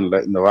அர்த்தம் இல்லை,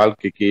 இந்த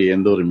வாழ்க்கைக்கு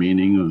எந்த ஒரு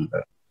மீனிங்கும்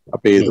இல்லை.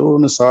 அப்ப ஏதோ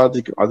ஒண்ணு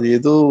சாதிக்கும், அது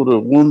ஏதோ ஒரு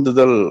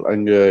ஊந்துதல்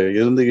அங்க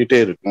இருந்துகிட்டே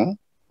இருக்கும்.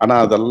 ஆனா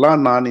அதெல்லாம்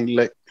நான்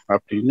இல்லை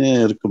அப்படின்னு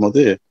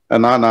இருக்கும்போது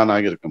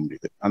நானாக இருக்க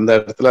முடியுது. அந்த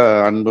இடத்துல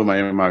அன்பு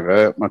மயமாக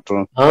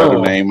மற்றும்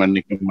கருணை,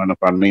 மன்னிக்கும்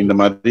மனப்பான்மை இந்த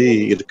மாதிரி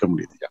இருக்க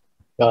முடியுது.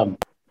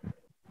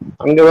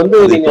 அங்க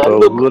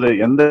ஒரு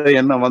எந்த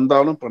எண்ணம்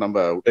வந்தாலும் இப்ப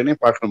நம்ம உடனே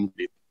பார்க்க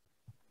முடியுது.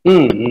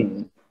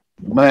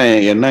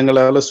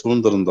 எண்ணங்களால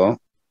சூழ்ந்திருந்தோம்,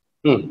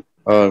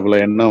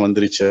 இவ்வளவு எண்ணம்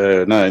வந்துருச்சு,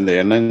 இந்த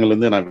எண்ணங்கள்ல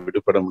இருந்து நான்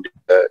விடுபட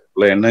முடியல,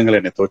 இவ்வளவு எண்ணங்கள்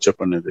என்னை தோச்ச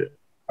பண்ணுது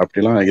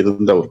அப்படிலாம்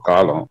இருந்த ஒரு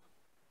காலம்.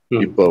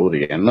 இப்ப ஒரு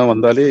எண்ணம்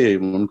வந்தாலே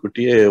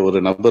முன்கூட்டியே ஒரு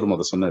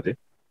நபர் சொன்னாரு,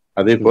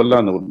 அதே போல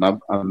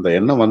அந்த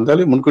எண்ணம்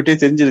வந்தாலே முன்கூட்டியே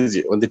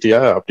தெரிஞ்சிருச்சு வந்துட்டியா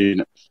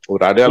அப்படின்னு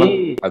ஒரு அடையாளம்.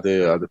 அது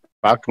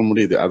பார்க்க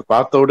முடியுது, அது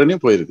பார்த்த உடனே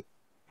போயிருது.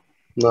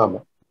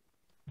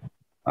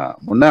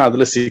 முன்ன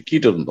அதுல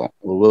சிக்கிட்டு இருந்தோம்,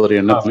 ஒவ்வொரு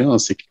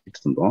எண்ணத்துலயும்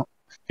சிக்கிட்டு இருந்தோம்.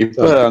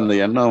 இப்ப அந்த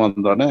எண்ணம்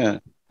வந்தோடனே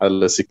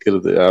அதுல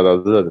சிக்கிறது,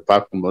 அதாவது அது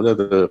பார்க்கும்போது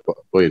அது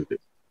போயிருது.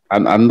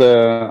 அந்த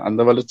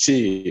அந்த வளர்ச்சி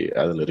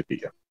அதுல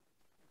இருக்குங்க.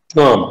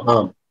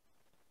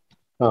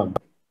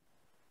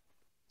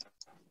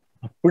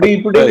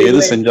 எது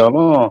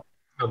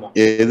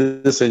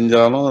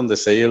செஞ்சாலும் அந்த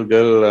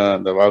செயல்கள்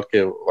அந்த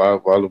வாழ்க்கைய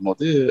வாழும்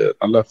போது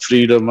நல்லா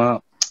ஃப்ரீடமா,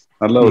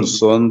 நல்ல ஒரு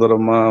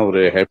சுதந்திரமா,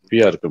 ஒரு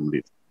ஹாப்பியா இருக்க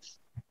முடியுது.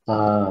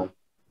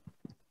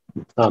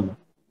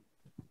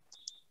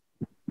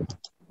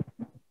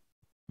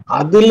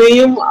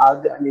 அதுலயும்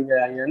நீங்க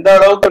எந்த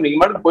அளவுக்கு நீங்க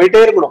மட்டும் போயிட்டே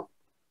இருக்கணும்.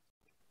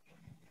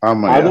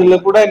 அதுல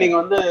கூட நீங்க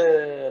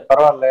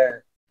பரவாயில்ல,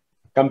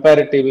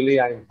 கம்பேரிட்டிவ்லி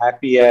ஐ எம்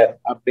ஹாப்பியர்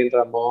அப்படின்ற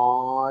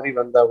மாதிரி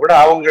வந்தா கூட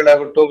அவங்கள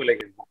விட்டு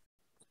விலகிடணும்.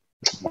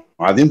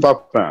 அதையும்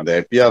பார்ப்பேன், அது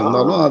ஹாப்பியா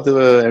இருந்தாலும் அது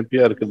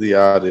ஹாப்பியா இருக்குது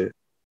யாரு,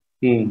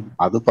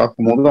 அது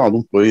பார்க்கும்போது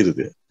அதுவும்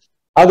போயிருது.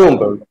 அதுவும்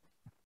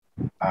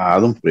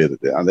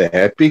போயிருது. அந்த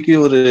ஹாப்பிக்கு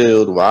ஒரு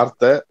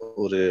வார்த்தை,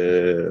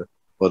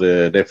 ஒரு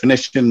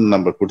டெஃபினேஷன்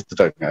நம்ம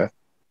கொடுத்துட்டாங்க.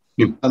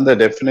 அந்த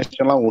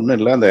டெஃபினேஷன் எல்லாம் ஒண்ணும்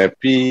இல்லை, அந்த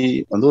ஹாப்பி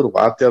ஒரு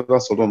வார்த்தையா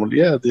தான் சொல்ல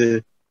முடியும். அது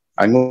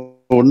அங்க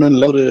ஒண்ணும்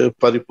இல்லை, ஒரு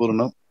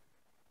பரிபூர்ணம்.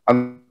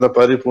 அந்த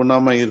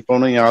பரிபூர்ணமா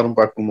இருப்பவனும் யாரும்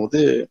பார்க்கும்போது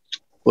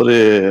ஒரு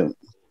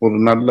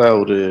நல்ல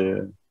ஒரு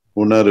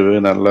உணர்வு,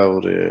 நல்ல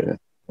ஒரு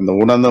அந்த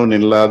உணர்ந்தவன்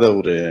இல்லாத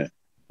ஒரு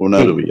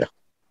உணர்வுயா.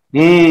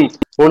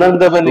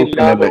 உணர்ந்தவன்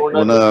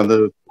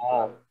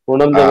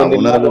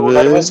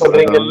உணர்வு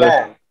சொல்றீங்கல்ல,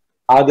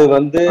 அது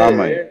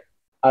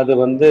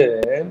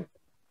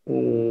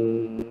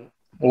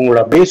உங்களை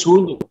அப்படியே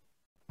சூழ்ந்து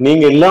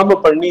நீங்க இல்லாம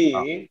பண்ணி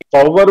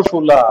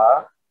பவர்ஃபுல்லா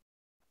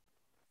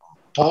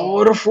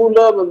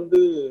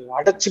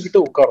அடைச்சுக்கிட்டு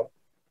உட்காரும்.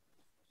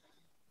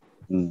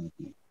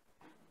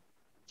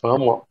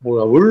 ஆமா,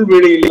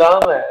 உள்வெளி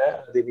இல்லாம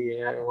அது நீ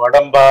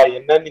உடம்பா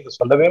என்னன்னு நீங்க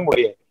சொல்லவே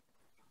முடியாது.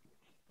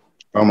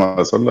 ஆமா,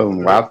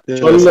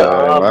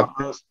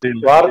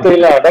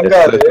 வார்த்தையில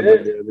அடங்காது.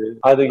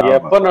 அது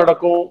எப்ப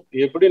நடக்கும்,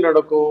 எப்படி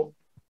நடக்கும்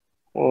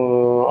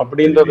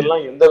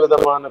அப்படின்றதெல்லாம் எந்த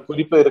விதமான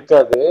குறிப்பு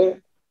இருக்காது.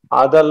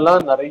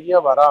 அதெல்லாம் நிறைய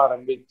வர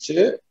ஆரம்பிச்சு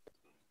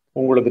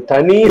உங்களுக்கு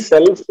தனி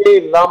செல்ஃபே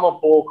இல்லாம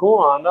போகும்.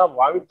 ஆனா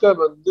வாழ்க்கை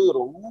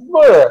ரொம்ப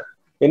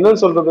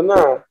என்னன்னு சொல்றதுன்னா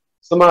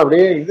சும்மா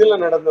அப்படியே இதுல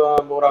நடந்து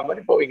போற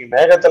மாதிரி போவீங்க,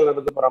 மேகத்துல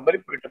நடந்து போற மாதிரி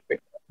போயிட்டு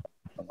இருப்பீங்க.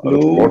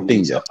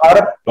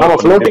 ஆமா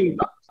ஃப்ளோட்டிங்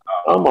தான்.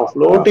 ஆமா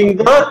ஃப்ளோட்டிங்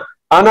தான்.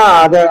 ஆனா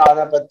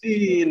அத பத்தி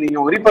நீங்க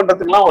ஒரி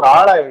பண்றதுக்குலாம் ஒரு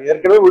ஆளை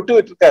ஏற்கனவே விட்டு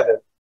இருக்காது.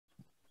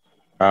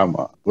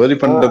 ஆமா ஒரி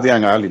பண்றதுக்கு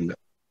அங்க ஆள் இல்ல.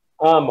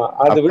 ஆமா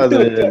அது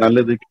விட்டு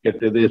நல்லது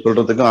கெட்டது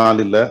சொல்றதுக்கும்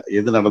ஆள் இல்ல.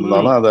 எது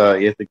நடந்தாலும் அதை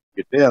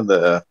ஏத்துக்கிட்டு அந்த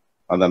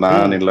அந்த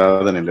நான்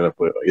இல்லாத நிலையில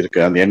இருக்கு,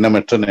 அந்த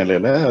எண்ணமற்ற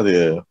நிலையில அது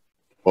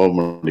போக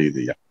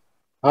முடியுது.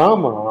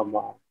 ஆமா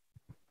ஆமா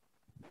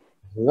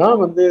அதுதான்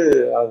வந்து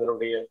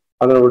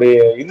அதனுடைய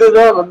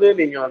இதுதான் வந்து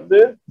நீங்க வந்து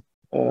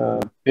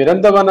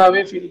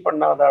பிறந்தவனாவே ஃபீல்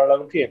பண்ணாத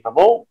அளவுக்கு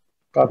என்னமோ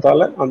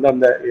காத்தால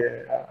அந்த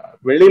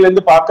வெளியில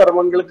இருந்து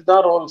பாக்குறவங்களுக்கு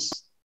தான் ரோல்ஸ்,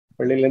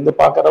 வெளியில இருந்து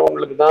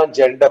பாக்குறவங்களுக்கு தான்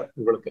ஜெண்டர்,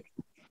 உங்களுக்கு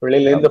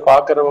வெளியில இருந்து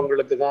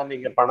பாக்குறவங்களுக்கு தான்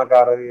நீங்க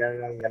பணக்காரர்,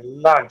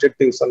 எல்லா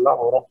அட்ஜெக்டிவ்ஸ்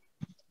எல்லாம் வரும்.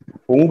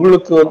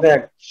 உங்களுக்கு வந்து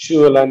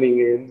ஆக்சுவலா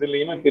நீங்க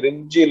எதுலயுமே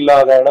பிரிஞ்சு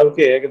இல்லாத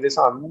அளவுக்கு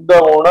ஏகதேசம் அந்த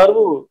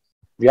உணர்வு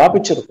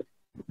வியாபிச்சிருக்கு.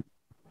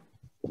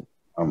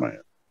 ஆமா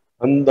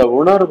அந்த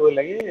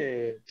உணர்வுலயே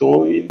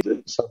தோய்ந்து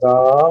சதா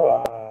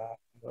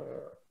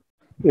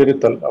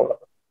இருத்தல். அவ்வளவு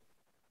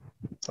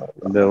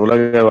இந்த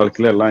உலக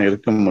வாழ்க்கையில எல்லாம்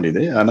இருக்க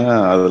முடியுது, ஆனா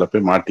அதுல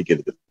போய்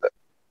மாட்டிக்கிறது இல்ல.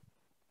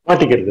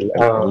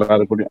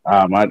 எல்லாரும் கூட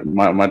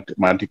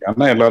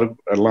ஆனா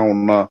எல்லாருக்கும் எல்லாம்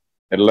ஒன்னா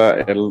எல்லாம்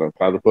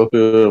அது போக்கு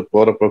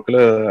போற போக்குல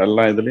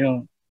எல்லா இதுலயும்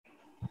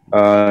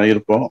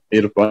இருப்போம்.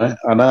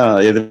 ஆனா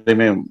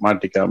எதுலையுமே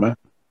மாட்டிக்காம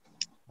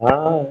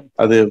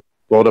அது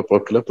போற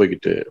போக்குல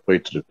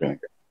போயிட்டு இருக்கு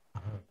எனக்கு.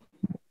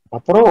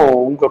 அப்புறம்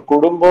உங்க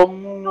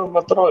குடும்பம்னு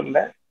மாத்திரம் இல்ல,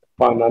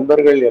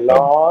 நண்பர்கள்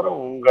எல்லாரும்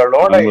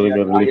உங்களோட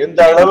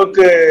எந்த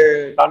அளவுக்கு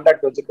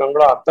கான்டாக்ட்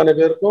வச்சிருக்காங்களோ அத்தனை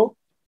பேருக்கும்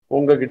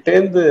உங்ககிட்ட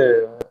இருந்து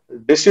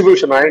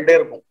டிஸ்ட்ரிபியூஷன் ஆகிட்டே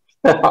இருக்கும்.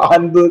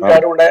 அன்பு,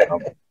 கருணை,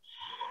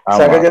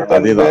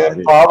 சகஜத்தன்மை,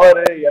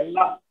 பவர்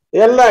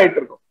எல்லாம் ஆயிட்டு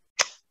இருக்கும்.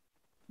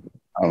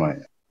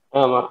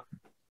 ஆமா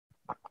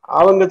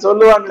அவங்க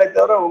சொல்லுவாங்களே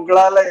தவிர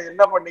உங்களால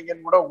என்ன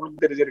பண்ணீங்கன்னு கூட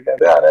உங்களுக்கு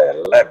தெரிஞ்சிருக்காது. அதை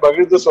எல்லாம்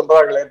பகிர்ந்து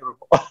சொல்றாங்களேன்னு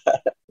இருக்கும்.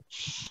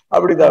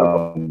 அப்படிதான்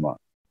இருக்கும்.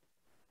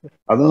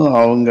 அதுவும்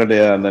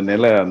அவங்களுடைய அந்த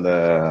நிலை, அந்த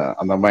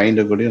அந்த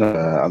மைண்டு கூட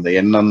அந்த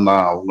எண்ணம்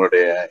தான்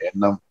அவங்களுடைய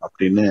எண்ணம்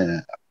அப்படின்னு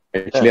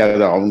ஆக்சுவலி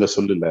அது அவங்க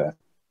சொல்லல,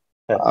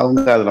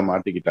 அவங்க அதுல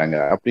மாட்டிக்கிட்டாங்க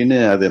அப்படின்னு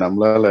அது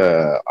நம்மளால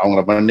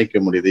அவங்கள மன்னிக்க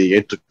முடியுது,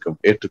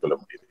 ஏற்றுக்கொள்ள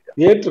முடியுது.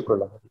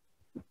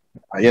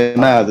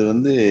 ஏன்னா அது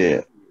வந்து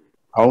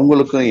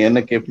அவங்களுக்கும்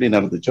எனக்கு எப்படி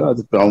நடந்துச்சோ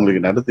அதுக்கு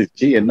அவங்களுக்கு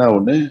நடந்துச்சு. என்ன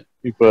ஒண்ணு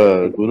இப்ப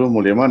குரு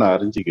மூலியமா நான்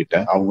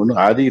அறிஞ்சுக்கிட்டேன், அவங்க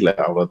ஒன்னும் அறியல,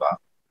 அவ்வளவுதான்.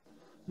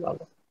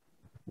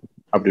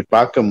 அப்படி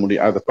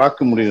அதை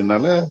பார்க்க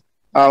முடியுதுனால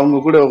அவங்க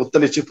கூட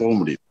ஒத்துழைச்சு போக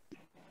முடியுது.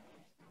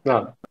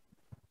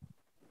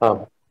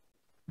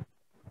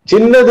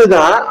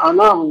 சின்னதுதான்,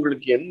 ஆனா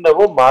அவங்களுக்கு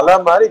என்னவோ மலை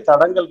மாதிரி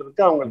தடங்கள்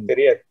இருக்கு, அவங்களுக்கு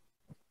தெரியாது.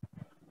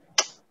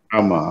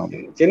 ஆமா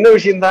சின்ன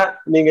விஷயம்தான்,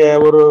 நீங்க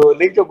ஒரு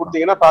லிங்க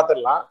கொடுத்தீங்கன்னா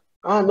பாத்துடலாம்.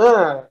 ஆனா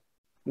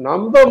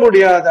நம்ப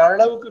முடியாத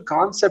அளவுக்கு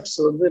கான்செப்ட்ஸ்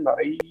வந்து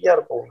நிறைய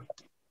இருக்கும்.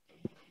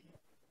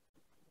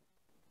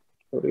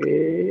 ஒரே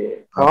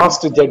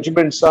காஸ்ட்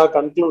ஜட்ஜ்மெண்ட்ஸா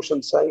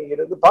கன்க்ளூஷன்ஸா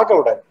இருந்து பார்க்க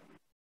விடாது.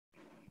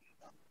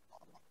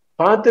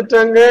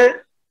 பார்த்துட்டாங்க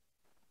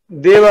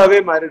தேவாவே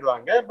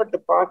மாறிடுவாங்க, பட்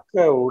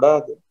பார்க்க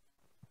விடாது.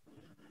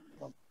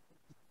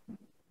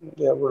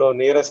 எவ்வளவு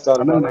நியரஸ்டா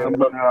அவங்க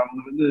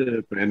வந்து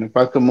என்ன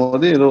பார்க்கும்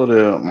போது ஏதோ ஒரு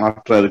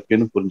மாற்றம்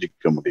இருக்குன்னு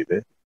புரிஞ்சுக்க முடியுது.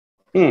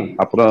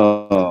 அப்புறம்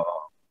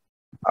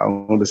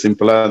அவங்க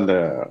சிம்பிளா அந்த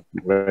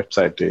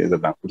வெப்சைட்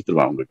இதெல்லாம்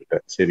கொடுத்துருவாங்க உங்ககிட்ட.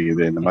 சரி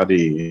இது இந்த மாதிரி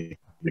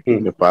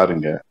இங்க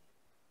பாருங்க,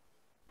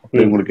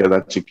 உங்களுக்கு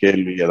ஏதாச்சும்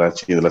கேள்வி,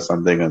 ஏதாச்சும் இதுல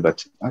சந்தேகம்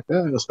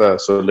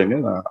ஏதாச்சும் சொல்லுங்க,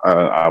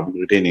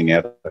 அவங்ககிட்டே நீ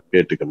நேரம்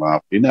கேட்டுக்கலாம்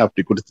அப்படின்னு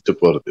அப்படி கொடுத்துட்டு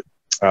போறது.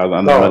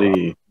 அந்த மாதிரி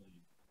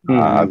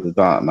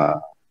அதுதான் நான்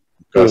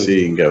காசி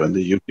இங்க வந்து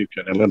யூடியூப்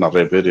சேனல்ல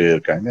நிறைய பேர்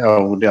இருக்காங்க,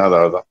 அவங்ககிட்டயும்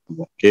அதான்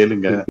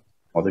கேளுங்க,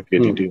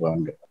 கேட்டுட்டு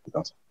வாங்க.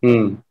 அப்படிதான்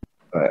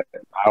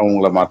நான்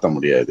உங்களை மாத்த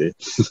முடியாது,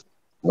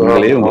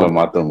 உங்களையே உங்களை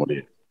மாத்த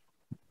முடியும்.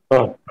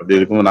 அப்படி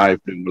இருக்கும்போது நான்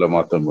எப்படி உங்களை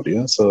மாத்த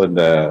முடியும்? சோ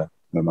இந்த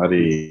மாதிரி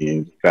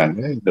இருக்காங்க,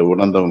 இந்த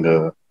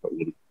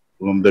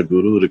உணர்ந்த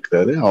குரு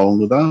இருக்கிறாரு,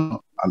 அவங்கதான்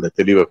அந்த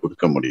தெளிவை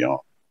கொடுக்க முடியும்.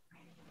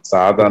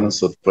 சாதாரண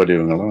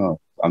சொற்பொழிவுங்களும்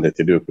அந்த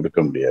தெளிவை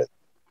கொடுக்க முடியாது.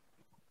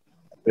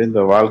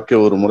 இந்த வாழ்க்கை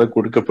ஒரு முறை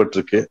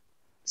கொடுக்கப்பட்டிருக்கு,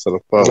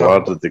 சிறப்பா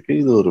வாழ்றதுக்கு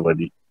இது ஒரு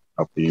வழி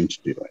அப்படின்னு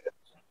சொல்லிடுவாங்க.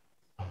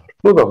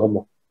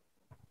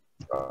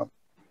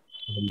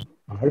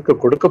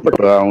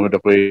 அவங்ககிட்ட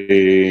போய்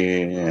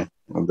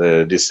அந்த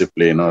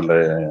டிசிப்ளினோ இல்ல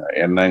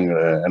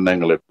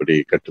எண்ணங்களை எப்படி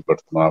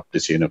கட்டுப்படுத்தணும், அப்படி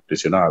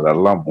செய்யணும்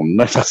அதெல்லாம்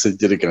முன்னாடி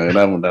செஞ்சிருக்காங்க.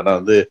 ஏன்னா முன்னாடி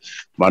வந்து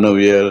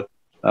மனோவியல்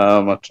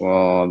மற்றும்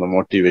அந்த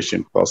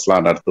மோட்டிவேஷன் கோர்ஸ்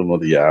எல்லாம் நடத்தும்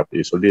போது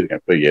அப்படி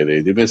சொல்லியிருக்கேன். இப்ப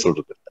எதுவுமே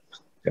சொல்றது இல்லை,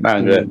 ஏன்னா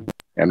அங்க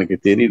எனக்கு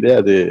தெரியுது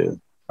அது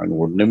அங்க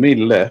ஒண்ணுமே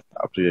இல்லை.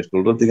 அப்படி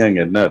சொல்றதுக்கு அங்க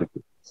என்ன இருக்கு?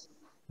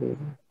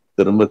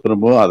 திரும்ப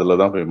திரும்பவும்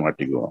அதுலதான் போய்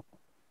மாட்டிக்குவோம்.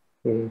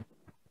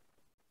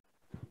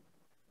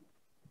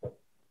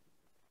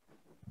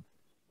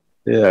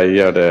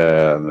 ஐயாவோட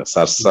அந்த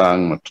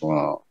சர்சாங் மற்றும்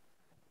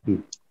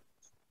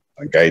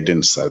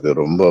கைடன்ஸ் அது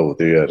ரொம்ப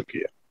உதவியா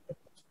இருக்கு.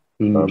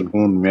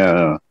 எல்லாருக்கும் உண்மையா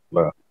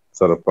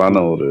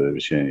சிறப்பான ஒரு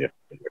விஷயம் ஐயா.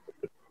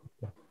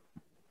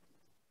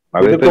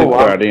 அதே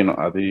போய் அடையணும்.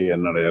 அது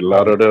என்னோட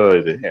எல்லாரோட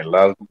இது,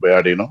 எல்லாருக்கும் போய்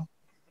அடையணும்.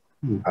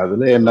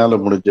 அதுல என்னால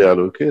முடிஞ்ச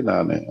அளவுக்கு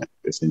நான்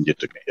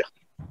செஞ்சிட்டு இருக்கேன் ஐயா.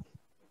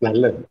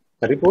 நல்லது,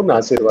 பரிபூர்ண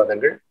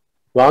ஆசீர்வாதங்கள்.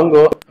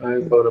 வாங்கோ.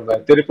 இப்போ நம்ம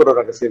திருப்புரூர்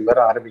ரகசியம் வேற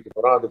ஆரம்பிக்க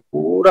போறோம். அது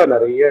பூரா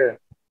நிறைய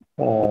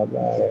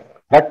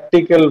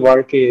பிராக்டிக்கல்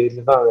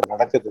வாழ்க்கையில தான் அது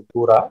நடக்குது.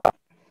 பூரா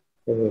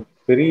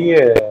பெரிய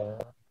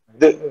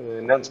இது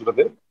என்னன்னு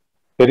சொல்றது,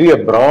 பெரிய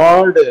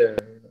பிராடு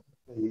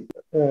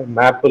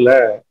மேப்ல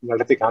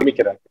நடத்தி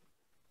காமிக்கிறாங்க.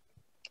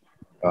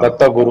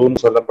 தத்த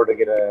குருன்னு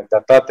சொல்லப்படுகிற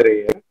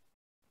தத்தாத்திரேயர்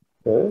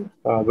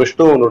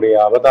விஷ்ணுவனுடைய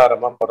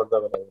அவதாரமா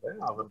பிறந்தவர்.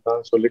 அவர்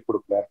தான் சொல்லி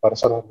கொடுக்கிறார்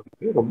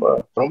பரசுராமருக்கு. ரொம்ப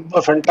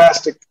ரொம்ப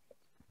ஃபேண்டாஸ்டிக்.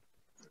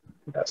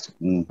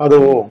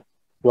 அதுவும்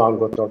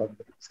வாங்க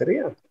தொடர்ந்து.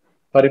 சரியா?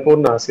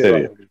 பரிபூர்ண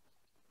ஆசீர்வாதங்கள்.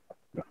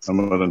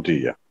 நன்றி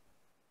ஐயா.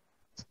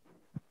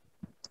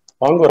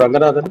 வாங்க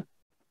ரங்கநாதன்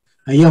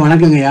ஐயா.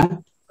 வணக்கங்க ஐயா.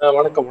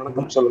 வணக்கம்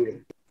வணக்கம். சொல்லுங்க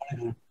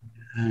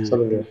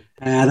சொல்லுங்க.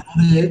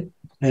 அதாவது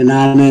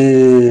நான்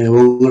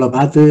உங்களை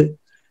பார்த்து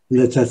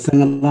இந்த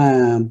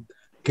சத்சங்கம்லாம்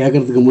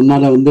கேட்கறதுக்கு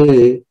முன்னால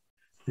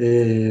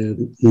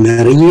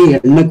நிறைய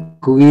எண்ண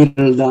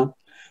குவியல்கள் தான்.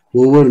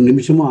 ஒவ்வொரு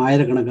நிமிஷமும்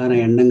ஆயிரக்கணக்கான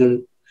எண்ணங்கள்,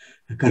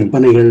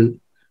 கற்பனைகள்,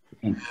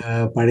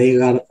 பழைய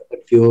காலத்தை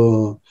பற்றியோ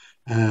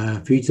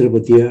ஃபியூச்சரை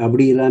பற்றியோ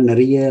அப்படிலாம்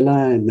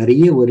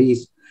நிறைய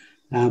ஒரீஸ்.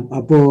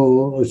 அப்போ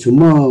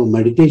சும்மா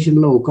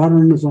மெடிடேஷன்ல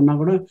உட்காரணும்னு சொன்னா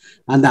கூட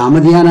அந்த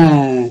அமைதியான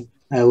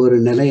ஒரு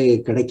நிலை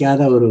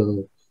கிடைக்காத ஒரு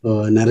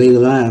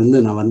நிலையில தான் இருந்து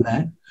நான்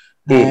வந்தேன்.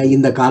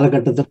 இந்த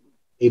காலகட்டத்தில்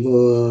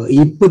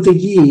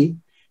இப்போதைக்கு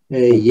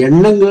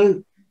எண்ணங்கள்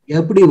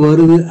எப்படி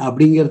வருது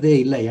அப்படிங்கிறதே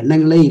இல்லை.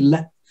 எண்ணங்களே இல்லை.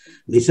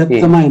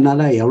 நிசப்தமா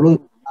என்னால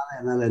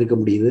இருக்க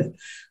முடியுது.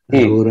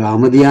 ஒரு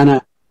அமைதியான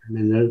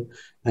எண்ணங்கள்,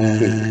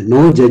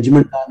 நோ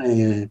ஜட்ஜ்மெண்டான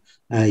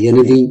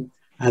எனிதிங்.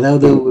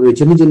 அதாவது ஒரு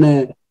சின்ன சின்ன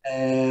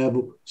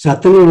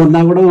சத்தங்கள்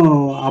வந்தா கூட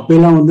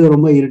அப்பெல்லாம்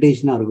ரொம்ப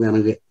இரிட்டேஷனா இருக்கும்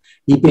எனக்கு.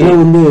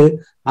 இப்பெல்லாம்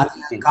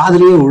அது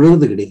காதலியே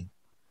உழுறது கிடையாது.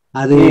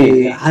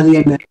 அது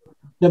என்ன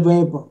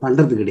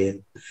பண்றது கிடையாது.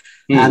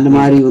 அந்த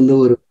மாதிரி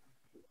ஒரு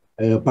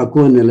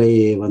பக்குவ நிலை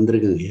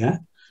வந்திருக்குங்க ஐயா.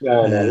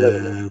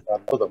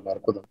 அற்புதம்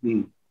அற்புதம்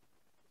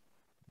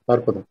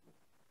அற்புதம்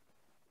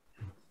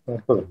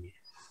அற்புதம்.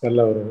 நல்ல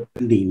ஒரு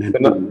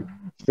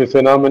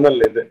phenomenal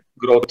இது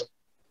growth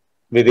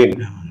within.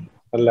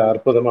 நல்ல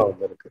அற்புதமா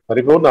வந்திருக்கு.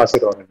 பரிபூர்ண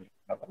ஆசீர்வாதங்கள்.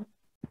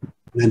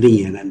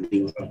 நன்றிங்க. நன்றி.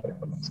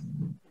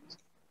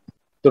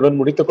 இத்துடன்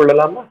முடித்துக்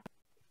கொள்ளலாமா?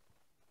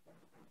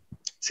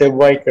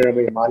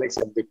 செவ்வாய்க்கிழமை மாலை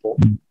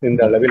சந்திப்போம்.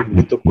 இந்த அளவில்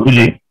முடித்துக்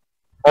கொள்ளலாம்.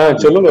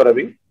 சொல்லுங்க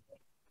ரவி.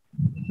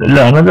 இல்ல,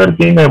 another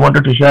thing I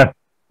wanted to share.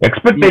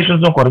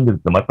 எக்ஸ்பெக்டேஷன்ஸும்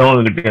குறைஞ்சிருக்கு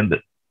மத்தவங்க கிட்ட இருந்து.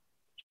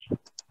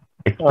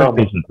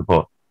 எக்ஸ்பெக்டேஷன்ஸ் இப்போ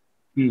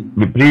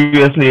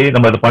ப்ரீவியஸ்லி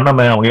நம்ம அதை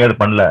பண்ணாம அவங்க ஏன் அதை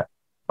பண்ணல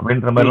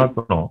அப்படின்ற மாதிரி எல்லாம்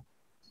சொன்னோம்.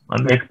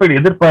 அந்த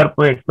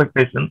எதிர்பார்ப்பு,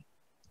 எக்ஸ்பெக்டேஷன்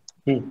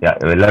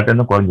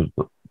எல்லாத்தையும்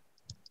குறைஞ்சிருக்கு.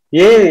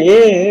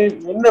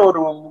 என்ன ஒரு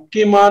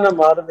முக்கியமான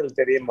மாறுதல்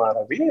தெரியுமா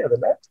ரவி?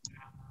 அதுல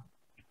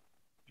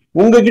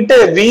உங்ககிட்ட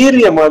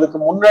வீரியம், அதுக்கு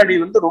முன்னாடி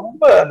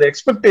ரொம்ப அந்த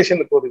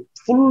எக்ஸ்பெக்டேஷனுக்கு ஒரு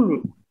ஃபுல்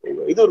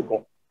இது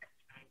இருக்கும்.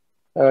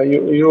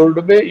 you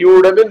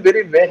would have been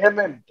very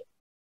vehement.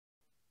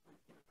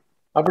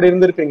 அப்படி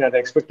இருந்திருப்பீங்க அந்த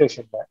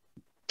எக்ஸ்பெக்டேஷன்ல.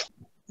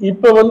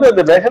 இப்ப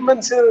அந்த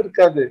வெஹமென்ஸே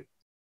இருக்காது.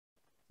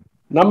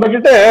 நம்ம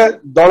கிட்ட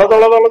தொலை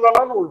தொலை தொலை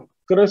தொலைன்னு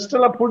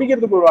கிறிஸ்டலா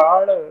பிடிக்கிறதுக்கு ஒரு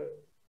ஆளு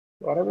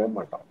வரவே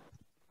மாட்டான்.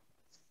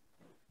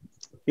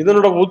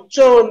 இதனோட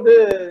உச்சம்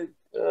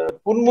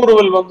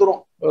புன்முறுவல்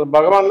வந்துரும்.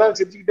 பகவான்லாம்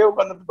சிரிச்சுக்கிட்டே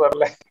உட்கார்ந்துட்டு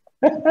வரல.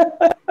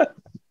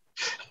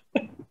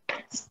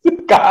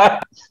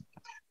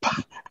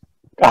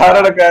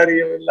 காரண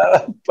காரியம் இல்லாத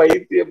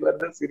பைத்தியம்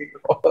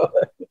சிரிக்கணும்.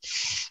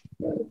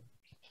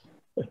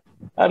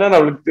 ஆனா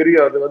நம்மளுக்கு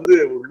தெரியும் அது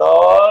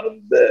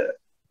உள்ளார்ந்த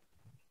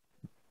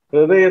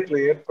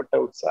ஹிருதயத்துல ஏற்பட்ட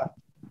உற்சாகம்,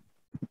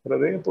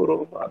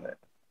 ஹிருதயபூர்வமான.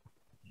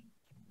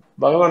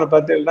 பகவானை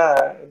பார்த்தீங்கன்னா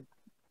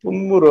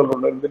புன்முறுவல்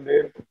ஒண்ணு இருந்துட்டு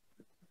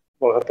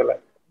முகத்துல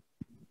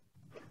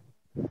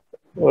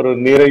ஒரு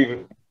நிறைவு.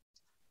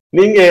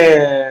 நீங்க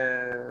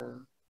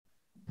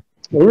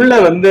உள்ள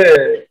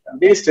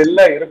அப்படியே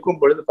ஸ்டெல்லா இருக்கும்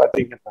பொழுது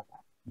பாத்தீங்கன்னா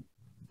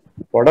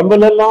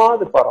உடம்புல எல்லாம்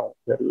அது பரவும்,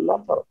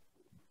 எல்லாம் பரவும்,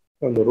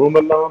 அந்த ரூம்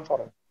எல்லாம்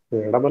பரவும்,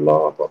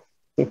 இடமெல்லாம் பரவும்.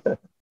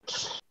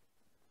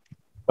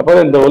 அப்ப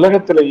இந்த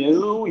உலகத்துல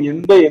எதுவும்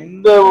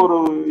எந்த ஒரு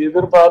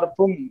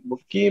எதிர்பார்ப்பும்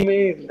முக்கியமே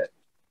இல்லை.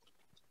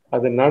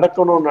 அது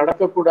நடக்கணும்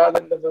நடக்க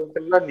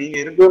கூடாதுன்றதுக்கெல்லாம் நீங்க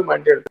இருக்கவே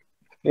மாட்டேன்.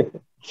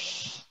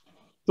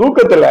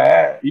 தூக்கத்துல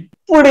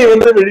இப்படி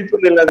விழிப்பு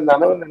நிலை,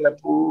 நனவு நிலை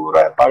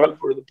பூரா, பகல்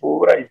பொழுது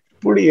பூரா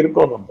இப்படி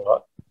இருக்கும். நம்ம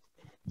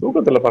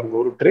தூக்கத்துல பாருங்க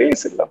ஒரு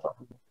ட்ரேஸ் இல்ல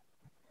பாருங்க.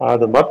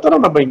 அது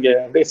மாத்திரம் நம்ம இங்க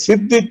அப்படியே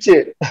சித்திச்சு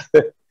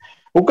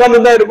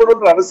உட்கார்ந்துதான்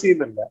இருக்கணும்ன்ற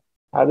அவசியம் இல்லை.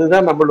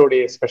 அதுதான்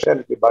நம்மளுடைய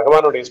ஸ்பெஷாலிட்டி.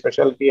 பகவானுடைய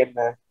ஸ்பெஷாலிட்டி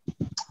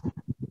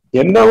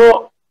என்னவோ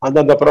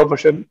அந்தந்த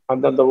ப்ரொஃபஷன்,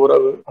 அந்தந்த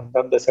உறவு,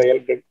 அந்தந்த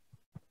செயல்கள்,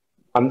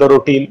 அந்த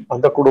ரொட்டீன்,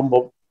 அந்த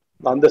குடும்பம்,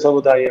 அந்த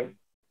சமுதாயம்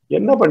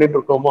என்ன பண்ணிட்டு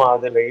இருக்கோமோ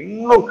அதுல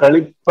இன்னும்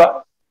கழிப்பா,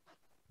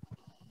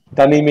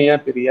 தனிமையா,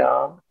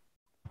 பிரியாம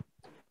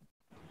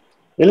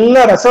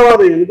எல்லா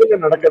ரசவாத எதுக்கு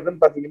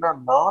நடக்குதுன்னு பாத்தீங்கன்னா,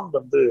 நான்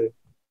வந்து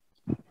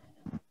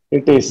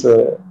it is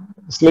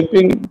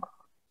slipping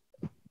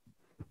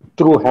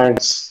through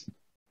hands,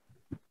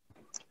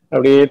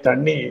 அப்படியே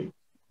தண்ணி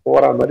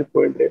போற மாதிரி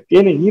போயிட்டு.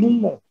 ஏன்னா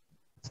இல்ல,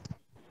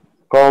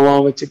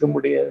 கோபம் வச்சுக்க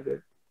முடியாது,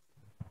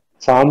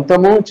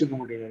 சாந்தமும் வச்சுக்க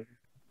முடியாது,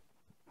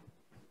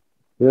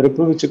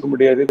 வெறுப்பு வச்சுக்க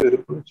முடியாது,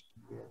 வெறுப்பு வச்சுக்க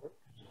முடியாது.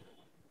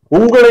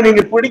 உங்களை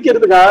நீங்க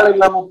பிடிக்கிறதுக்கு ஆள்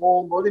இல்லாம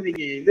போகும்போது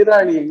நீங்க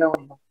எதிராளி என்ன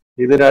பண்ணணும்?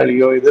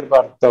 எதிராளியோ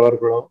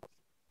எதிர்பார்த்தவர்களோ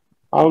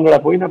அவங்கள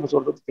போய் நம்ம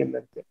சொல்றதுக்கு என்ன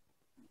இருக்கு?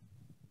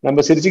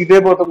 நம்ம சிரிச்சுக்கிட்டே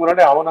போறதுக்கு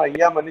முன்னாடி அவனை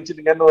ஐயா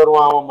மன்னிச்சுட்டுங்கன்னு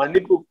வருவான். அவன்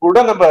மன்னிப்பு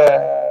கூட நம்ம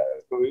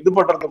இது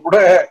பண்றது கூட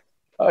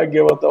இங்க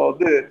ஒருத்தன்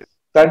வந்து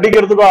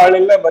தண்டிக்கிறதுக்கும் ஆள்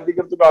இல்லை,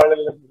 மன்னிக்கிறதுக்கும் ஆள்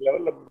இல்லை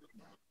லெவல்ல.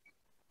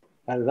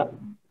 அதுதான்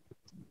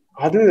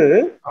அது.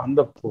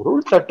 அந்த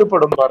பொருள்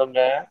தட்டுப்படும் பாருங்க,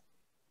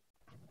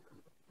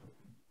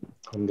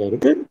 அங்க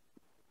இருக்கு.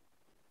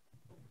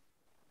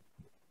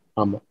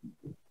 ஆமா,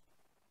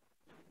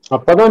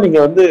 அப்பதான் நீங்க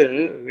வந்து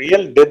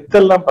ரியல் டெத்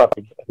எல்லாம்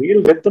பாப்பீங்க.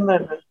 ரியல் டெத்னா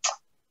என்ன?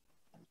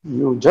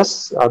 யூ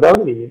ஜஸ்ட்,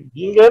 அதாவது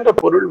நீங்கன்ற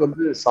பொருள்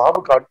வந்து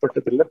சாவுக்கு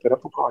ஆட்பட்டது இல்லை,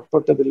 பிறப்புக்கும்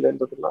ஆட்பட்டது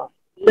இல்லைன்றதுலாம்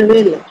இல்லவே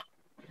இல்லை,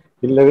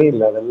 இல்லவே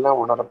இல்லை. அதெல்லாம்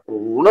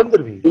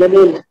உணர்ந்துருவீங்க.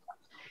 இல்லவே இல்லை,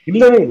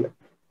 இல்லவே இல்லை.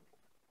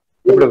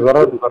 இப்படி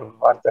வர்றது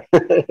வார்த்தை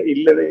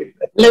இல்லவே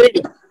இல்லை. இல்லவே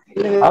இல்லை.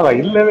 ஆமா,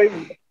 இல்லவே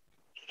இல்லை.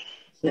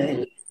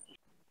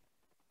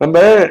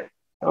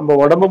 நம்ம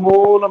உடம்பு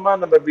மூலமா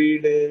நம்ம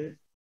வீடு,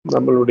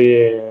 நம்மளுடைய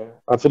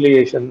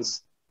affiliations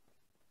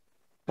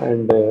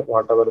and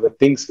what ever the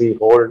things we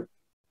hold,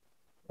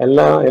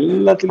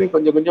 எல்லாத்துலயும்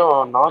கொஞ்சம்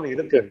கொஞ்சம் நான்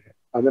இருக்கு.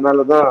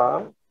 அதனாலதான்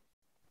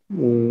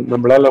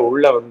நம்மளால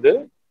உள்ள வந்து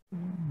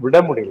விட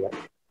முடியல.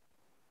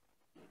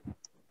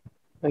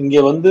 இங்க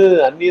வந்து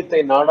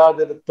அந்நியத்தை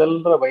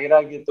நாடாதிருத்தல்ன்ற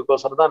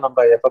வைராகியத்துக்கோசரம் தான்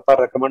நம்ம எப்பப்ப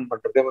ரெக்கமெண்ட்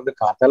பண்றதே வந்து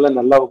காத்தால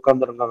நல்லா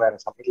உட்கார்ந்துருந்தோம், வேற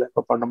சமயத்துல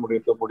எப்ப பண்ண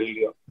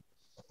முடியலையோ.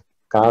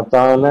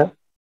 காத்தால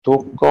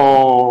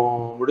தூக்கம்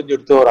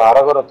முடிஞ்செடுத்து ஒரு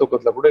அரகுற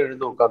தூக்கத்துல கூட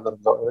எழுந்து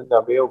உட்கார்ந்துருந்தோம். எழுந்து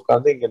அப்படியே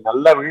உட்கார்ந்து இங்க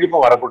நல்லா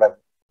விழிப்பும் வரக்கூடாது.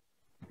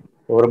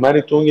 ஒரு மாதிரி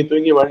தூங்கி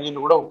தூங்கி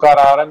வழிஞ்சுன்னு கூட உட்கார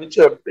ஆரம்பிச்சு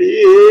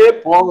அப்படியே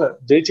போங்க,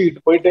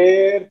 ஜெயிச்சுக்கிட்டு போயிட்டே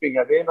இருப்பீங்க.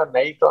 அதே மாதிரி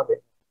நைட்டும் அதே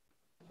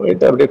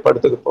போயிட்டு அப்படியே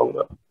படுத்துக்கு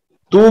போங்க.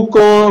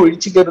 தூக்கம்,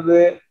 விழிச்சுக்கிறது,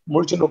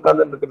 முழிச்சுன்னு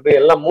உட்கார்ந்து இருக்கிறது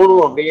எல்லாம்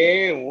மூணும் அப்படியே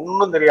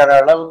ஒன்னும் தெரியாத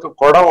அளவுக்கு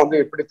குடம் வந்து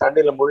எப்படி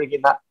தண்ணியில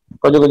முழுகினா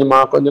கொஞ்சம்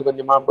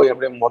கொஞ்சமா போய்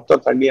அப்படியே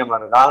மொத்தம் தண்ணியா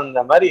மாறுது.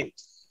 அந்த மாதிரி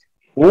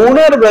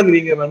உணர்வு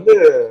நீங்க வந்து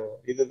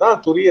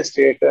இதுதான் துரிய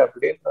ஸ்டேட்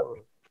அப்படின்ற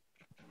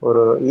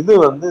ஒரு இது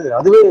வந்து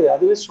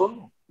அதுவே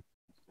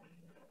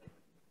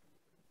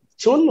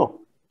சொல்லும்.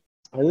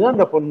 அதுதான்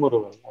அந்த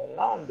பொன்முருவல்.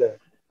 அதுதான் அந்த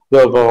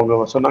அவங்க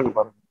சொன்னாங்க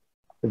பாருங்க,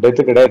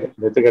 டெத்து கிடையாது,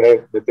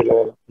 டெத்து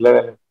இல்ல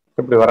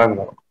எப்படி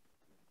வராங்க.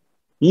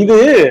 இது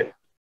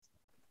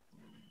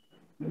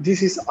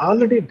this is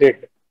already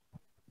dead,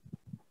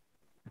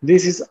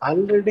 this is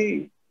already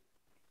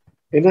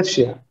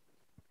inertia.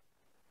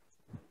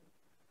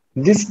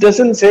 This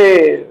doesn't say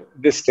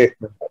this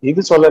statement.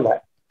 இது சொல்லல,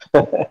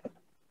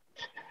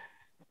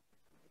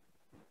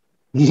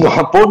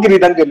 போக்கிரி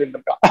தான் சொல்லிட்டு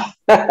இருக்கான்.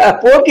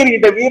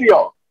 போக்கிரிகிட்ட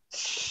வீரியம்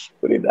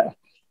புரியுதா?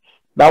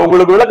 நான்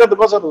உங்களுக்கு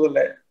விளக்கத்துக்கோ சொல்றது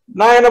இல்லை.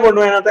 நான் என்ன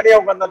பண்ணுவேன், நான் தனியா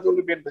உட்கார்ந்தா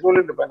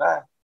சொல்லிட்டு இருப்பேனா?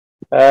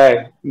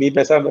 நீ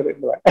பேசாம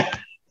இருந்துவேன்,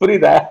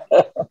 புரியுதா?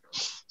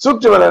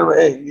 சூழ்ச்சி வளர்வு,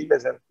 நீ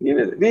பேசாத,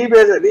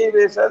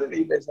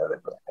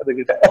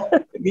 அதுகிட்ட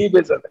நீ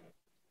பேசாத,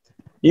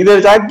 இதை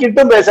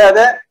சாக்கிட்டும் பேசாத,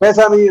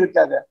 பேசாமையும்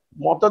இருக்காத.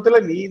 மொத்தத்துல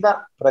நீ தான்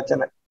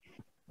பிரச்சனை.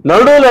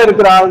 நடுவுல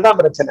இருக்கிற ஆள் தான்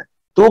பிரச்சனை.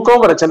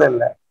 தூக்கம் பிரச்சனை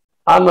இல்லை,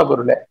 ஆன்ம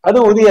பொருளை அது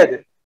உதியாது.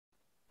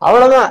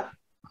 அவ்வளவுதான்.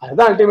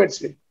 அதுதான் அல்டிமேட்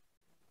ஸ்லீப்.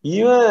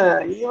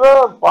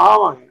 இவன்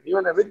பாவம்.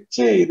 இவனை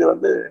வச்சு இது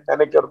வந்து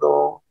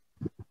நினைக்கிறதும்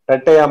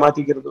ரெட்டையா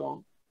மாத்திக்கிறதும்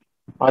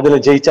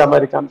அதுல ஜெயிச்சா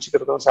மாதிரி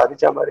காமிச்சுக்கிறதும்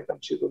சாதிச்சா மாதிரி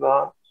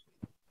காமிச்சுக்கிறதும்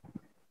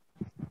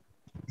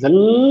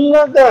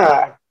எல்லாம்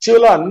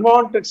ஆக்சுவலா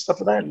அன்வான்டட்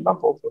ஸ்டஃப் தான்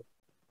எல்லாம் போகும்.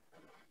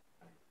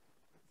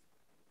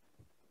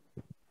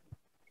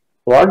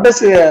 What does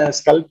a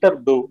sculptor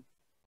do?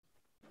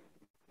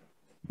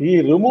 He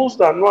removes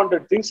the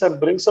unwanted things and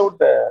brings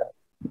out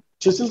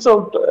chisels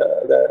out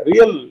the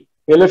real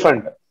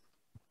elephant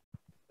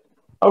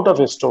out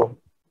of a stone.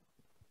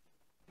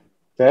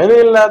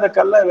 தேவையில்லாத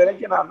கல்லை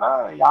விளக்கினான்னா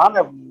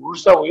யானை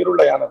முழுசா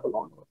உயிருள்ள யானை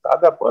சொல்லுவாங்க.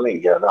 அத போல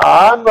இங்க வந்து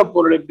ஆன்ம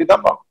பொருள்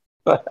இப்படிதான் பார்க்கும்.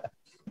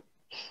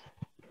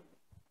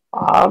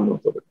 ஆன்ம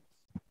பொருள்,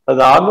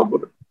 அது ஆன்ம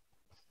பொருள்.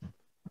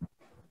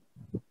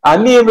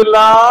 அந்நியம்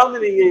இல்லாம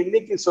நீங்க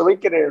இன்னைக்கு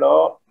சுவைக்கிறீங்களோ,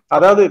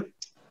 அதாவது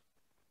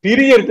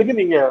பிரியறதுக்கு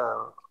நீங்க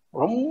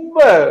ரொம்ப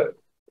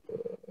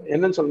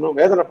என்னன்னு சொல்லணும்,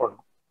 வேதனை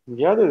பண்ணணும்.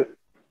 எங்கேயாவது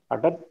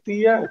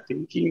அடர்த்தியா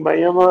திங்கிங்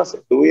மயமா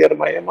டூயர்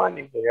மயமா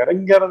நீங்க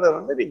இறங்கிறத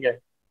வந்து நீங்க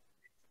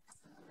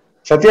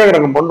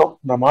சத்தியாகிரகம் பண்ணும்.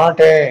 நான்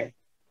மாட்டேன்,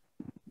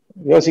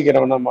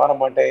 யோசிக்கிறவனா மாற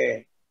மாட்டேன்,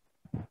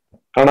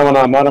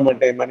 கணவனா மாற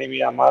மாட்டேன்,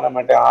 மனைவியா மாற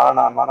மாட்டேன்,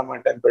 ஆணா மாற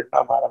மாட்டேன்,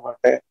 பெண்ணா மாற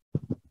மாட்டேன்,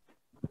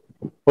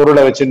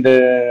 பொருளை வச்சுட்டு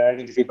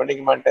ஐடென்டிஃபை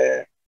பண்ணிக்க மாட்டேன்,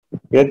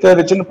 எதை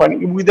வச்சுன்னு பண்ணி,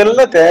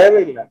 இதெல்லாம்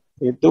தேவையில்லை,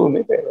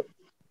 எதுவுமே தேவை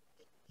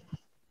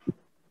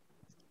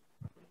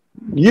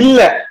இல்ல.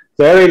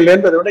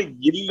 தேவையில்லைன்றத விட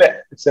இல்ல,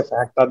 இட்ஸ் எ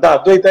ஃபேக்ட். அதான்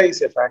Advaita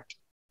is a fact.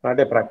 not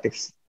a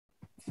practice.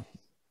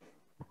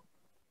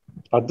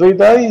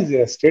 Advaita is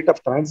a state of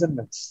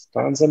transcendence,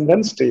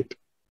 transcendent state.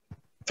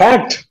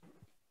 Fact.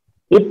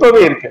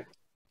 இப்பவே இருக்கு.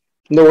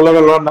 இந்த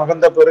உலகம்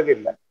நகர்ந்த பிறகு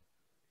இல்லை.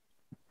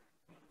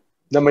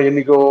 நம்ம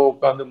என்னைக்கோ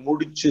உட்காந்து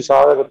முடிச்சு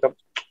சாதகத்தை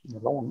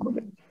இதெல்லாம்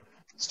ஒண்ணுமே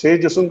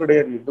ஸ்டேஜஸும்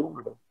கிடையாது, எதுவும்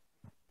கிடையாது.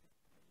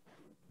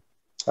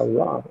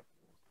 அதுதான்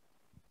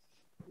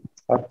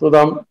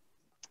அற்புதம்.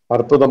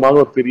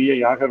 அற்புதமாக ஒரு பெரிய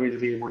யாக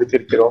வேதியை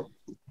முடித்திருக்கிறோம்.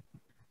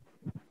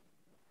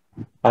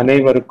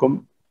 அனைவருக்கும்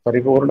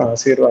பரிபூர்ண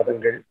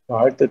ஆசீர்வாதங்கள்,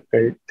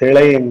 வாழ்த்துக்கள்,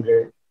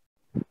 திளையங்கள்.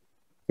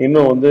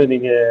 இன்னும்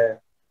நீங்க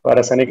வர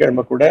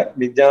சனிக்கிழமை கூட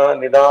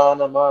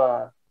நிதானமா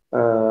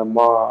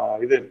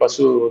இது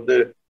பசு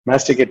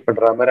மாஸ்டிகேட்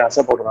பண்ற மாதிரி,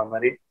 அசை போடுற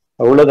மாதிரி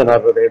உள்ளதை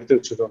நான் எடுத்து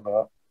வச்சுக்கோங்க.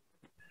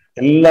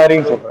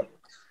 எல்லாரையும் சொல்றேன்,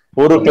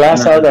 ஒரு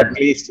கிளாஸ் ஆகுது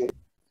அட்லீஸ்ட்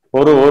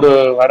ஒரு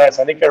வர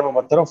சனிக்கிழமை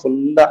மாத்திரம்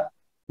ஃபுல்லா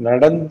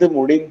நடந்து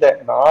முடிந்த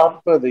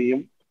 40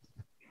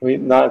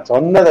 நான்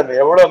சொன்னதை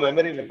எவ்வளவு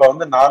மெமரி இப்ப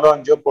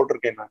 4-5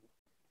 போட்டிருக்கேன். நான்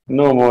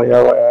இன்னும்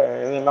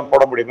எதெல்லாம்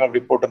போட முடியுமோ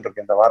அப்படி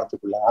போட்டுருக்கேன் இந்த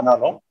வாரத்துக்குள்ள.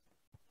 ஆனாலும்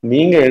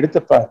நீங்க எடுத்து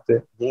பார்த்து,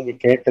 நீங்க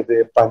கேட்டது,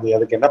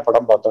 அதுக்கு என்ன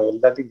படம் பார்த்தோம்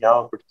எல்லாத்தையும்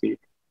ஞாபகப்படுத்தி,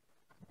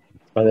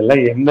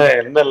 அதெல்லாம்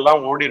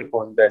என்னெல்லாம் ஓடி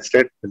இருக்கும் இந்த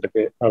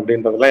ஸ்டேட்மெண்ட்டுக்கு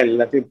அப்படின்றதெல்லாம்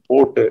எல்லாத்தையும்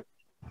போட்டு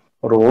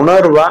ஒரு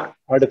உணர்வா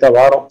அடுத்த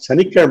வாரம்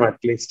சனிக்கிழமை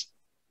அட்லீஸ்ட்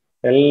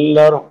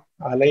எல்லாரும்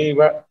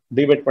அலைவா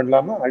டிபேட்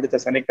பண்ணலாமா? அடுத்த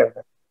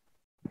சனிக்கிழமை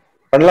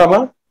பண்ணலாமா?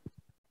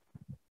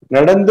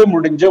 நடந்து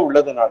முடிஞ்ச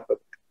உள்ளது 40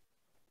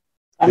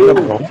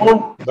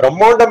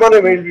 பிரம்மாண்டமான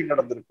வேள்வி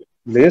நடந்திருக்கு.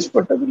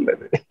 லேசுப்பட்டது இல்லை,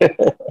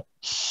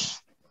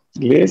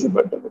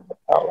 லேசுப்பட்டது இல்லை.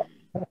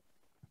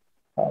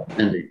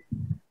 நன்றி,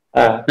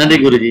 நன்றி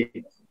குருஜி.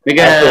 மிக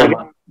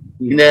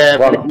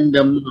இந்த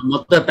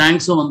மொத்த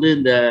தேங்க்ஸும்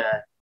இந்த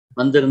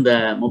வந்திருந்த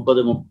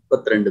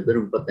 30-32 பேர்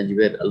 35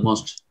 பேர்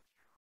ஆல்மோஸ்ட்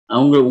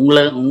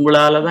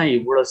உங்களாலதான்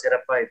இவ்வளவு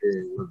சிறப்பா இது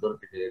ஒரு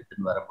தூரத்துக்கு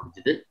எடுத்துன்னு வர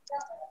முடிஞ்சுது.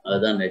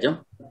 அதுதான் நிஜம்.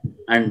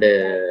 அண்டு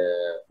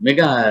மிக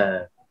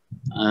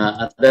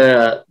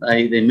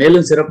இதை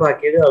மேலும்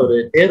சிறப்பாக்கியது அவரு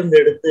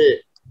தேர்ந்தெடுத்து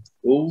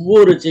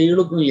ஒவ்வொரு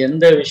செயலுக்கும்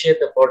எந்த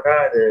விஷயத்த போட்டா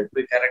அது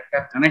போய் கரெக்டா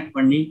கனெக்ட்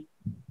பண்ணி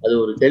அது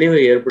ஒரு தெளிவை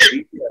ஏற்படுத்தி,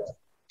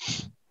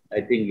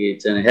 I think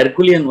it's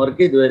Herculean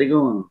work. இது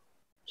வரைக்கும்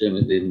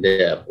இந்த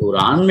ஒரு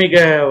ஆன்மீக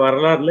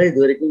வரலாறுல இது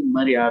வரைக்கும் இந்த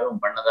மாதிரி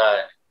யாரும் பண்ணதா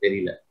எனக்கு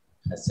தெரியல.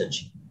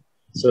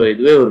 ஸோ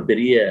இதுவே ஒரு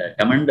பெரிய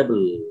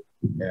commendable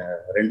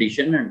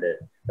rendition and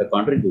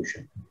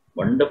contribution,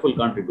 wonderful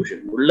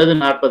contribution. உள்ளது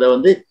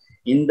 40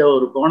 இந்த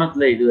ஒரு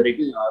கோணத்துல இது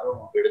வரைக்கும்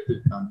யாரும் எடுத்து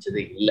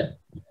காமிச்சது இல்லை.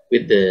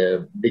 With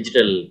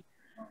digital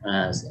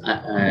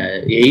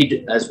eight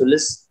as well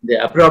as the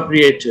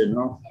appropriate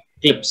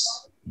clips.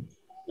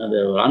 அது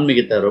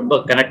ஆன்மீகத்தை ரொம்ப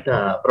கரெக்டா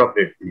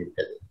அப்ரோப்ரியேட்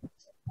பண்ணியிருக்காது.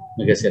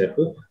 மிக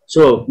சிறப்பு.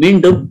 ஸோ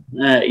மீண்டும்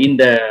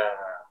இந்த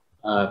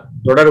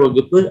தொடர்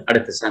வகுப்பு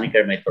அடுத்த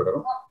சனிக்கிழமை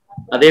தொடரும்.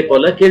 அதே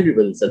போல கேள்வி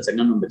பதில்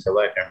சத்சங்கம் நம்ம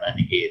செவ்வாய்க்கிழமை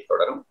அன்னைக்கு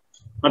தொடரும்.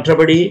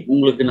 மற்றபடி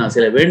உங்களுக்கு நான்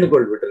சில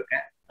வேண்டுகோள்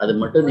விட்டுருக்கேன், அது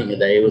மட்டும் நீங்க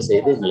தயவு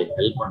செய்து எங்களுக்கு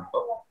ஹெல்ப்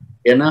பண்ணுவோம்.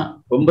 ஏன்னா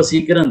ரொம்ப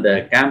சீக்கிரம் இந்த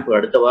கேம்ப்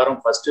அடுத்த வாரம்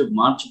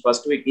மார்ச்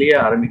ஃபர்ஸ்ட் வீக்லயே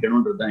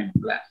ஆரம்பிக்கணும்ன்றதுதான் எங்க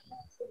பிளான்.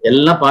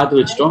 எல்லாம் பார்த்து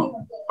வச்சுட்டோம்,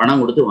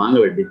 பணம் கொடுத்து வாங்க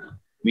வேண்டியது.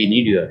 we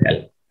need your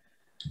help.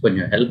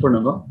 கொஞ்சம் ஹெல்ப்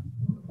பண்ணுங்க.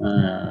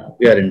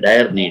 we are in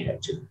dire need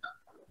actually.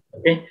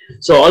 Okay,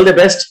 so all the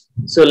best.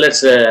 So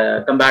let's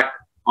come back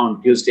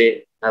on Tuesday.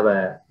 Have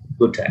a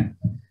good time.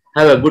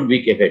 Have a good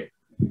week ahead.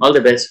 All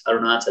the best.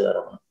 Arunachala,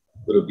 Ramanar.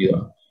 Guru Bhyo.